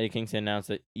 Eddie Kingston announced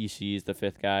that Ishii is the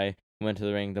fifth guy. Went to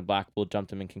the ring. The Black Bull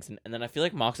jumped him, and Kingston. And then I feel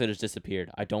like Moxley just disappeared.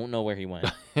 I don't know where he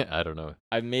went. I don't know.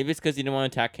 Maybe it's because he didn't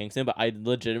want to attack Kingston, but I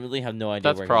legitimately have no idea.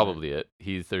 That's where probably he went.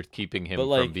 it. They're keeping him but,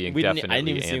 like, from being I definitely didn't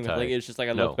even see anti. him. Like, it's just like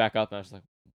I looked back up and I was like,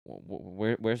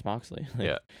 where's Moxley? Like,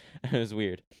 yeah, it was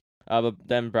weird. But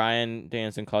then Bryan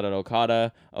Danielson called out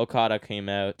Okada. Okada came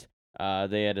out.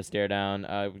 They had a stare down.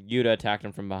 Yuta attacked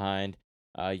him from behind.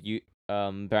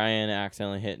 Bryan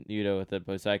accidentally hit Yuta with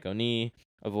a Psycho knee.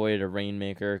 Avoided a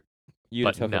Rainmaker.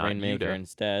 Yuta took a Rainmaker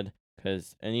instead.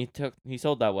 He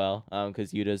sold that well.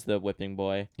 Because Yuta's the whipping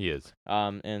boy. He is.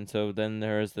 And so then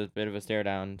there was this bit of a stare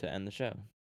down to end the show.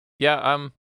 Yeah.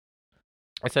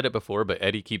 I said it before, but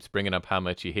Eddie keeps bringing up how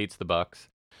much he hates the Bucks.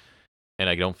 And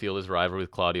I don't feel his rivalry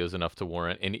with Claudio is enough to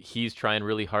warrant. And he's trying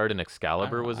really hard, and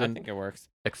Excalibur was in. I think it works.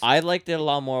 I liked it a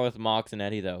lot more with Mox and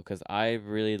Eddie, though, because I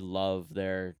really love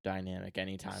their dynamic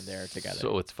anytime they're together.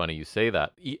 So it's funny you say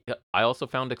that. I also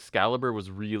found Excalibur was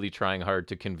really trying hard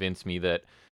to convince me that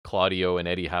Claudio and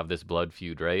Eddie have this blood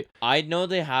feud, right? I know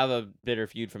they have a bitter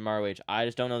feud from ROH. I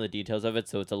just don't know the details of it,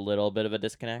 so it's a little bit of a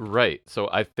disconnect. Right. So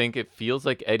I think it feels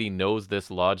like Eddie knows this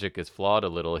logic is flawed a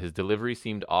little. His delivery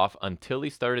seemed off until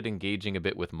he started engaging a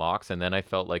bit with Mox, and then I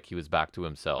felt like he was back to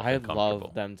himself. I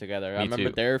love them together. I remember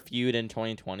their feud in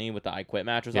 2020 with the I Quit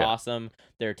match was awesome.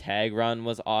 Their tag run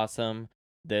was awesome.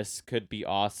 This could be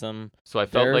awesome. So I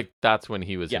felt like that's when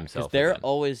he was himself. Because they're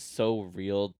always so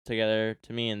real together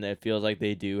to me, and it feels like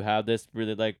they do have this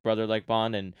really like brother-like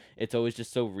bond, and it's always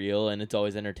just so real, and it's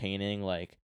always entertaining.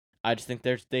 Like, I just think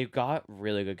they've got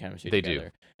really good chemistry together. They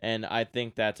do. And I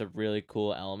think that's a really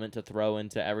cool element to throw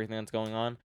into everything that's going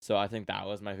on. So I think that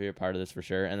was my favorite part of this for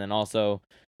sure. And then also,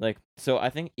 so I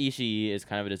think Ishii is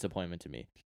kind of a disappointment to me.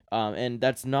 And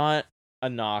that's not a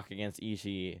knock against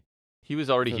Ishii. He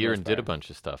was already here and did a bunch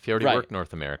of stuff. He already worked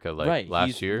North America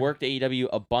last year. He's worked AEW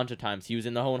a bunch of times. He was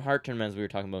in the Owen Hart tournaments we were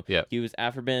talking about. Yeah. He was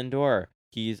at Forbidden Door.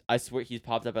 I swear he's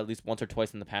popped up at least once or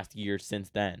twice in the past year since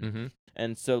then. Mm-hmm.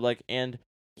 And so and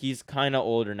he's kind of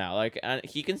older now. And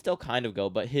he can still kind of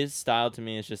go, but his style to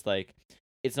me is just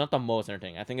it's not the most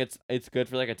entertaining. I think it's good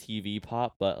for a TV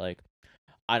pop, but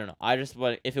I don't know. I just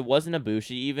if it wasn't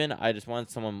Ibushi even, I just wanted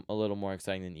someone a little more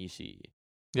exciting than Ishii.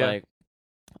 Yeah.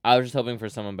 I was just hoping for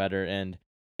someone better, and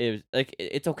it was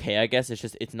it's okay, I guess.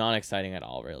 It's not exciting at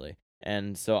all, really.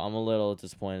 And so I'm a little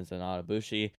disappointed it's not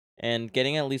Ibushi. And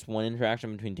getting at least one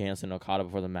interaction between Danielson and Okada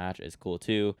before the match is cool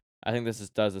too. I think this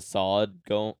does a solid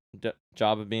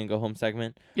job of being a go home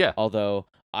segment. Yeah. Although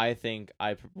I think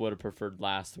I would have preferred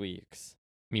last week's.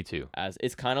 Me too. As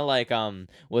it's kind of like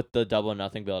with the Double or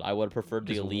Nothing build, I would have preferred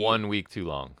the Elite. 1 week too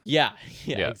long. Yeah,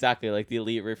 exactly. The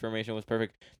Elite reformation was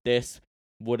perfect. This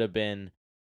would have been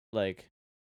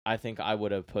I think I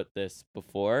would have put this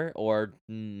before or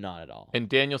not at all. And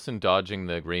Danielson dodging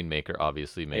the Rainmaker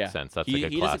obviously makes sense. That's he a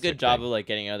does a good job of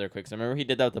getting out of there quick. So I remember he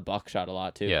did that with the Buckshot a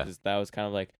lot too. Yeah. Because that was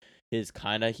kind of his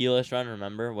kind of heelish run.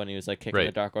 Remember when he was kicking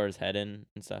the Dark Order's head in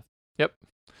and stuff. Yep.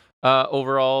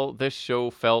 Overall, this show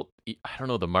felt, I don't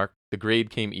know, the grade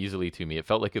came easily to me. It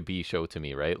felt like a B show to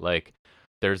me, right?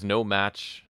 There's no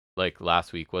match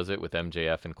last week, was it, with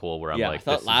MJF and Cole, where I'm I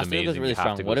thought this last is amazing. Week was really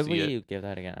strong. What did we give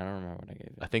that again? I don't remember what I gave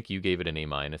it. I think you gave it an A-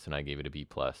 and I gave it a B+.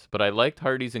 But I liked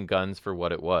Hardys and Guns for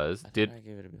what it was. I gave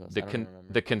it a B+.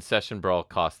 The concession brawl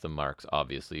cost the marks,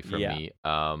 obviously, for me.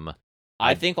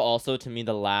 I think also, to me,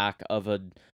 the lack of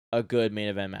a good main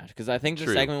event match. Because I think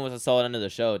the segment was a solid end of the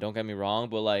show, don't get me wrong,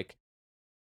 but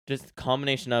just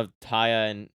combination of Taya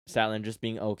and Statlander just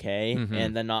being okay,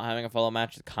 and then not having a follow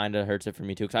match kind of hurts it for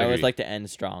me too. Because I always like to end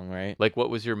strong, right? What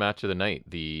was your match of the night?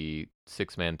 The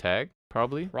 6-man tag,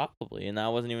 probably. And that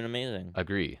wasn't even amazing.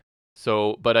 Agree.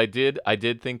 So, but I did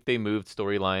think they moved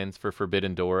storylines for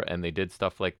Forbidden Door, and they did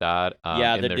stuff like that.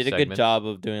 They did a good job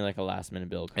of doing a last minute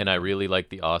build. And I really liked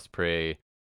the Ospreay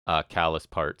Callus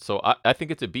part. So I think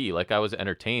it's a B. I was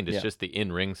entertained. It's just the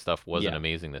in-ring stuff wasn't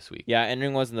amazing this week. Yeah,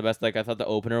 in-ring wasn't the best. I thought the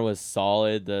opener was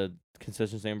solid. The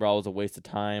consistency in brawl was a waste of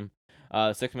time.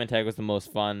 6-man tag was the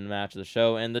most fun match of the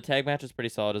show, and the tag match was pretty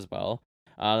solid as well.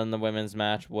 Then the women's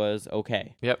match was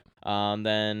okay. Yep.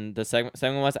 Then the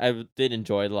segment was, I did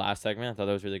enjoy the last segment. I thought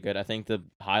that was really good. I think the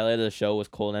highlight of the show was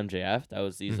Cole and MJF. That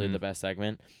was easily the best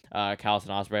segment. Callus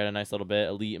and Ospreay had a nice little bit.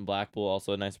 Elite and Blackpool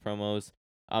also had nice promos.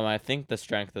 I think the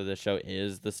strength of the show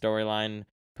is the storyline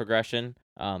progression.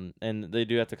 And they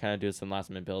do have to kind of do some last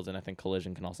minute builds, and I think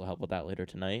Collision can also help with that later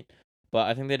tonight. But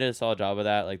I think they did a solid job of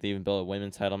that. Like, they even built a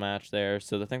women's title match there,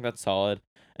 so I think that's solid.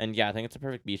 And yeah, I think it's a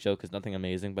perfect B show because nothing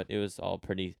amazing, but it was all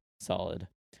pretty solid.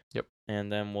 Yep.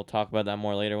 And then we'll talk about that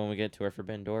more later when we get to our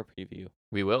Forbidden Door preview.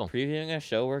 We will. Previewing a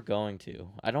show we're going to.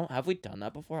 Have we done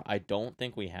that before? I don't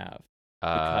think we have.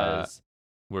 Uh, Because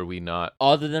were we not?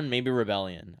 other than maybe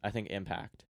Rebellion, I think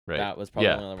Impact. Right. That was probably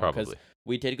the Yeah, only one. probably. Because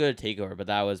we did go to TakeOver, but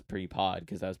that was pre-pod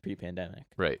because that was pre-pandemic.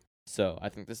 Right. So I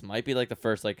think this might be like the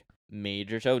first like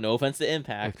major show. No offense to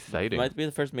Impact. Exciting. It might be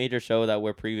the first major show that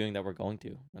we're previewing that we're going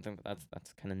to. I think that's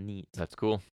kind of neat. That's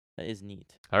cool. That is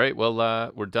neat. All right.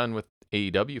 Well, we're done with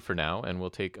AEW for now, and we'll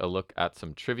take a look at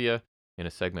some trivia in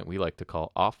a segment we like to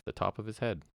call Off the Top of His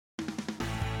Head.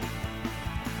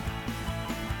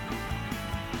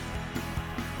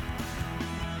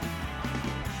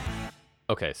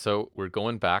 Okay, so we're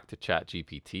going back to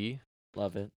ChatGPT.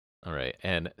 Love it. All right.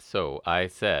 And so I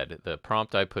said the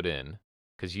prompt I put in,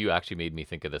 because you actually made me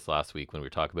think of this last week when we were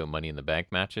talking about Money in the Bank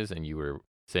matches, and you were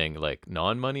saying like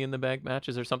non-Money in the Bank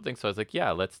matches or something. So I was like,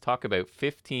 yeah, let's talk about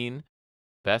 15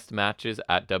 best matches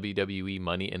at WWE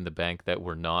Money in the Bank that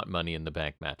were not Money in the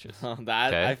Bank matches.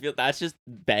 Okay? I feel that's just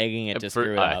begging it to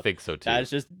screw it up. I think so too. That's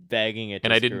just begging it.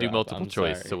 And to I didn't screw do up. multiple I'm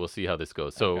choice, sorry. so we'll see how this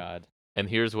goes. Oh, So, God. and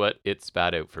here's what it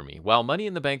spat out for me. While Money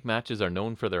in the Bank matches are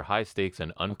known for their high stakes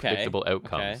and unpredictable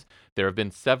outcomes, there have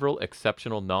been several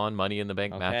exceptional non-Money in the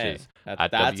Bank matches at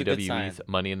That's a good WWE's sign.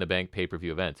 Money in the Bank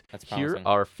pay-per-view events. That's Here promising.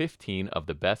 are 15 of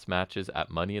the best matches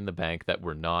at Money in the Bank that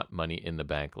were not Money in the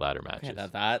Bank ladder matches.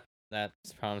 Okay,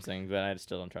 that's promising, but I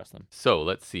still don't trust them. So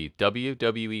let's see.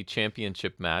 WWE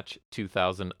Championship match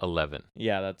 2011.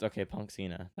 Yeah, that's okay. Punk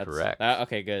Cena. That's, Correct.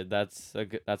 Okay, good. That's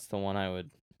the one I would.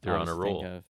 They're on a roll.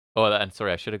 Think of. Oh, and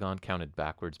sorry, I should have counted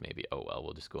backwards maybe. Oh, well,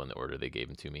 we'll just go in the order they gave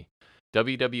them to me.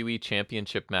 WWE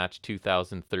Championship match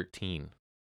 2013.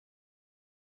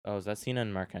 Oh, is that Cena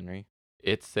and Mark Henry?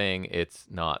 It's saying it's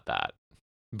not that.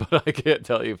 But I can't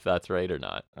tell you if that's right or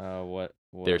not. What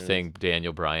They're saying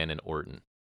Daniel Bryan and Orton.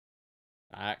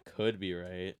 that could be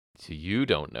right. So you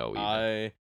don't know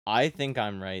either. I think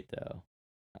I'm right though.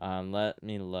 Let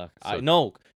me look. So-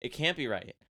 No, it can't be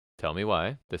right. Tell me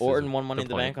why. Orton won Money the in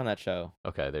the point. Bank on that show.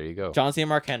 Okay, there you go. John Cena,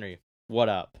 Mark Henry. What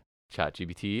up?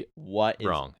 ChatGPT, What is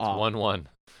wrong. It's up? 1-1.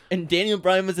 And Daniel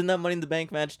Bryan was in that Money in the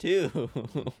Bank match too.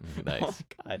 Nice. Oh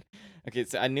my God. Okay,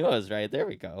 so I knew I was right. There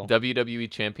we go. WWE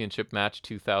Championship match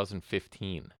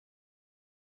 2015.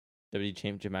 WWE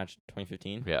Championship match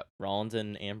 2015. Yeah. Rollins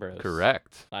and Ambrose.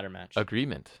 Correct. Ladder match.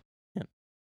 Agreement.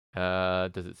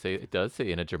 Does it say? It does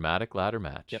say in a dramatic ladder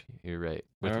match. Yep. You're right.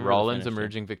 I With remember the Rollins finisher.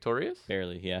 emerging victorious.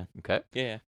 Barely, yeah. Okay.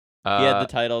 Yeah. He had the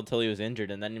title until he was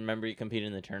injured, and then remember he competed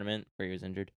in the tournament where he was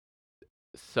injured.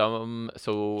 So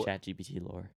ChatGPT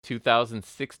lore.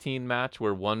 2016 match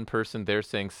where one person they're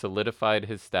saying solidified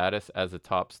his status as a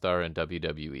top star in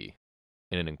WWE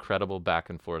in an incredible back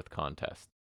and forth contest.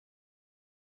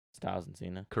 Styles and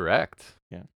Cena. Correct.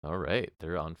 Yeah. All right,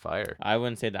 they're on fire. I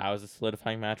wouldn't say that was a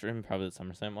solidifying match for him. Probably the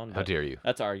SummerSlam one. How But dare you?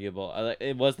 that's arguable.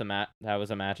 It was the match. That was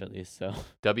a match at least. So.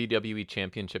 WWE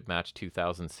Championship match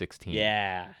 2016.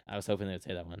 Yeah, I was hoping they would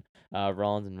say that one.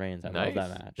 Rollins and Reigns. I love Nice. that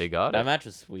match. They got that it. match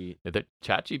was sweet. The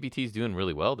ChatGPT's doing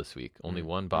really well this week. Only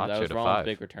one botch that was out of Rollins' 5.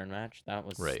 big return match. That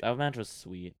was Right. That match was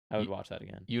sweet. I would watch that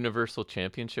again. Universal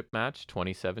Championship match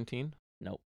 2017.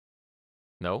 Nope.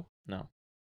 No. No.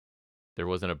 There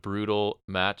wasn't a brutal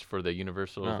match for the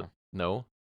Universal. No. No.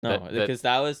 No, That- because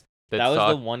that was saw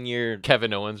the 1 year.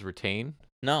 Kevin Owens retain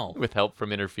No. with help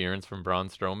from interference from Braun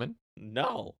Strowman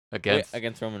No. against.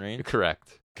 Against Roman Reigns.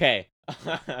 Correct. Okay.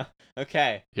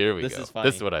 Okay. Here we This go. is funny.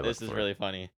 This is what I look This for. is really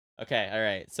funny. Okay. All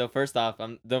right. So first off,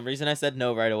 the reason I said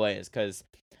no right away is because,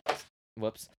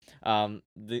 whoops.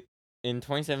 In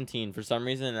 2017, for some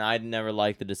reason, I'd never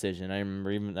liked the decision. I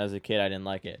remember even as a kid, I didn't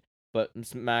like it. But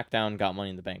SmackDown got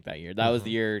Money in the Bank that year. That was the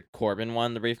year Corbin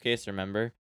won the briefcase.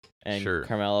 Remember? And Sure.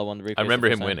 Carmelo won the briefcase. I remember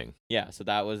the him first time. winning. Yeah. So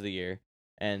that was the year,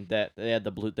 and that they had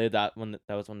the blue. That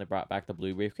was when they brought back the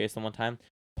blue briefcase the one time.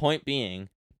 Point being,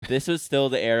 this was still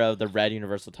the era of the red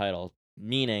Universal title,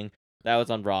 meaning that was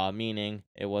on Raw, meaning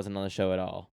it wasn't on the show at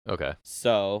all. Okay.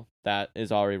 So that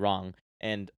is already wrong.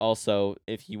 And also,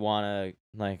 if you want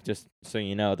to, just so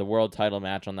you know, the world title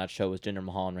match on that show was Jinder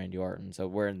Mahal and Randy Orton. So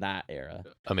we're in that era.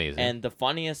 Amazing. And the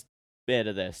funniest bit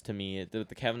of this to me, the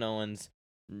Kevin Owens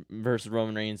versus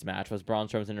Roman Reigns match, was Braun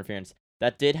Strowman's interference.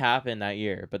 That did happen that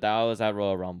year, but that was at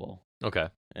Royal Rumble okay.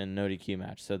 and no DQ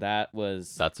match. So that's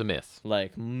a miss.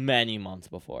 many months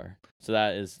before. So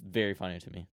that is very funny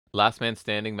to me. Last man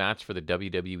standing match for the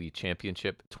WWE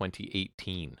Championship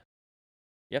 2018.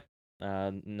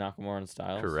 Nakamura and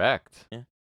Styles. Correct. Yeah.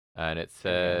 And it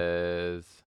There you says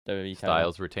WWE title.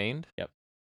 Styles retained. Yep.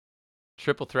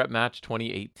 Triple threat match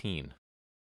 2018.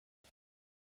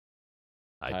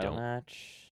 I Title don't.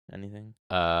 match. Anything?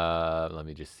 Let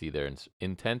me just see there.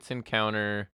 Intense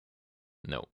encounter.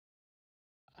 No.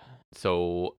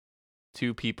 So,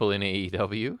 2 people in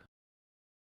AEW.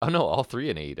 Oh no, all 3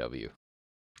 in AEW.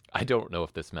 I don't know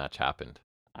if this match happened.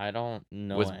 I don't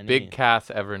know. Was any. Big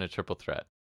Cass ever in a triple threat?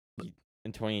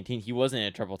 In 2018, he wasn't in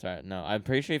a triple threat. No, I'm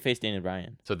pretty sure he faced Daniel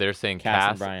Bryan. So they're saying Cass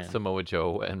and Cass, Bryan. Samoa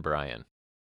Joe, and Bryan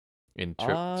in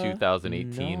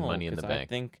 2018 no, Money in the 'cause Bank. I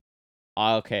think.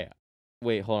 Okay,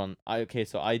 wait, hold on.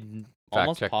 So I'm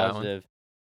almost check that one. positive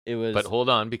it was. But hold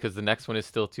on, because the next one is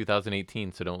still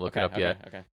 2018, so don't look it up yet.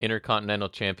 Okay. Intercontinental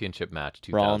Championship match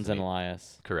 2008. Rollins and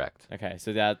Elias. Correct. Okay,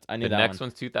 so that I knew The that next one.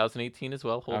 one's 2018 as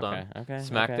well. Hold on. Okay.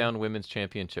 SmackDown Women's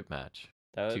Championship match.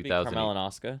 That would be 2008. Carmella and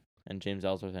Asuka, and James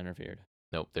Ellsworth interfered.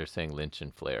 Nope, they're saying Lynch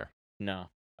and Flair. No.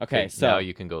 Okay, so now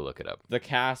you can go look it up. The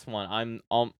Cass one,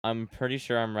 I'm pretty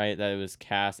sure I'm right that it was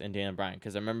Cass and Daniel Bryan,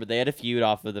 because I remember they had a feud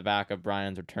off of the back of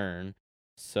Bryan's return,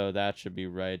 so that should be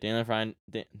right. Daniel Bryan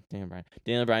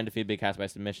defeated Big Cass by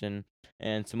submission,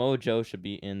 and Samoa Joe should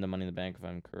be in the Money in the Bank if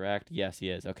I'm correct. Yes,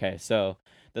 he is. Okay, so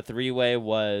the 3-way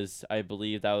was, I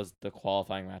believe that was the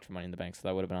qualifying match for Money in the Bank, so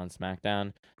that would have been on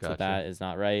SmackDown. Gotcha. So that is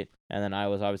not right. And then I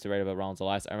was obviously right about Rollins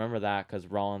Elias. I remember that because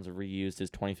Rollins reused his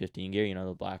 2015 gear,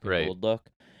 the black and gold look.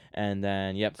 And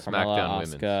then, Carmella,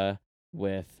 Asuka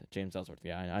with James Ellsworth.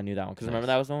 Yeah, I knew that one. Because remember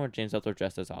that was the one where James Ellsworth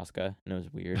dressed as Asuka, and it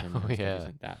was weird. And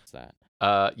like, that's that.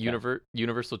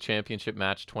 Universal Championship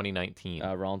match 2019.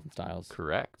 Rollins and Styles.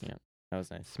 Correct. Yeah, that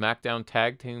was nice. SmackDown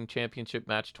Tag Team Championship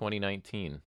match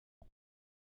 2019.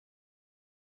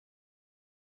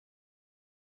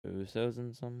 Usos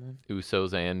and someone?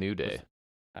 Usos and New Day.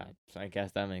 I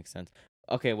guess that makes sense.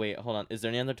 Okay, wait, hold on. Is there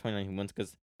any other 2019 ones?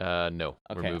 Because no.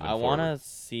 Okay, I want to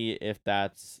see if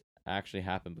that's actually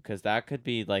happened, because that could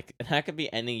be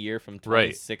any year from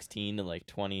 2016 to like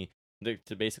 20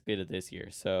 to basically to this year.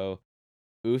 So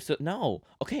no.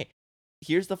 Okay.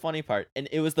 Here's the funny part. And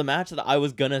it was the match that I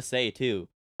was gonna say too.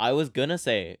 I was gonna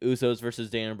say Usos versus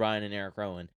Daniel Bryan and Eric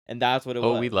Rowan. And that's what it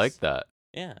was. Oh, we liked that.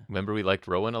 Yeah. Remember we liked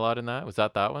Rowan a lot in that? Was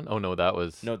that one? Oh no, that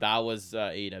was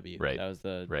AEW. Right. That was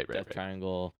the Death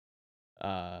Triangle.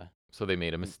 So they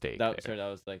made a mistake. That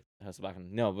was like House of Black.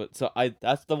 No, but so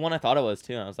that's the one I thought it was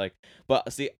too. And I was like,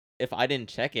 but see, if I didn't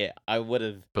check it, I would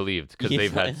have believed, because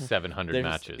they've had 700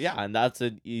 matches. Yeah, and that's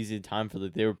an easy time for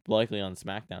they were likely on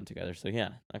SmackDown together. So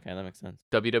yeah, okay, that makes sense.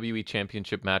 WWE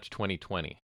Championship match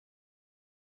 2020.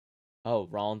 Oh,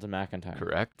 Rollins and McIntyre.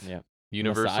 Correct. Yep.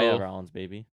 Universal Messiah Rollins,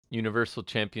 baby. Universal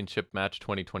Championship match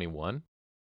 2021.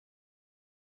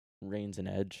 Reigns and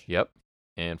Edge. Yep.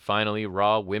 And finally,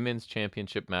 Raw Women's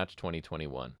Championship match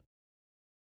 2021.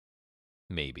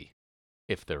 Maybe,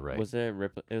 if they're right. Was it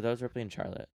Ripley? That was Ripley and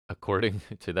Charlotte. According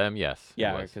to them, yes.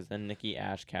 Yeah, because then Nikki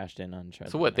Ash cashed in on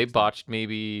Charlotte. So what? They botched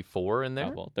maybe 4 in there?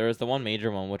 Couple. There was the one major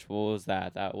one, which what was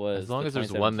that? That was as long as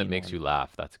there's one that makes you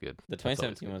laugh, that's good. The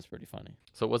 2017 was pretty funny.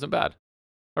 So it wasn't bad.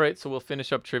 All right, so we'll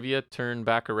finish up trivia, turn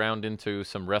back around into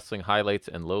some wrestling highlights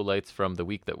and lowlights from the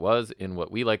week that was in what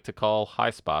we like to call high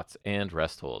spots and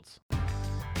rest holds.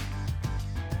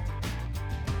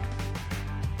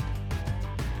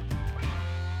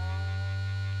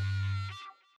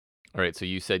 All right, so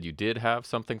you said you did have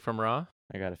something from Raw?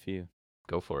 I got a few.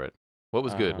 Go for it. What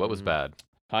was good? What was bad?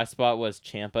 High spot was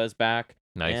Ciampa's back.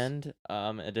 Nice. And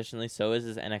additionally, so is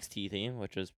his NXT theme,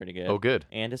 which was pretty good. Oh, good.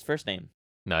 And his first name.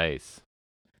 Nice.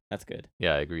 That's good.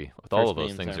 Yeah, I agree. All of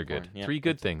those things are good. Yep, 3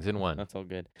 good things in one. That's all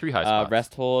good. 3 high spots.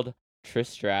 Rest hold, Trish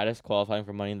Stratus qualifying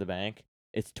for Money in the Bank.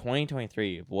 It's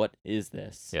 2023. What is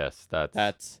this? Yes,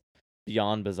 that's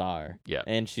beyond bizarre. Yeah.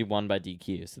 And she won by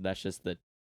DQ, so that's just the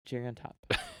cherry on top.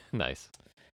 Nice.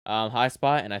 High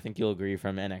spot, and I think you'll agree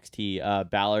from NXT.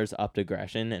 Balor's upped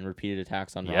aggression and repeated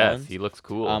attacks on Yes, Rollins. he looks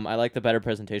cool. I like the better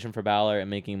presentation for Balor and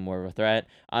making him more of a threat.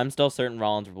 I'm still certain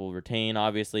Rollins will retain,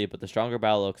 obviously, but the stronger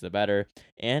Balor looks, the better.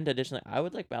 And additionally, I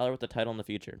would like Balor with the title in the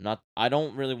future. I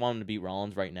don't really want him to beat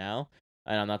Rollins right now,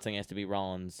 and I'm not saying he has to beat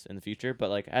Rollins in the future, but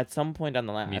like at some point down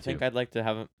the line, I think I'd like to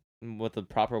have him with the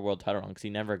proper world title run, because he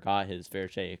never got his fair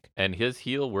shake. And his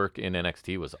heel work in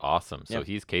NXT was awesome, so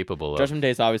he's capable of... Judgment Day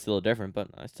is obviously a little different, but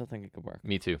I still think it could work.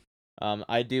 Me too.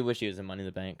 I do wish he was in Money in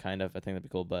the Bank, kind of. I think that'd be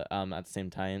cool, but at the same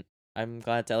time, I'm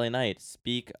glad it's LA Knight.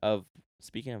 Speak of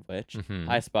speaking of which, Mm-hmm.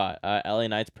 high spot. LA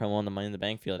Knight's promo on the Money in the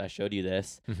Bank field. I showed you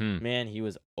this. Mm-hmm. Man, he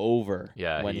was over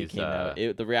Yeah, when he he's came out.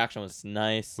 The reaction was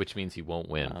nice. which means he won't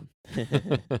win. It's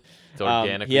He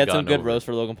organically had some gotten good over. roast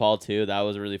for Logan Paul too. That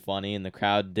was really funny, and the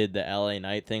crowd did the LA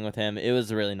Knight thing with him. It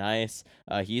was really nice.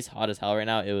 He's hot as hell right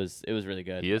now. It was really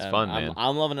good. He is fun, man.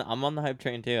 I'm loving it. I'm on the hype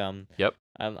train too. Yep.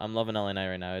 I'm loving LA Knight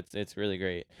right now. It's really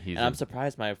great. He's And I'm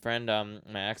surprised. My friend,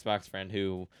 my Xbox friend,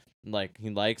 who he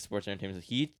likes sports entertainment.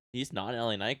 He's not an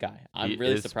LA Knight guy. I'm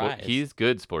really surprised. He's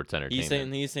good sports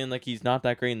entertainment. He's saying like he's not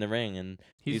that great in the ring, and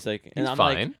he's like, and I'm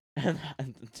fine. like,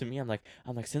 and to me, I'm like,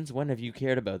 since when have you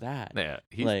cared about that? Yeah,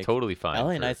 he's like, totally fine.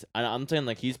 LA Knight's, I'm saying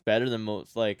like he's better than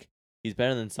most. Like he's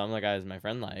better than some of the guys my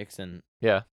friend likes, and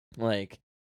yeah, like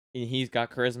he's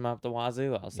got charisma up the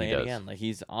wazoo. I'll say He it does. again. Like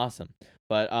he's awesome.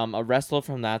 But a wrestle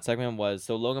from that segment was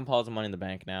Logan Paul's Money in the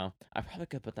Bank now. I probably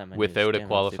could put that in my news. without a Damn,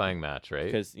 qualifying match, right?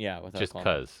 Because without Just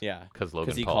qualifying. cause. Yeah, Because Logan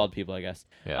because he Paul. called people, I guess.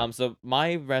 Yeah. So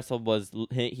my wrestle was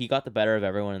he got the better of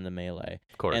everyone in the melee,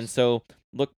 Of course. and so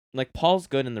look like Paul's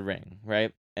good in the ring,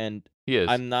 right? And he is.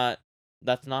 I'm not.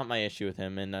 That's not my issue with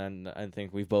him, and I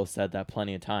think we've both said that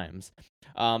plenty of times.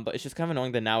 But it's just kind of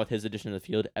annoying that now with his addition to the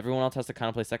field, everyone else has to kind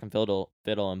of play second fiddle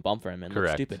and bump for him and look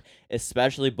Correct. stupid,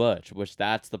 especially Butch, which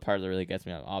that's the part that really gets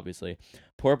me. Obviously,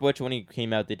 poor Butch when he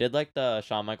came out, they did like the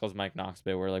Shawn Michaels Mike Knox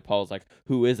bit where like Paul was like,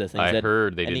 "Who is this?" And he I said,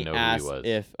 heard they and didn't he know asked who he was.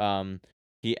 if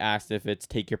he asked if it's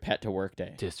take your pet to work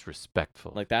day.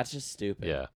 Disrespectful. Like that's just stupid.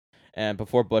 Yeah. And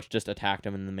before Butch just attacked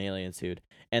him and the melee ensued.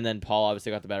 And then Paul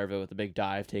obviously got the better of it with a big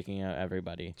dive, taking out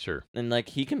everybody. Sure. And like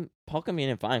Paul can be in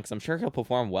it fine because I'm sure he'll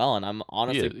perform well. And I'm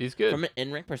honestly, he's good. from an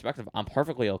in-ring perspective, I'm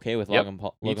perfectly okay with Yep,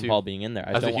 Logan Paul being in there.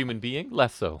 As a human being,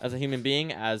 less so. As a human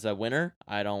being, as a winner,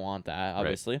 I don't want that,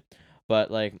 obviously. Right.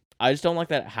 But like, I just don't like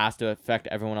that it has to affect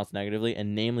everyone else negatively,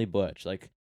 and namely Butch. Like,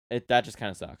 that just kind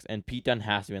of sucks. And Pete Dunne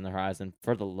has to be on the horizon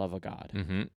for the love of God.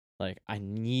 Mm-hmm. Like, I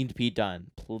need Pete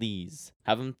Dunne. Please.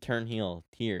 Have him turn heel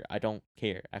here. I don't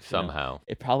care. Actually, somehow. No.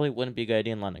 It probably wouldn't be a good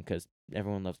idea in London because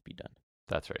everyone loves Pete Dunne.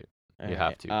 That's right. You right.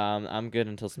 have to. I'm good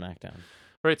until SmackDown.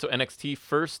 All right, so NXT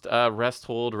first rest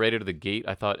hold right out of the gate.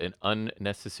 I thought an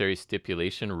unnecessary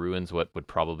stipulation ruins what would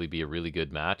probably be a really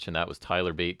good match, and that was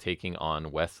Tyler Bate taking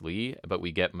on Wes Lee. But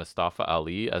we get Mustafa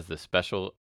Ali as the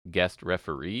special guest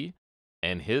referee.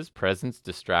 And his presence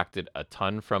distracted a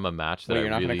ton from a match that you're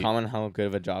not going to comment how good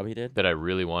of a job he did? That I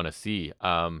really want to see.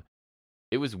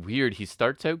 It was weird. He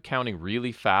starts out counting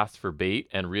really fast for Bate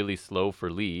and really slow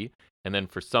for Lee. And then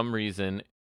for some reason,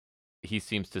 he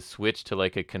seems to switch to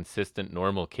like a consistent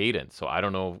normal cadence. So I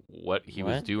don't know what he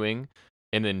was doing.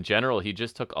 And in general, he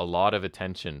just took a lot of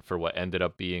attention for what ended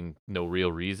up being no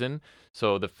real reason.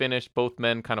 So the finish, both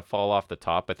men kind of fall off the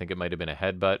top. I think it might have been a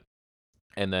headbutt.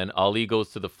 And then Ali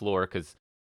goes to the floor because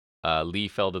Lee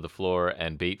fell to the floor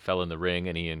and Bate fell in the ring.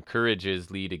 And he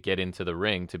encourages Lee to get into the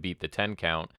ring to beat the 10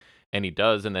 count. And he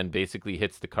does, and then basically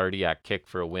hits the cardiac kick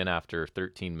for a win after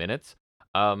 13 minutes.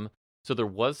 So there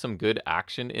was some good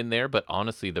action in there. But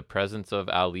honestly, the presence of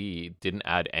Ali didn't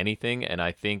add anything. And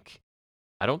I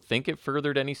don't think it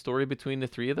furthered any story between the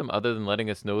three of them other than letting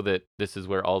us know that this is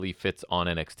where Ali fits on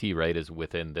NXT, right? Is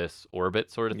within this orbit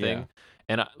sort of thing. Yeah.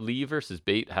 And Lee versus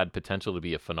Bate had potential to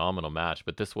be a phenomenal match,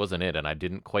 but this wasn't it. And I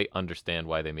didn't quite understand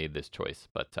why they made this choice.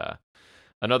 But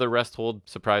another rest hold,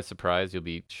 surprise, surprise. You'll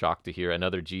be shocked to hear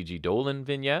another Gigi Dolan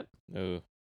vignette. Ooh.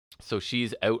 So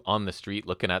she's out on the street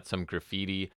looking at some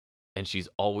graffiti. And she's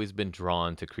always been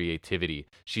drawn to creativity.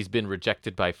 She's been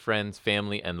rejected by friends,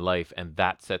 family, and life, and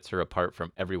that sets her apart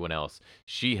from everyone else.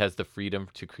 She has the freedom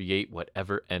to create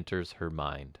whatever enters her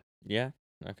mind. Yeah,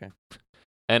 okay.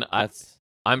 And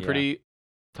I'm pretty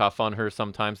tough on her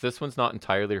sometimes. This one's not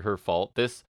entirely her fault.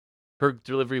 Her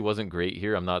delivery wasn't great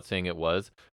here. I'm not saying it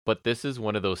was. But this is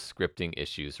one of those scripting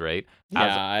issues, right?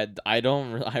 Yeah, I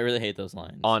really hate those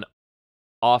lines.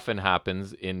 Often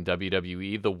happens in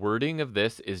WWE. The wording of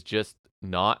this is just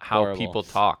not how horrible. People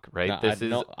talk, right?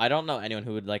 No, I don't know anyone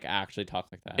who would like actually talk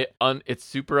like that. It's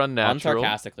super unnatural.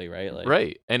 Unsarcastically, right? Like,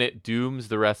 right. And it dooms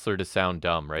the wrestler to sound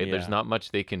dumb, right? Yeah. There's not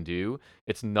much they can do.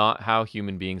 It's not how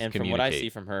human beings and communicate. And from what I see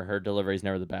from her delivery is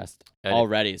never the best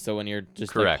already. So when you're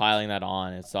just like, piling that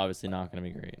on, it's obviously not going to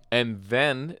be great. And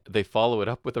then they follow it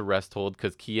up with a rest hold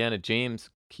because Kiana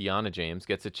James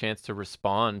gets a chance to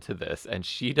respond to this, and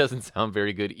she doesn't sound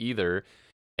very good either.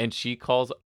 And she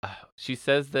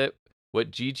says that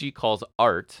what Gigi calls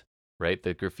art, right?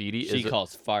 The graffiti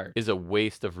calls fart, is a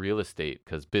waste of real estate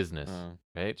because business,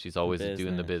 right? She's always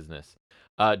doing the business.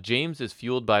 James is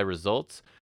fueled by results,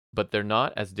 but they're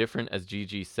not as different as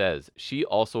Gigi says. She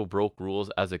also broke rules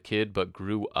as a kid, but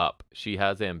grew up. She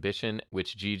has ambition,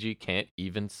 which Gigi can't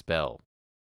even spell.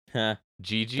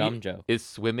 Gigi Dumb joke. is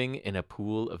swimming in a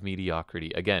pool of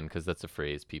mediocrity. Again, because that's a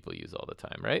phrase people use all the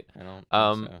time, right? I don't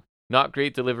Um, think so. Not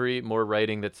great delivery, more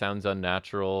writing that sounds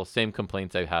unnatural. Same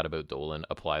complaints I've had about Dolan.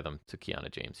 Apply them to Kiana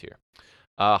James here.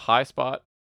 High spot.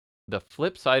 The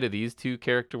flip side of these two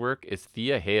character work is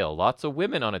Thea Hale. Lots of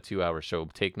women on a 2-hour show.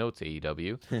 Take notes,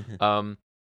 AEW.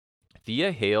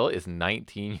 Thea Hale is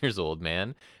 19 years old,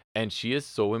 man, and she is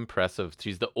so impressive.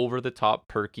 She's the over-the-top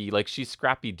perky, like she's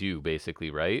Scrappy Doo, basically,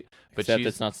 right? But Except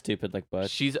it's not stupid like Butch.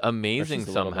 she's amazing she's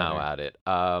a little somehow better.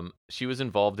 at it. She was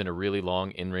involved in a really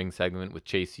long in-ring segment with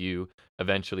Chase U.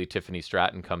 Eventually, Tiffany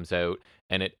Stratton comes out,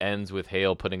 and it ends with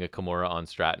Hale putting a Kimura on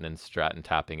Stratton and Stratton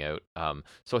tapping out.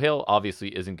 So Hale obviously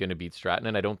isn't going to beat Stratton,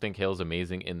 and I don't think Hale's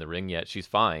amazing in the ring yet. She's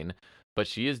fine, but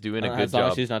she is doing a good as long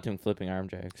job. as she's not doing flipping arm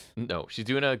drags. No, she's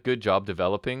doing a good job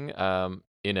developing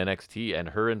in NXT, and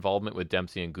her involvement with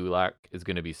Dempsey and Gulak is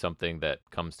going to be something that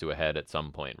comes to a head at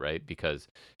some point, right? Because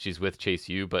she's with Chase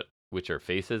U, but which are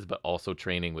faces, but also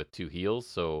training with two heels,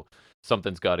 so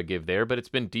something's got to give there. But it's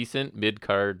been decent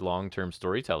mid-card, long-term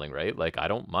storytelling, right? Like I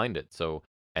don't mind it. So,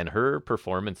 and her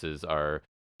performances are.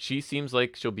 She seems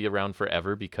like she'll be around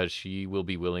forever because she will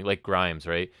be willing, like Grimes,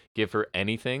 right? Give her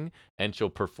anything and she'll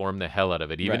perform the hell out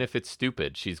of it. Even Right. if it's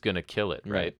stupid, she's going to kill it,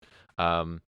 right?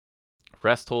 Right.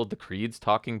 Rest hold the Creeds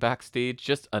talking backstage.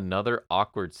 Just another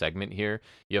awkward segment here.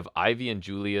 You have Ivy and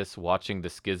Julius watching the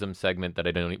Schism segment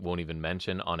that won't even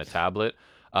mention on a tablet.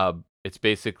 It's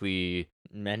basically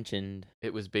Mentioned.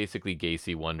 It was basically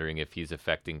Gacy wondering if he's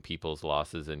affecting people's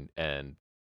losses, and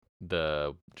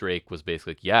the Drake was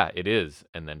basically like, yeah, it is.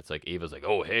 And then it's like Ava's like,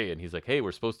 oh hey, and he's like, hey,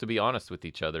 we're supposed to be honest with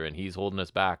each other, and he's holding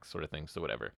us back, sort of thing. So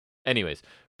whatever. Anyways,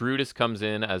 Brutus comes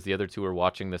in as the other two are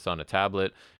watching this on a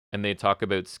tablet, and they talk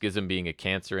about Schism being a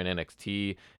cancer in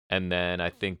NXT. And then I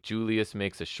think Julius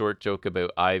makes a short joke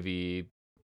about Ivy.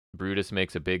 Brutus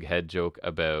makes a big head joke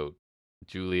about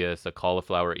Julius, a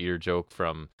cauliflower ear joke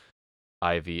from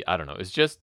Ivy. I don't know. It's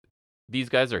just these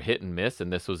guys are hit and miss,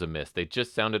 and this was a miss. They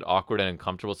just sounded awkward and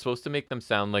uncomfortable. It's supposed to make them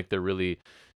sound like they're really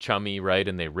chummy, right?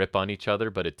 And they rip on each other,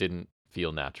 but it didn't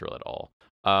feel natural at all.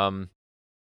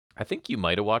 I think you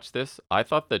might have watched this. I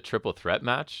thought the triple threat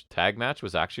tag match,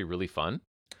 was actually really fun.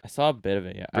 I saw a bit of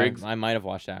it. Yeah, I might have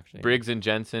watched it actually. Briggs and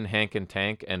Jensen, Hank and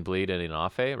Tank, and Blade and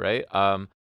Inafe, right?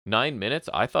 9 minutes.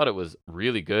 I thought it was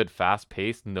really good, fast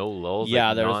paced, no lulls. Yeah,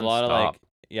 like, there was a lot of nonstop.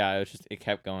 it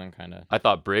kept going kind of. I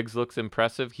thought Briggs looks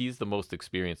impressive. He's the most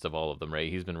experienced of all of them,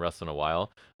 right? He's been wrestling a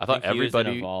while. I thought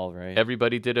everybody Evolve, right?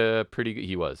 everybody did a pretty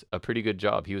good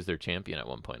job. He was their champion at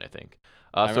one point, I think.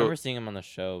 I remember seeing him on the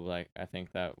show. Like I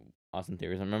think that Austin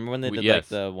Theories. I remember when they did like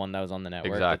the one that was on the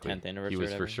network, exactly. the 10th anniversary. He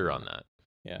was for sure on that.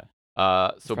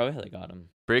 Yeah. So probably how they got him.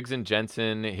 Briggs and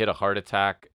Jensen hit a heart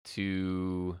attack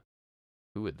to,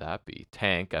 who would that be?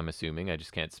 Tank, I'm assuming. I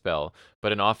just can't spell.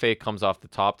 But an Afe comes off the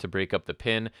top to break up the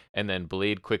pin, and then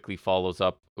Blade quickly follows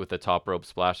up with a top rope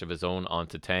splash of his own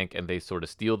onto Tank, and they sort of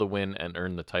steal the win and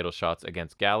earn the title shots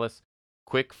against Gallus.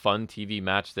 Quick, fun TV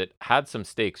match that had some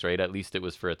stakes, right? At least it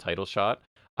was for a title shot.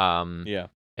 Yeah.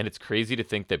 And it's crazy to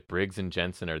think that Briggs and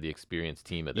Jensen are the experienced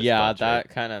team of this. Yeah, bunch, that right?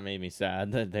 kind of made me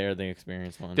sad that they're the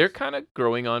experienced ones. They're kind of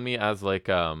growing on me as like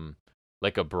a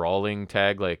brawling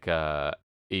tag, like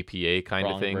APA kind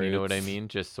of thing. You know what I mean?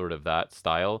 Just sort of that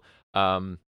style.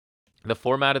 The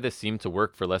format of this seemed to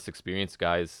work for less experienced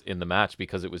guys in the match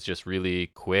because it was just really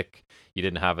quick. You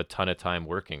didn't have a ton of time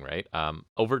working, right?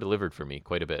 Over delivered for me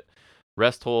quite a bit.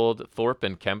 Rest hold, Thorpe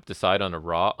and Kemp decide on a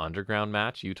Raw Underground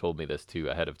match. You told me this too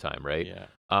ahead of time, right? Yeah.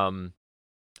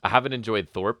 I haven't enjoyed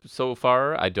Thorpe so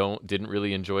far. I didn't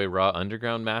really enjoy Raw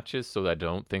Underground matches, so I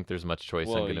don't think there's much choice.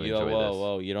 I'm going to enjoy this.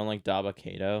 Whoa! You don't like Daba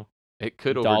Kato? It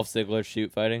could Dolph Ziggler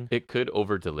shoot fighting. It could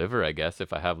over deliver, I guess,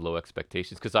 if I have low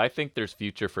expectations, because I think there's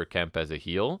future for Kemp as a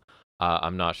heel.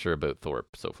 I'm not sure about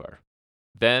Thorpe so far.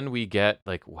 Then we get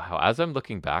wow. As I'm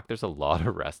looking back, there's a lot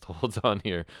of rest holds on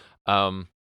here.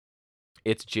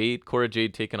 It's Cora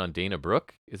Jade taking on Dana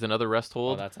Brooke is another rest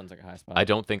hold. Oh, that sounds like a high spot. I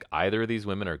don't think either of these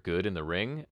women are good in the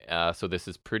ring. So this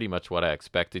is pretty much what I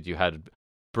expected. You had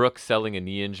Brooke selling a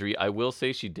knee injury. I will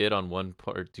say she did on one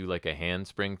part do like a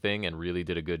handspring thing and really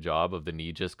did a good job of the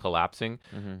knee just collapsing.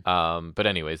 Mm-hmm. But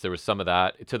anyways, there was some of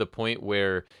that to the point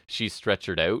where she's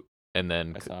stretchered out and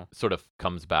then sort of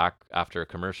comes back after a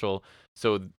commercial.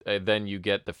 So then you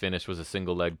get the finish was a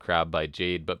single leg crab by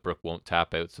Jade, but Brooke won't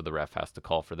tap out, so the ref has to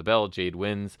call for the bell. Jade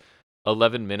wins.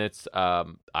 11 minutes.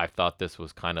 I thought this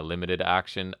was kind of limited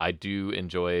action. I do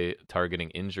enjoy targeting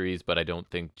injuries, but I don't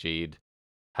think Jade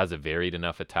has a varied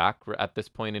enough attack at this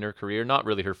point in her career. Not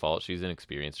really her fault. She's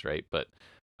inexperienced, right? But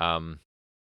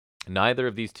neither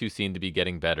of these two seem to be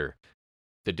getting better.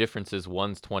 The difference is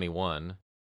one's 21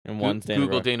 And one's Dana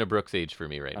Google Brooke. Dana Brooke's age for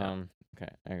me right now.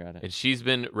 Okay, I got it. And she's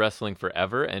been wrestling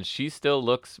forever, and she still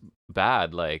looks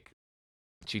bad. Like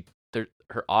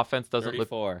her offense doesn't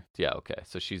 34. look. Yeah, okay.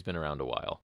 So she's been around a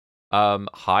while.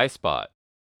 High spot.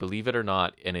 Believe it or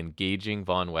not, an engaging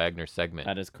Von Wagner segment.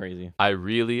 That is crazy. I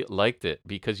really liked it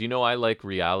because I like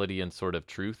reality and sort of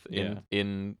truth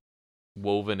in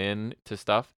woven in to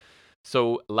stuff.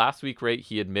 So last week, right,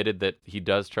 he admitted that he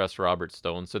does trust Robert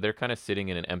Stone. So they're kind of sitting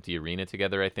in an empty arena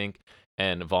together, I think.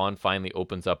 And Vaughn finally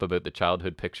opens up about the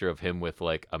childhood picture of him with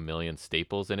like a million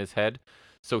staples in his head.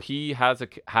 So he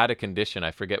had a condition,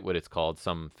 I forget what it's called,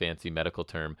 some fancy medical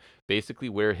term, basically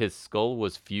where his skull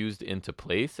was fused into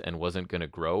place and wasn't going to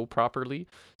grow properly.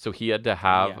 So he had to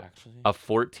have a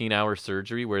 14-hour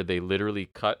surgery where they literally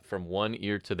cut from one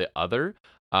ear to the other.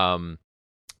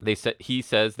 He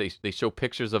says they show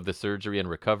pictures of the surgery and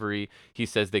recovery. He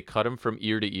says they cut him from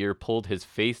ear to ear, pulled his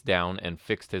face down, and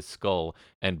fixed his skull,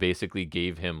 and basically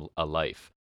gave him a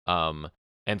life.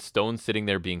 And Stone's sitting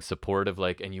there being supportive,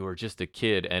 like, and you were just a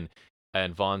kid,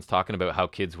 and Vaughn's talking about how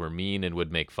kids were mean and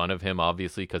would make fun of him,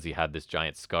 obviously, because he had this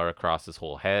giant scar across his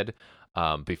whole head.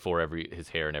 Before his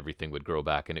hair and everything would grow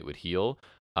back and it would heal.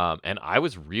 And I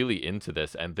was really into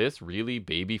this, and this really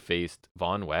baby-faced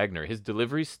Von Wagner. His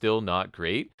delivery's still not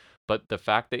great, but the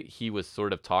fact that he was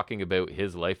sort of talking about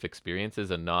his life experiences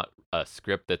and not a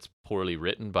script that's poorly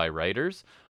written by writers,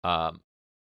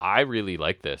 I really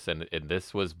like this, and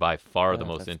this was by far the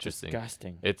most interesting.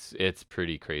 Disgusting. It's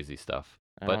pretty crazy stuff.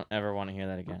 I don't ever want to hear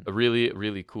that again. A really,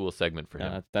 really cool segment for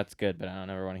him. That's good, but I don't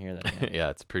ever want to hear that again. Yeah,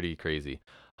 it's pretty crazy.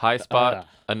 High spot.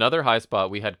 Another high spot.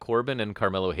 We had Corbin and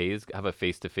Carmelo Hayes have a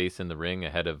face-to-face in the ring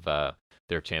ahead of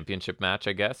their championship match,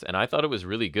 I guess. And I thought it was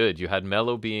really good. You had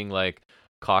Melo being like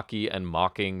cocky and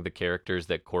mocking the characters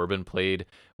that Corbin played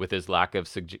with his lack of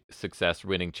success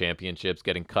winning championships,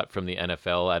 getting cut from the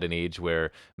NFL at an age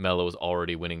where Melo's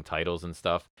already winning titles and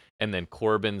stuff. And then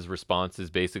Corbin's response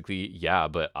is basically, yeah,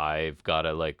 but I've got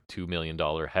a like $2 million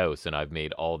house and I've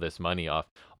made all this money off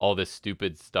all this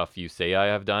stupid stuff you say I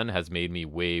have done has made me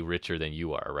way richer than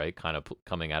you are, right? Kind of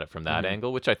coming at it from that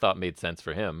angle, which I thought made sense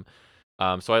for him.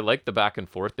 So I liked the back and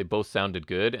forth. They both sounded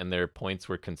good, and their points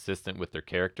were consistent with their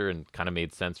character and kind of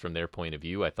made sense from their point of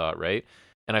view, I thought, right?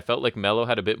 And I felt like Melo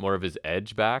had a bit more of his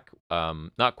edge back.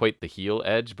 Not quite the heel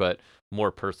edge, but more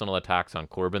personal attacks on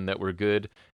Corbin that were good.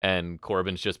 And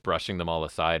Corbin's just brushing them all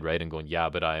aside, right? And going, yeah,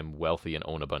 but I'm wealthy and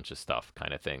own a bunch of stuff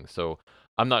kind of thing. So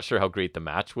I'm not sure how great the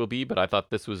match will be, but I thought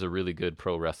this was a really good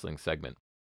pro wrestling segment.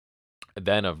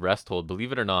 Then of Rest Hold,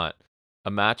 believe it or not,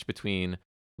 a match between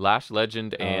Lash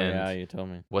Legend and yeah, you told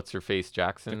me. What's her face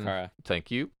Jackson? Takara. Thank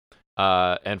you.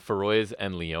 And Feroz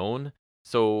and Leon.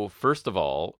 So first of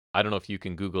all, I don't know if you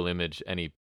can Google image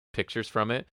any pictures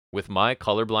from it. With my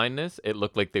color blindness, it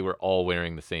looked like they were all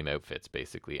wearing the same outfits,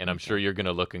 basically. And I'm sure you're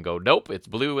gonna look and go, nope, it's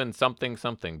blue and something.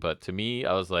 But to me,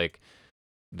 I was like,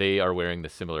 they are wearing the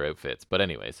similar outfits. But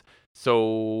anyways,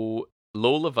 so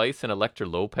Lola Vice and Elektra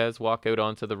Lopez walk out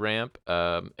onto the ramp,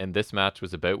 and this match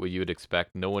was about what you would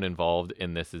expect. No one involved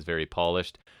in this is very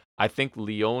polished. I think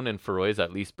Leon and Feroz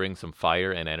at least bring some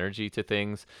fire and energy to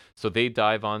things. So they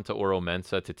dive onto Oro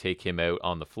Mensah to take him out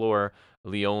on the floor.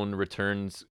 Leon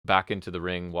returns back into the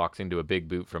ring, walks into a big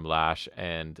boot from Lash,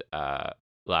 and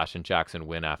Lash and Jackson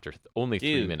win after only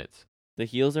 3 minutes. The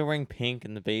heels are wearing pink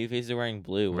and the babyfaces are wearing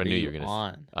blue. What I knew are you were gonna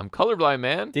on? I'm colorblind,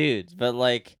 man. Dude, but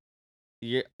like,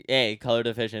 you're A, color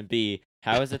deficient, B,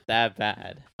 how is it that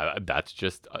bad? That's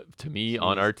just, to me,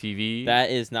 on our TV.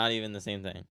 That is not even the same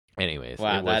thing. Anyways,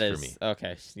 wow, it was for me.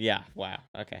 Okay, yeah, wow,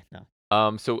 okay,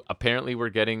 no. So apparently we're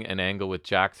getting an angle with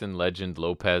Jackson, Legend,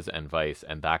 Lopez, and Vice,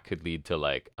 and that could lead to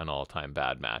like an all-time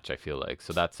bad match, I feel like.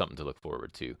 So that's something to look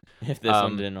forward to. If this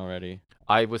one didn't already.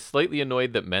 I was slightly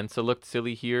annoyed that Mensah looked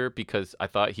silly here because I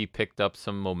thought he picked up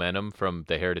some momentum from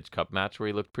the Heritage Cup match where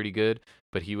he looked pretty good,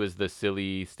 but he was the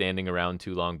silly standing around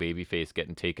too long babyface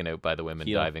getting taken out by the women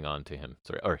diving onto him.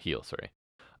 Heel.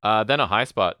 Then a high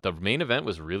spot. The main event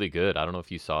was really good. I don't know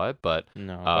if you saw it, but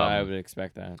no, but I would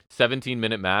expect that.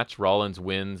 17-minute match. Rollins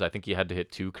wins. I think he had to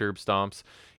hit 2 curb stomps.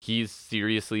 He's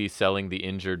seriously selling the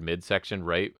injured midsection,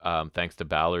 right? Thanks to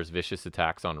Balor's vicious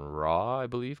attacks on Raw, I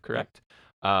believe, correct?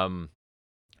 Yep.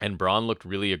 And Braun looked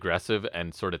really aggressive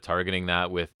and sort of targeting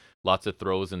that with lots of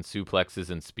throws and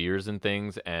suplexes and spears and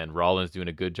things. And Rollins doing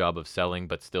a good job of selling,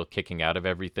 but still kicking out of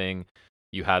everything.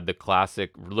 You had the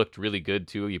classic, looked really good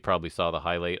too. You probably saw the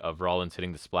highlight of Rollins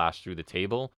hitting the splash through the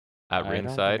table at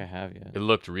ringside. I don't think I have yet. It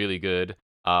looked really good.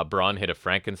 Braun hit a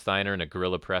Frankensteiner and a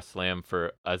gorilla press slam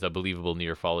for as a believable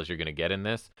near fall as you're going to get in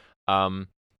this.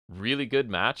 Really good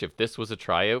match. If this was a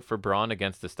tryout for Braun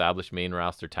against established main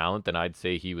roster talent, then I'd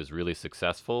say he was really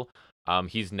successful.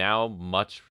 He's now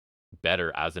much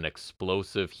better as an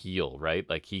explosive heel, right?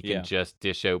 Like he can just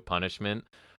dish out punishment.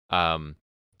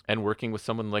 And working with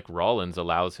someone like Rollins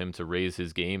allows him to raise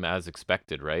his game as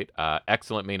expected, right?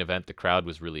 Excellent main event. The crowd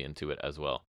was really into it as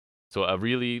well. So a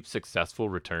really successful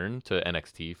return to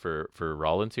NXT for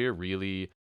Rollins here really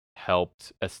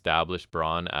helped establish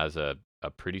Braun as a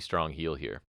pretty strong heel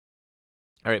here.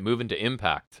 All right, moving to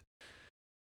Impact.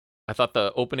 I thought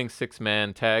the opening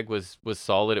 6-man tag was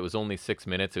solid. It was only 6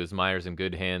 minutes. It was Myers in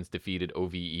good hands, defeated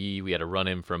OVE. We had a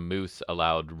run-in from Moose,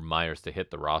 allowed Myers to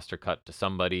hit the roster cut to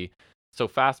somebody. So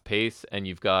fast pace, and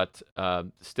you've got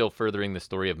still furthering the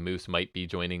story of Moose might be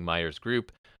joining Myers'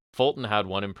 group. Fulton had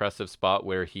one impressive spot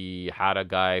where he had a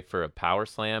guy for a power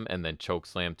slam and then choke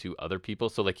slam 2 other people.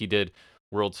 So like he did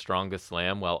World's Strongest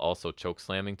Slam while also choke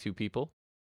slamming 2 people.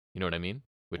 You know what I mean?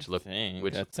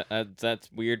 That's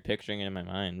weird picturing it in my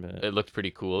mind, but it looked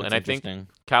pretty cool. And I think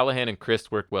Callahan and Chris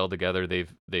work well together.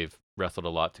 They've wrestled a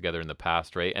lot together in the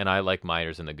past, right? And I like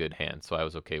Myers in a good hand, so I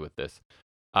was okay with this.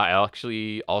 I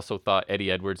actually also thought Eddie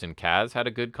Edwards and Kaz had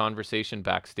a good conversation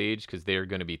backstage because they're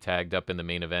going to be tagged up in the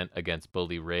main event against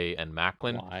Bully Ray and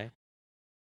Macklin. Why?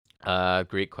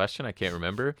 Great question. I can't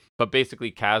remember. But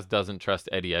basically, Kaz doesn't trust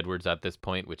Eddie Edwards at this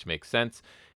point, which makes sense.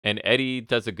 And Eddie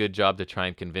does a good job to try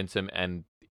and convince him, and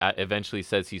eventually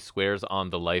says he swears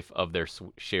on the life of their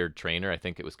shared trainer. I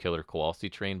think it was Killer Kowalski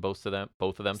trained both of them.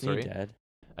 Isn't he dead?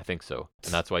 I think so,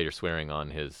 and that's why you're swearing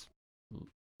on his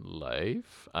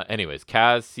life. Anyways,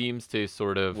 Kaz seems to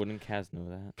Wouldn't Kaz know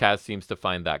that? Kaz seems to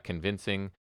find that convincing.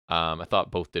 I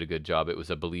thought both did a good job. It was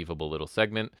a believable little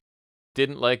segment.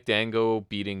 Didn't like Dango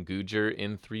beating Gujar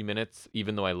in 3 minutes,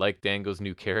 even though I like Dango's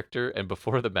new character. And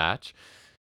before the match,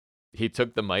 he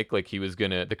took the mic like he was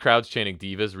gonna. The crowd's chanting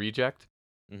 "Divas reject."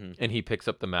 Mm-hmm. And he picks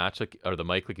up the match or the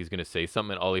mic like he's going to say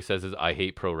something, and all he says is "I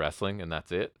hate pro wrestling," and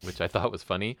that's it, which I thought was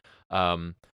funny.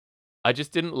 I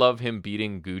just didn't love him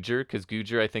beating Gujar because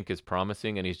Gujar I think is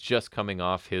promising, and he's just coming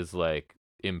off his like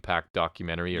Impact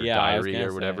documentary or diary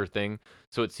or whatever thing.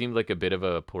 So it seemed like a bit of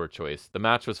a poor choice. The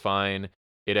match was fine.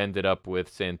 It ended up with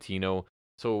Santino.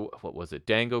 So what was it?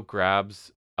 Dango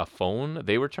grabs a phone.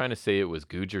 They were trying to say it was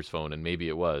Gujar's phone, and maybe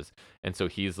it was. And so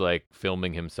he's like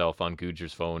filming himself on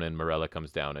Gujar's phone, and Morella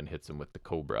comes down and hits him with the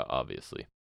Cobra, obviously.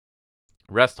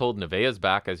 Rest hold Nevaeh's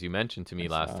back, as you mentioned to me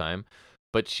last time.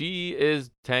 But she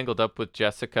is tangled up with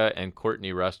Jessica and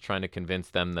Courtney Rush, trying to convince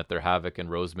them that they're Havoc and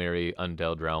Rosemary,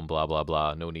 Undead Realm, blah, blah,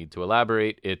 blah. No need to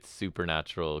elaborate. It's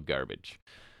supernatural garbage.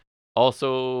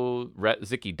 Also,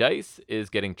 Zicky Dice is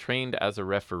getting trained as a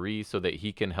referee so that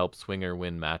he can help Swinger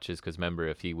win matches. Because remember,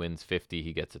 if he wins 50,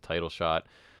 he gets a title shot.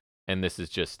 And this is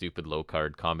just stupid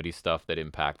low-card comedy stuff that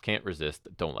Impact can't resist.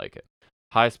 Don't like it.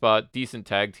 High spot, decent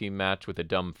tag team match with a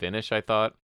dumb finish, I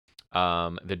thought.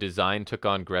 The design took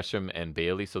on Gresham and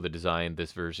Bailey. So the design,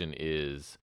 this version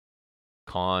is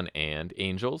Khan and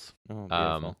Angels. Oh,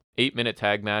 beautiful. 8-minute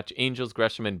tag match. Angels,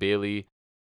 Gresham, and Bailey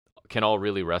can all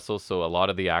really wrestle, so a lot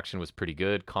of the action was pretty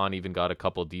good. Khan even got a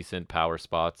couple decent power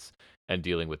spots and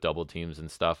dealing with double teams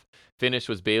and stuff. Finish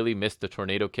was Bailey missed the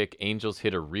tornado kick. Angels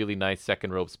hit a really nice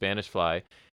second rope Spanish fly.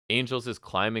 Angels is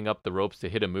climbing up the ropes to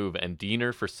hit a move, and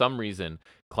Diener, for some reason,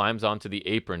 climbs onto the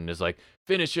apron and is like,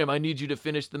 "Finish him, I need you to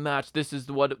finish the match. This is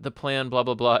what the plan, blah,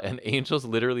 blah, blah." And Angels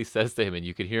literally says to him, and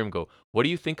you could hear him go, "What do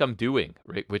you think I'm doing?"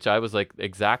 Right? Which I was like,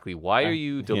 exactly. Why are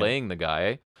you delaying the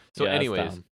guy? So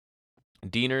anyways,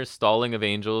 Diener's stalling of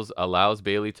Angels allows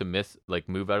Bailey to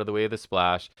move out of the way of the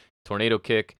splash. Tornado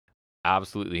kick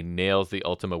absolutely nails the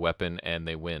Ultima weapon, and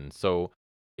they win. So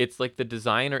it's like the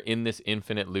designer in this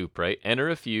infinite loop, right? Enter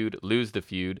a feud, lose the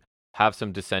feud, have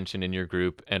some dissension in your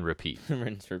group, and repeat.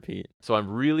 Rinse, repeat. So I'm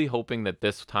really hoping that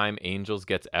this time Angels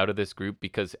gets out of this group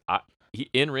because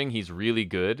in ring he's really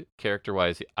good.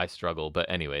 Character-wise, I struggle, but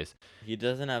anyways, he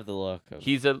doesn't have the look of...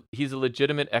 He's a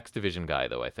legitimate X Division guy,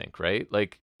 though, I think, right?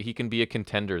 Like, he can be a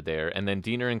contender there, and then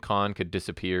Diener and Khan could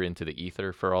disappear into the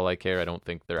ether for all I care. I don't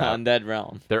think they're Undead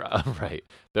Realm. They're right.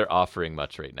 They're offering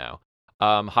much right now.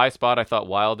 High spot, I thought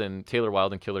Taylor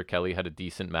Wilde and Killer Kelly had a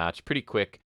decent match, pretty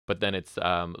quick, but then it's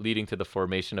leading to the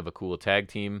formation of a cool tag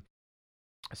team.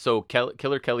 So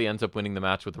Killer Kelly ends up winning the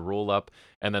match with a roll-up,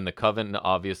 and then the Coven,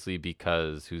 obviously,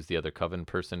 because who's the other Coven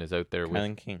person is out there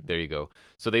with? King. There you go.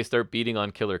 So they start beating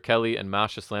on Killer Kelly, and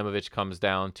Masha Slamovich comes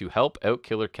down to help out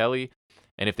Killer Kelly.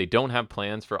 And if they don't have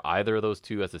plans for either of those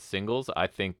two as a singles, I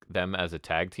think them as a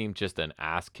tag team, just an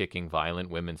ass-kicking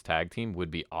violent women's tag team, would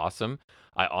be awesome.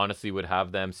 I honestly would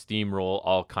have them steamroll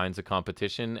all kinds of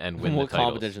competition and win the titles. What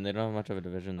competition? They don't have much of a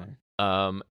division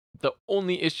there. The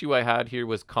only issue I had here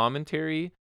was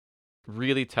commentary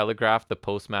really telegraphed the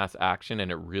post-match action,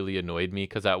 and it really annoyed me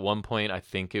because at one point I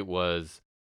think it was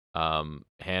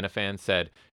Hannah fan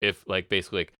said, if like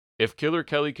basically like, if Killer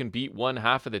Kelly can beat one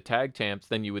half of the tag champs,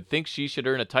 then you would think she should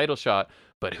earn a title shot.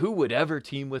 But who would ever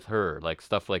team with her? Like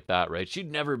stuff like that, right?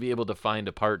 She'd never be able to find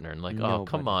a partner. And like, oh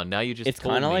come Nobody. on, now you just It's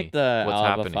told kind of me like the what's Alba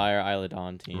happening. Fire Isla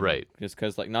Dawn team, Right? Just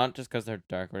because like not just because they're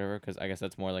dark or whatever, because I guess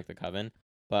that's more like the Coven,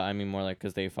 but I mean more like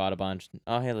because they fought a bunch.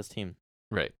 Oh hey, let's team.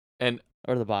 Right. And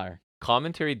Or the Buyer.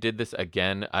 commentary did this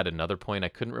again at another point. I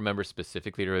couldn't remember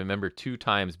specifically. To remember 2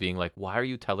 times being like, "Why are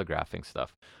you telegraphing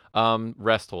stuff?"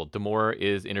 Rest hold. D'Amore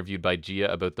is interviewed by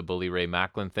Gia about the Bully Ray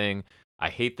Macklin thing. I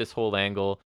hate this whole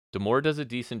angle. D'Amore does a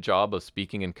decent job of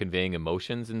speaking and conveying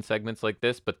emotions in segments like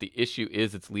this, but the issue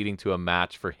is it's leading to a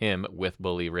match for him with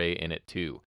Bully Ray in it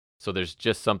too. So there's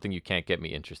just something you can't get me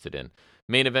interested in.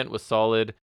 Main event was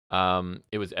solid.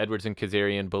 It was Edwards and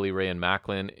Kazarian, Bully Ray and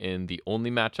Macklin in the only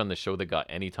match on the show that got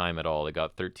any time at all. It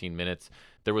got 13 minutes.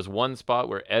 There was one spot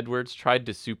where Edwards tried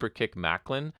to super kick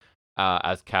Macklin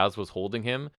as Kaz was holding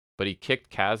him, but he kicked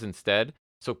Kaz instead.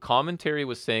 So commentary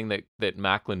was saying that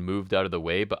Macklin moved out of the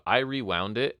way, but I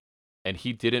rewound it and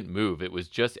he didn't move. It was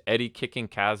just Eddie kicking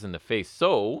Kaz in the face.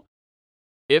 So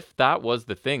if that was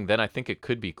the thing, then I think it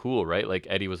could be cool, right? Like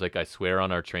Eddie was like, I swear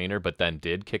on our trainer, but then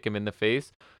did kick him in the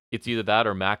face. It's either that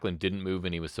or Macklin didn't move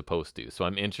and he was supposed to. So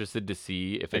I'm interested to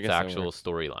see if it's actual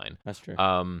storyline. That's true.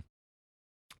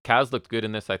 Kaz looked good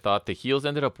in this, I thought. The heels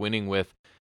ended up winning with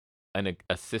an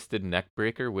assisted neck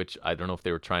breaker, which I don't know if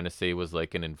they were trying to say was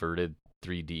like an inverted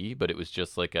 3D, but it was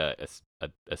just like a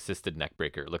assisted neck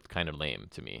breaker. It looked kind of lame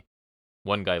to me.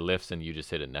 One guy lifts and you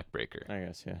just hit a neck breaker. I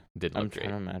guess, yeah. Didn't I'm look great.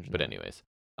 trying to imagine. But anyways,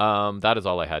 that is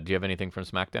all I had. Do you have anything from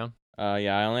SmackDown?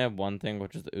 Yeah, I only have one thing,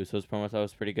 which is the Usos promo. I thought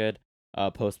was pretty good.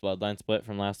 Post Bloodline split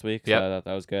from last week. So Yep. I thought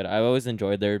that was good. I've always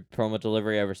enjoyed their promo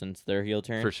delivery ever since their heel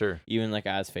turn. For sure. Even like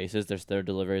as faces, their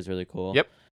delivery is really cool. Yep.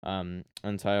 And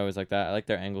so I always like that. I like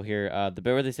their angle here. The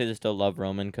bit where they say they still love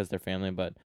Roman because they're family,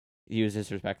 but he was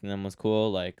disrespecting them was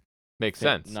cool. Like makes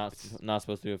sense. Not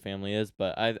supposed to be what family is,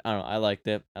 but I don't know. I liked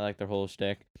it. I like their whole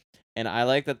shtick, and I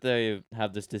like that they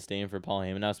have this disdain for Paul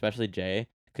Heyman now, especially Jay,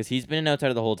 because he's been an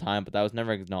outsider the whole time, but that was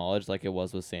never acknowledged like it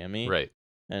was with Sammy. Right.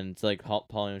 And it's like Paul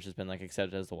Heyman's just been like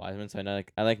accepted as the wise man. So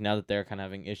I like now that they're kind of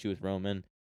having issue with Roman,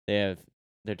 they're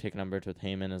taking umbrage with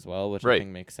Heyman as well, which I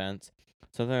think makes sense.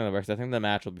 Something that works. I think the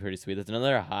match will be pretty sweet. It's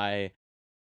another high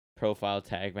profile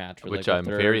tag match for which like I'm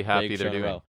very happy they're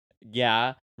doing.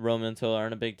 Yeah, Roman and Till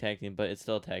aren't a big tag team, but it's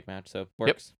still a tag match, so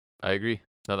works. Yep, I agree.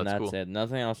 No, that's cool. It.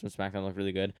 Nothing else from SmackDown looked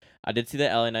really good. I did see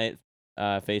that LA Knight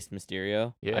faced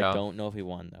Mysterio. Yeah. I don't know if he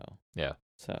won though. Yeah.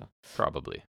 So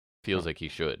probably feels like he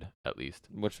should at least.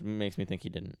 Which makes me think he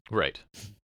didn't. Right.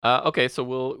 Okay,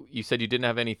 so you said you didn't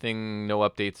have anything, no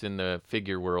updates in the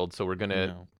figure world, so we're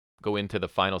gonna go into the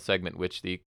final segment, which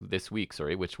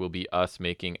will be us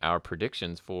making our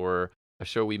predictions for a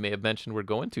show we may have mentioned we're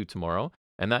going to tomorrow,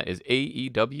 and that is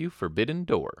AEW Forbidden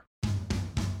Door.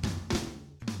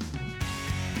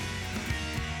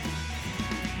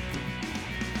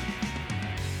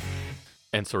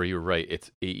 And sorry, you were right. It's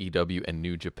AEW and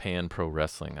New Japan Pro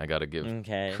Wrestling. I got to give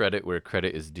credit where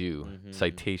credit is due. Mm-hmm.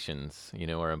 Citations,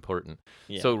 are important.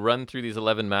 Yeah. So run through these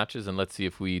 11 matches and let's see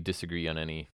if we disagree on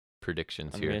any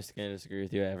predictions here. I'm just going to disagree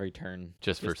with you at every turn.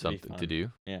 Just for something to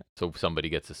do? Yeah. So somebody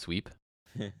gets a sweep?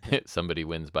 Somebody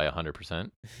wins by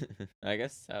 100%? I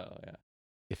guess so, yeah.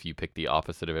 If you pick the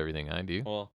opposite of everything I do?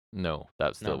 Well, no,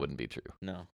 that still wouldn't be true.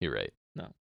 No. You're right. No.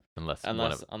 Unless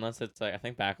it's like, I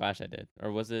think Backlash I did.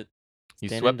 Or was it?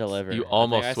 You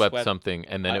almost swept something,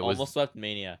 and then I almost swept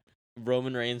Mania.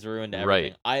 Roman Reigns ruined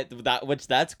everything. Right.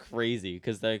 That's crazy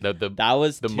because that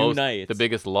was the nights. The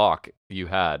biggest lock you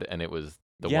had, and it was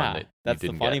the one that that's you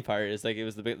didn't the funny get. part. Is like it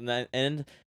was the big and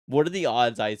what are the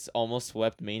odds I almost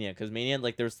swept Mania? Because Mania,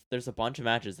 like there's a bunch of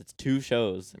matches. It's 2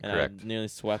 shows, and correct. I nearly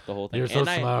swept the whole thing. You're so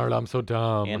smart. I'm so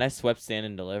dumb. And I swept Stand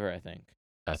and Deliver. I think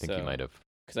you might have.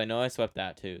 Because I know I swept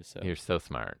that too. So you're so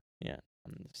smart. Yeah.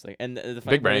 I'm just like, and the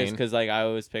funny part is because like I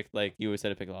always pick, like you always said,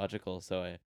 to pick logical,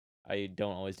 so I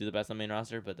don't always do the best on main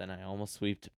roster, but then I almost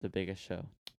sweeped the biggest show.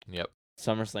 Yep.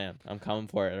 SummerSlam. I'm coming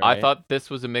for it. Right? I thought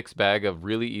this was a mixed bag of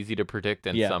really easy to predict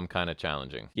and some kind of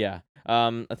challenging. Yeah.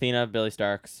 Athena, Billy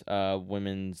Starks,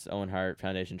 women's Owen Hart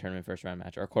Foundation tournament first round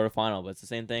match or quarterfinal, but it's the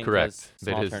same thing. Correct.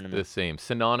 That is the same.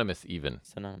 Synonymous even.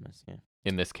 Synonymous. Yeah.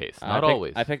 In this case, not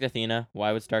always. I picked Athena.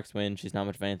 Why would Starks win? She's not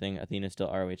much of anything. Athena's still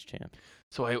ROH champ.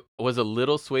 So I was a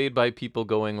little swayed by people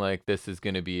going like, this is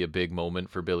going to be a big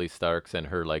moment for Billy Starks and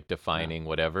her like defining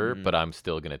whatever, but I'm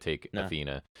still going to take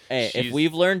Athena. Hey, if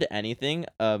we've learned anything,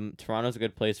 Toronto's a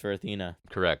good place for Athena.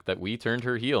 Correct. That we turned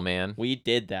her heel, man. We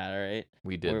did that, all right?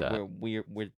 We did that.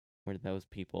 We're those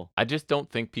people. I just don't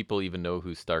think people even know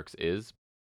who Starks is.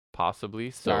 possibly.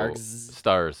 Starks. So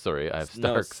Stars, sorry, I have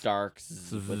No, Starks.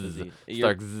 Starks with a Z.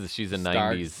 Starks. She's a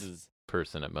 '90s Starks.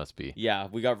 person. It must be. Yeah,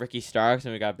 we got Ricky Starks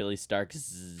and we got Billy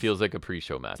Starks. Feels like a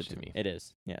pre-show match to me. It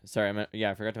is. Yeah. Sorry.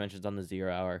 I forgot to mention it's on the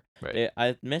 0 hour. Right.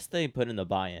 I missed they put in the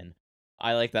buy-in.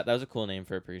 I like that. That was a cool name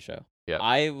for a pre-show. Yeah.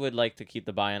 I would like to keep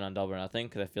the buy-in on Double or Nothing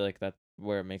because I feel like that's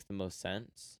where it makes the most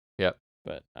sense. Yep.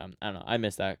 But I don't know. I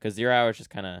missed that because 0 hour is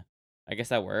just kind of. I guess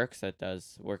that works. That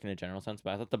does work in a general sense.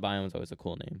 But I thought the buy-in was always a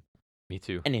cool name. Me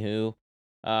too. Anywho,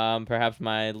 perhaps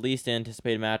my least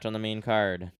anticipated match on the main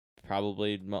card.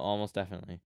 Probably, almost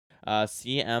definitely.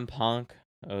 CM Punk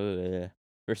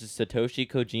versus Satoshi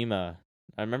Kojima.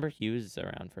 I remember he was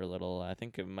around for a little. I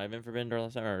think it might have been Forbidden Door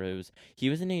last time, or he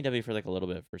was in AEW for like a little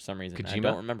bit for some reason. Kojima? I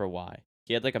don't remember why.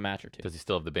 He had like a match or two. Does he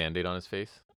still have the Band-Aid on his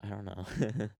face? I don't know.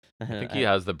 I think he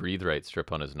has the Breathe Right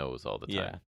strip on his nose all the time.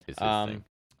 Yeah. Is his thing.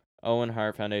 Owen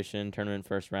Hart Foundation tournament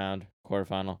first round,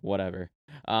 quarterfinal, whatever.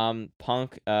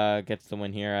 Punk gets the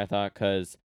win here, I thought,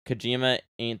 because Kojima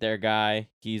ain't their guy.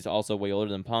 He's also way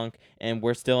older than Punk, and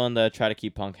we're still in the try to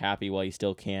keep Punk happy while he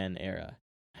still can era.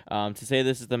 To say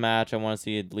this is the match I want to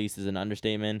see at least is an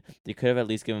understatement. They could have at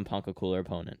least given Punk a cooler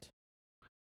opponent.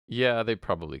 Yeah, they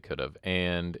probably could have.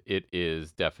 And it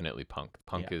is definitely Punk.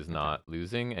 Punk is not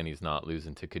losing, and he's not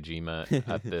losing to Kojima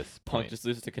at this point. Punk just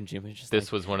loses to Kojima.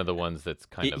 This was one of the ones that's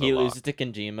kind of he loses to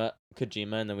Kojima,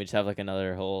 and then we just have like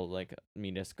another whole like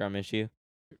media scrum issue.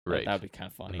 Right. That would be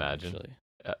kind of funny. Imagine.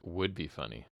 Actually. Would be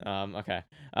funny. Okay.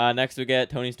 Next we get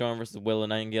Toni Storm versus Willow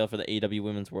Nightingale for the AEW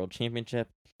Women's World Championship.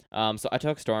 So I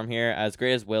took Storm here. As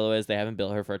great as Willow is, they haven't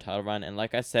built her for a title run. And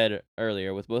like I said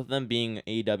earlier, with both of them being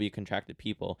AEW contracted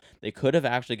people, they could have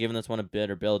actually given this one a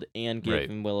better build and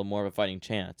given Willow more of a fighting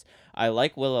chance. I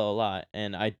like Willow a lot,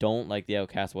 and I don't like the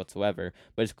Outcast whatsoever,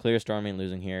 but it's clear Storm ain't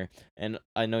losing here. And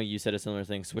I know you said a similar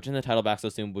thing. Switching the title back so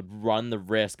soon would run the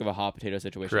risk of a hot potato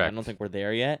situation. Correct. I don't think we're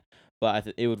there yet,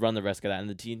 but it would run the risk of that. And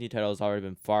the TNT title has already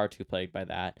been far too plagued by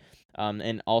that.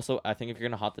 And also, I think if you're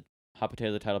going to hot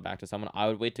potato the title back to someone, I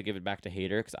would wait to give it back to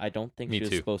Hayter because I don't think she was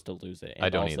supposed to lose it. And I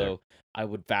don't also, either. I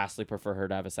would vastly prefer her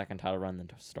to have a second title run than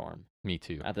to Storm. Me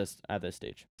too. At this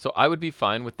stage. So I would be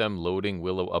fine with them loading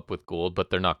Willow up with gold,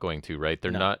 but they're not going to, right? They're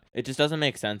not. It just doesn't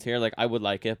make sense here. Like, I would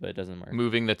like it, but it doesn't work.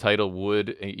 Moving the title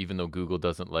would, even though Google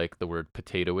doesn't like the word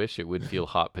potato-ish, it would feel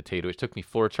hot potato-ish. It took me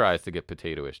 4 tries to get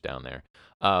potato-ish down there.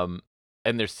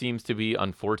 And there seems to be,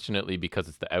 unfortunately, because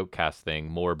it's the Outcast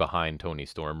thing, more behind Toni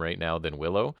Storm right now than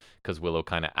Willow, because Willow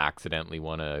kind of accidentally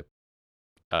won a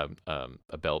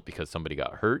belt because somebody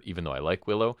got hurt, even though I like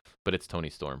Willow, but it's Toni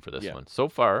Storm for this one. So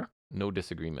far, no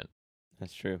disagreement.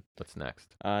 That's true. What's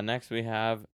next? Next we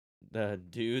have the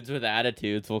dudes with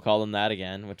attitudes, we'll call them that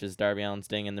again, which is Darby Allin,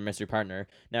 Sting, and the mystery partner.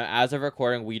 Now, as of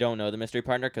recording, we don't know the mystery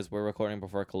partner because we're recording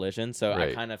before Collision, so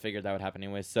I kind of figured that would happen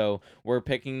anyway. So we're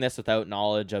picking this without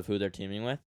knowledge of who they're teaming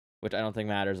with, which I don't think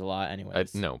matters a lot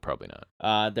anyways. No, probably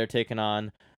not. They're taking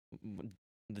on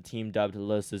the team dubbed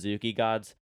Los Suzuki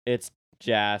Gods. It's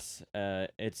Jazz.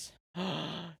 It's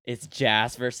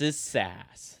Jazz versus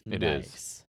Sass. It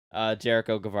is.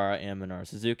 Jericho, Guevara, and Minoru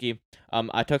Suzuki.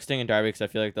 I took Sting and Darby because I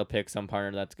feel like they'll pick some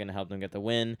partner that's going to help them get the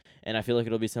win, and I feel like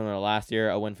it'll be similar to last year,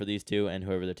 a win for these two and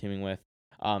whoever they're teaming with.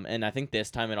 And I think this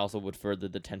time it also would further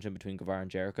the tension between Guevara and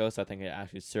Jericho, so I think it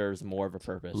actually serves more of a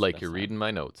purpose. Like you're reading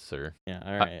my notes, sir. Yeah,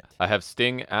 all right. I have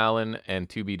Sting, Allin, and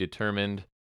to be determined.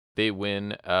 They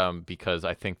win because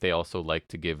I think they also like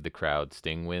to give the crowd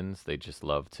Sting wins. They just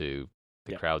love to.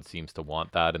 The crowd seems to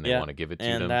want that, and they want to give it to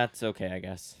them. And that's okay, I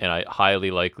guess. And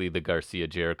highly likely the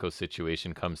Garcia-Jericho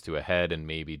situation comes to a head and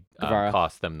maybe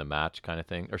cost them the match kind of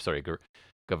thing. Or sorry,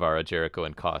 Guevara-Jericho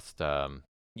and cost them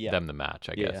the match,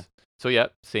 I guess. So,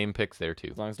 same picks there, too.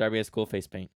 As long as Darby has cool face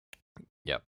paint.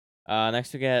 Yep.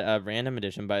 Next we get a random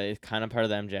addition, but it's kind of part of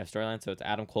the MJF storyline. So it's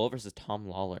Adam Cole versus Tom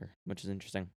Lawler, which is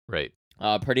interesting. Right.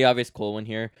 Pretty obvious Cole win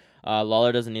here.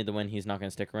 Lawler doesn't need the win. He's not going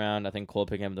to stick around. I think Cole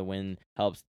picking up the win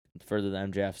helps further the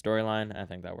MJF storyline. I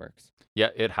think that works. Yeah,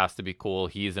 it has to be Cole.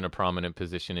 He's in a prominent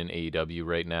position in AEW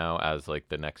right now as like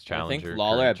the next challenger. I think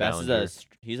Lawler at best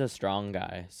he's a strong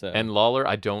guy. So and Lawler,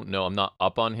 I don't know. I'm not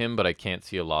up on him, but I can't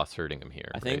see a loss hurting him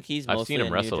here. I think he's I've mostly seen him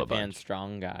a wrestle New a Japan bunch.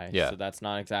 strong guy. Yeah. So that's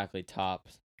not exactly top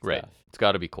stuff. Right. It's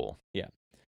got to be Cole. Yeah.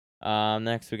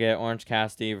 Next we get Orange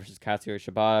Cassidy versus Katsuyori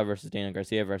Shibata versus Daniel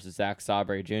Garcia versus Zack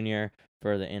Sabre Jr.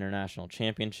 for the International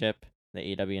Championship. The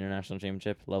AEW International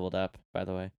Championship leveled up, by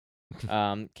the way.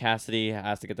 Cassidy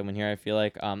has to get the win here, I feel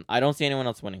like. I don't see anyone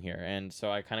else winning here, and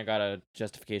so I kind of got a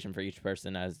justification for each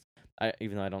person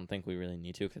even though I don't think we really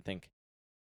need to, because I think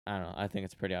I don't know. I think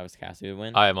it's pretty obvious Cassidy would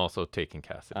win. I am also taking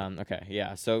Cassidy. Okay,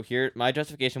 yeah. So here, my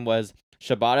justification was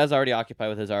Shibata is already occupied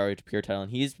with his ROH Pure title,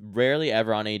 and he's rarely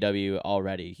ever on AEW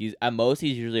already. He's at most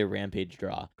he's usually a Rampage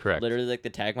draw. Correct. Literally, like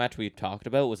the tag match we talked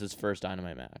about was his first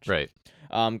Dynamite match. Right.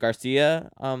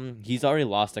 Garcia, he's already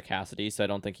lost to Cassidy, so I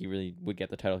don't think he really would get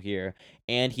the title here.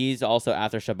 And he's also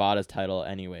after Shibata's title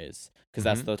anyways, because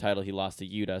that's the title he lost to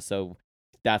Yuta. So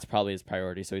that's probably his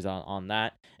priority, so he's on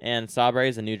that. And Sabre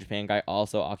is a New Japan guy,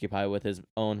 also occupied with his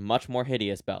own much more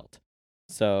hideous belt.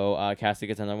 So Cassidy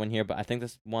gets another win here, but I think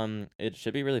this one, it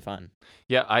should be really fun.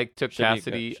 Yeah, I took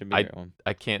Cassidy.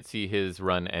 I can't see his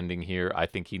run ending here. I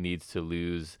think he needs to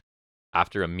lose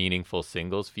after a meaningful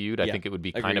singles feud. I think it would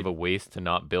be kind of a waste to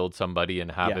not build somebody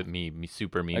and have it be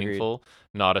super meaningful,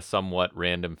 not a somewhat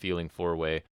random feeling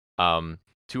four-way.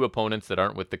 Two opponents that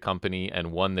aren't with the company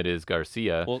and one that is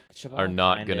Garcia are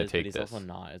not going to take this. He's also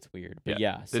not. It's weird. But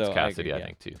yeah, so it's Cassidy, I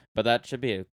think, too. But that should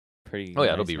be a pretty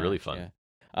nice it'll be match, really fun.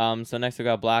 Yeah. So next we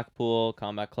got Blackpool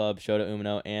Combat Club, Shota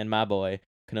Umino, and my boy,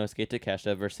 Konosuke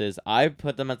Takeshita versus, I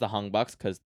put them as the Hung Bucks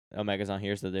because Omega's on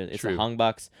here, so it's the Hung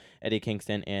Bucks, Eddie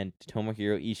Kingston, and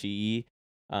Tomohiro Ishii.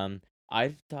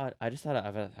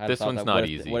 This one's not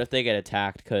easy. What if they get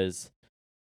attacked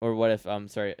or what if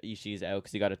Ishii's out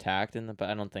because he got attacked but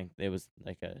I don't think it was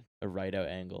like a right out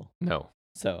angle. No.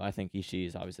 So I think Ishii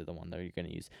is obviously the one that you're gonna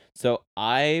use. So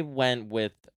I went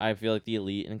with, I feel like the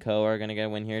Elite and Co are gonna get a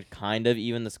win here, kind of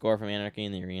even the score from Anarchy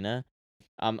in the Arena.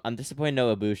 I'm disappointed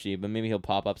no Ibushi, but maybe he'll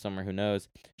pop up somewhere. Who knows?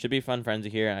 Should be fun frenzy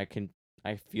here, and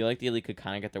I feel like the Elite could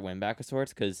kind of get their win back of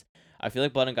sorts because I feel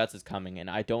like Blood and Guts is coming, and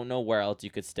I don't know where else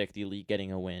you could stick the Elite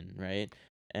getting a win, right?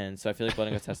 And so I feel like Blood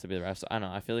and Guts has to be the ref. So I don't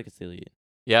know. I feel like it's the Elite.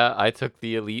 Yeah, I took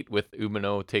the Elite with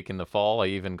Umino taking the fall. I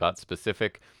even got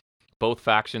specific. Both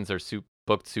factions are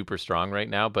booked super strong right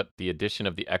now, but the addition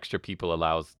of the extra people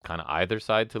allows kind of either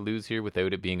side to lose here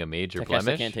without it being a major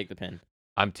blemish. I can't take the pin.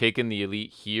 I'm taking the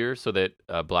Elite here so that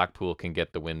Blackpool can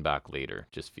get the win back later.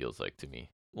 Just feels like to me.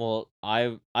 Well,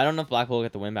 I don't know if Blackpool will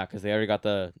get the win back because they already got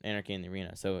the Anarchy in the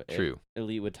Arena. So true.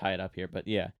 Elite would tie it up here, but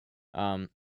yeah,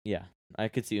 I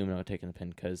could see Umino taking the pin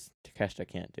because Takeshita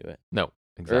can't do it. No,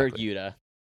 exactly. Or Yuta.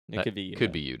 It could be Yuta.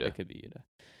 Could be Yuta. It could be Yuta.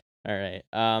 All right.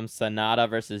 Sanada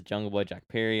versus Jungle Boy Jack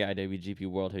Perry, IWGP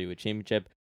World Heavyweight Championship.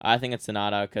 I think it's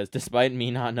Sanada because despite me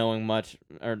not knowing much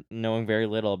or knowing very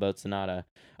little about Sanada,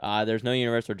 there's no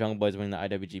universe where Jungle Boy's winning the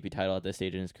IWGP title at this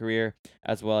stage in his career.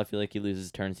 As well, I feel like he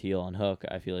loses, turns heel on Hook.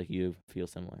 I feel like you feel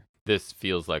similar. This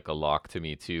feels like a lock to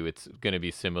me too. It's going to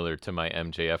be similar to my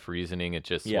MJF reasoning. It's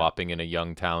just swapping in a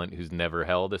young talent who's never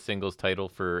held a singles title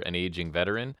for an aging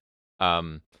veteran.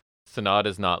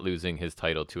 Sanada's not losing his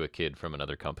title to a kid from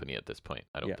another company at this point,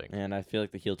 I don't think. And I feel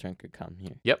like the heel turn could come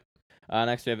here. Yep.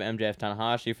 Next we have MJF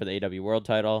Tanahashi for the AW World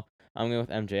title. I'm going with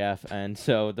MJF, and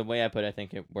so the way I put it, I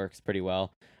think it works pretty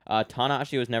well.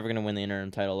 Tanahashi was never going to win the interim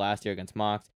title last year against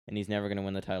Mox, and he's never going to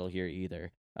win the title here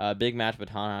either. Big match, but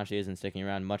Tanahashi isn't sticking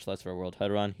around, much less for a world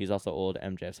title run. He's also old,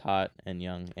 MJF's hot and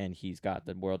young, and he's got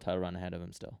the world title run ahead of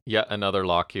him still. Yeah, another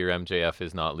lock here. MJF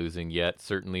is not losing yet,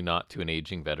 certainly not to an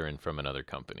aging veteran from another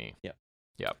company. Yep.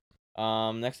 Yep.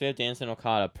 Next we have Danielson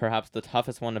Okada, perhaps the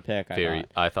toughest one to pick.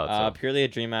 I thought so. Purely a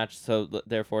dream match, so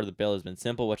therefore the bill has been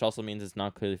simple, which also means it's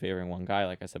not clearly favoring one guy,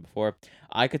 like I said before.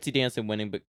 I could see Danielson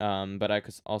winning, but I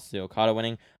could also see Okada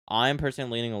winning. I'm personally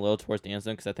leaning a little towards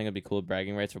Danielson because I think it'd be cool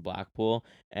bragging rights for Blackpool,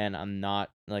 and I'm not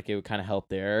it would kind of help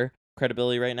their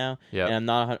credibility right now. Yeah.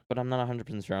 And I'm not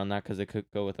 100% sure on that because it could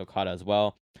go with Okada as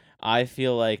well. I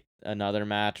feel like another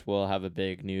match will have a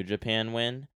big New Japan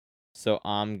win. So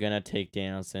I'm going to take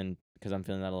Danielson because I'm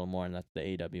feeling that a little more, and that's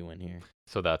the AW win here.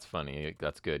 So that's funny.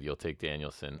 That's good. You'll take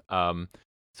Danielson.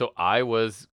 So I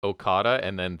was Okada,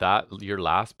 and then your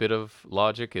last bit of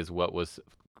logic is what was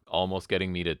almost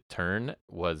getting me to turn,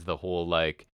 was the whole,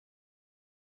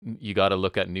 you got to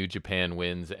look at New Japan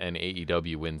wins and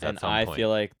AEW wins at some point. And I feel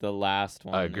like the last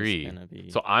one is going to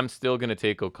be... So I'm still going to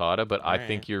take Okada, but I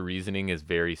think your reasoning is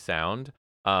very sound.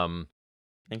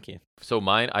 Thank you. So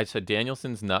I said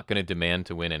Danielson's not going to demand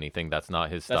to win anything. That's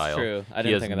not his style. That's true.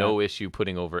 He has no issue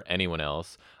putting over anyone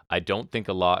else. I don't think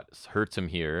a lot hurts him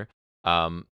here.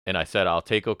 And I said I'll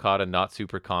take Okada, not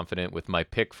super confident. With my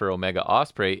pick for Omega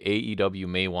Ospreay, AEW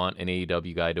may want an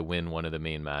AEW guy to win one of the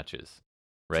main matches.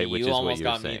 Right, which is what you're saying. You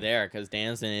almost got me there because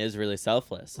Danielson is really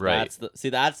selfless. Right.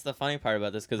 That's the funny part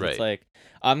about this because it's like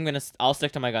I'll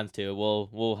stick to my guns too.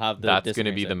 We'll have the. That's going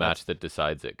to be the match that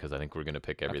decides it because I think we're going to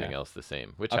pick everything else the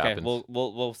same, which happens.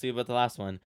 We'll see about the last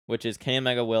one, which is Kenny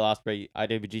Omega, Will Ospreay,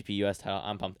 IWGP US title.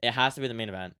 I'm pumped. It has to be the main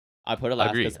event. I put it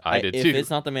last. I did too. If it's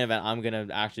not the main event, I'm gonna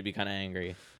actually be kind of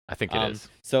angry. I think it is.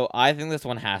 So I think this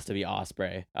one has to be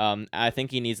Ospreay. I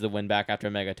think he needs the win back after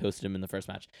Omega toasted him in the first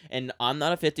match. And I'm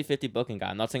not a 50-50 booking guy.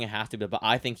 I'm not saying it has to be, but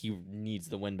I think he needs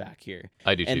the win back here.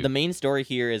 I do and too. The main story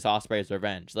here is Ospreay's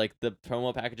revenge. Like, the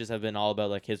promo packages have been all about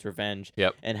like his revenge.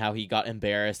 Yep. And how he got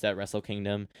embarrassed at Wrestle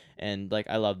Kingdom, and like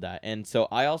I love that. And so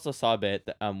I also saw a bit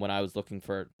when I was looking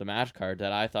for the match card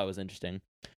that I thought was interesting.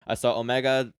 I saw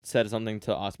Omega said something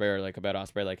to Ospreay, or like about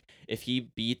Ospreay, like if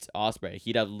he beats Ospreay,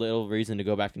 he'd have little reason to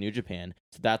go back to New Japan.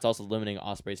 So that's also limiting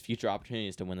Ospreay's future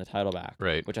opportunities to win the title back,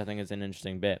 right? Which I think is an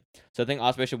interesting bit. So I think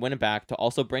Ospreay should win it back to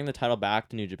also bring the title back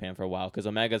to New Japan for a while, because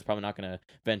Omega's probably not going to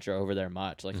venture over there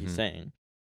much, like he's saying.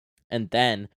 And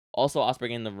then also Ospreay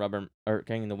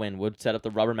getting the win would set up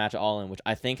the rubber match at All In, which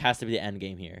I think has to be the end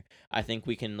game here. I think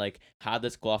we can like have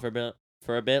this go off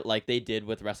for a bit, like they did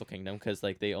with Wrestle Kingdom, because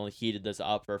like they only heated this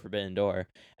up for Forbidden Door,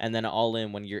 and then All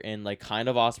In, when you're in like kind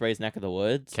of Ospreay's neck of the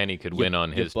woods, Kenny could win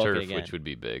on his turf, which would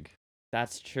be big.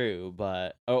 That's true,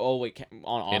 but wait,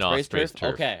 on Ospreay's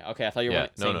turf? Okay, I thought you were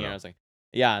saying here. I was like,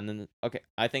 yeah, and then okay,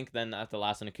 I think then at the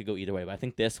last one it could go either way, but I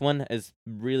think this one is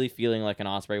really feeling like an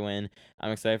Ospreay win.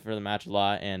 I'm excited for the match a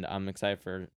lot, and I'm excited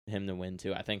for him to win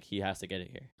too. I think he has to get it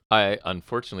here. I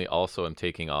unfortunately also am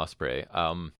taking Ospreay.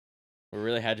 We're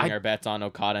really hedging our bets on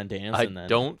Okada and Danielson. I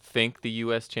don't think the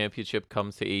U.S. Championship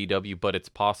comes to AEW, but it's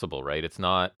possible, right? It's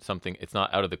not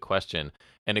out of the question.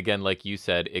 And again, like you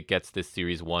said, it gets this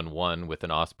series 1-1 with an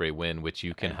Ospreay win, which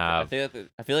you can have. I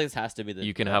feel like this has to be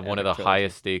you can have one of the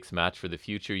highest stakes match for the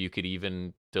future. You could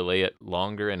even delay it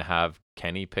longer and have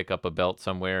Kenny pick up a belt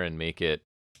somewhere and make it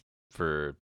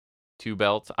for 2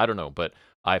 belts. I don't know, but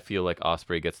I feel like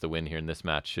Ospreay gets the win here, and this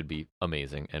match should be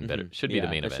amazing and better. Should be the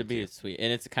main event. It should be sweet,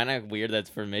 and it's kind of weird that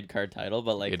it's for mid card title,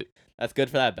 but like that's good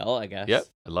for that belt, I guess. Yep,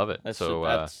 I love it.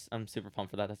 I'm super pumped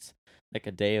for that. That's like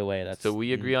a day away. So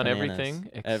we agree on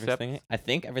everything except everything. I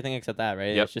think everything except that,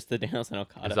 right? Yep. It's just the Danielson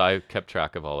Okada. Because I kept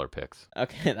track of all our picks.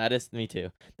 Okay, that is me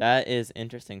too. That is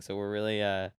interesting. So we're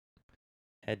really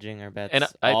hedging our bets and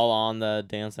all on the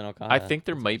Danielson Okada. I think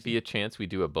there might be a chance we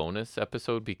do a bonus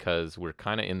episode, because we're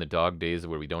kind of in the dog days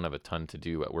where we don't have a ton to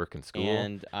do at work and school,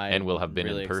 and we'll have been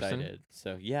really in person. Excited.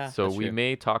 So yeah, so we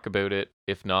may talk about it.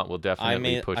 If not, we'll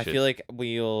definitely push it. I feel like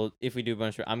if we do a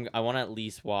bonus, I want to at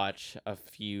least watch a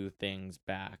few things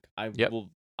back.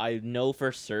 I know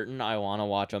for certain I want to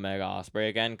watch Omega Ospreay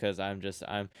again, because I'm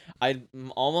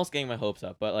almost getting my hopes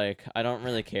up, but like I don't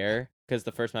really care, because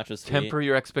the first match was sweet. Temper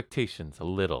your expectations a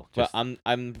little. But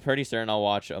I'm pretty certain I'll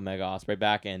watch Omega Ospreay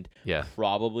back, and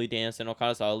probably Danielson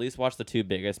Okada. So I'll at least watch the 2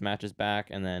 biggest matches back,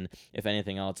 and then if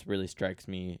anything else really strikes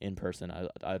me in person,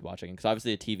 I'd watch it again, because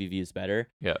obviously the TV view is better.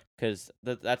 Yeah. Because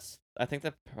that's I think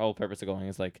the whole purpose of going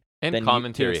is like. And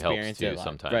commentary helps too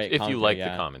sometimes. Right, if you like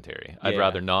the commentary. I'd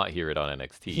rather not hear it on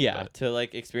NXT. Yeah, to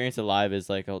like experience it live is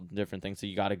like a different thing. So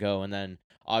you got to go, and then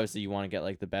obviously you want to get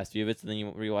like the best view of it, so then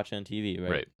you rewatch it on TV,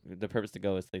 right? The purpose to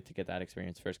go is like to get that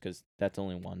experience first, because that's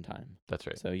only one time. That's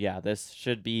right. So yeah, this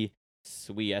should be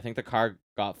sweet. I think the card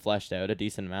got fleshed out a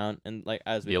decent amount, and like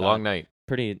as we a long night.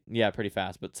 Pretty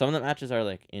fast. But some of the matches are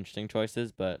like interesting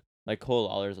choices, but like Cole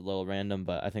Lawler's a little random,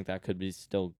 but I think that could be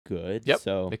still good. Yep,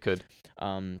 so it could.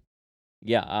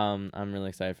 Yeah, I'm really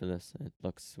excited for this. It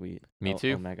looks sweet. Me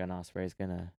too. Omega and Ospreay is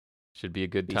gonna should be a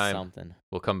good time. Something.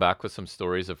 We'll come back with some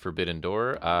stories of Forbidden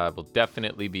Door. We'll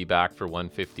definitely be back for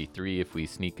 153 if we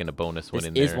sneak in a bonus one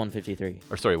in there. This is 153.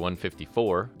 Or sorry,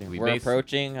 154. We're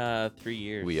approaching 3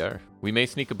 years. We are. We may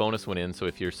sneak a bonus one in, so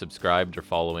if you're subscribed or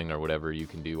following or whatever you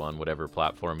can do on whatever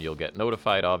platform, you'll get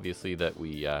notified, obviously, that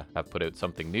we have put out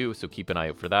something new, so keep an eye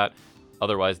out for that.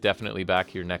 Otherwise, definitely back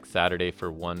here next Saturday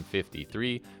for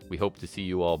 153. We hope to see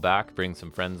you all back. Bring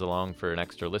some friends along for an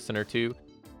extra listen or two.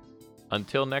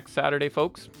 Until next Saturday,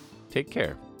 folks, take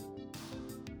care.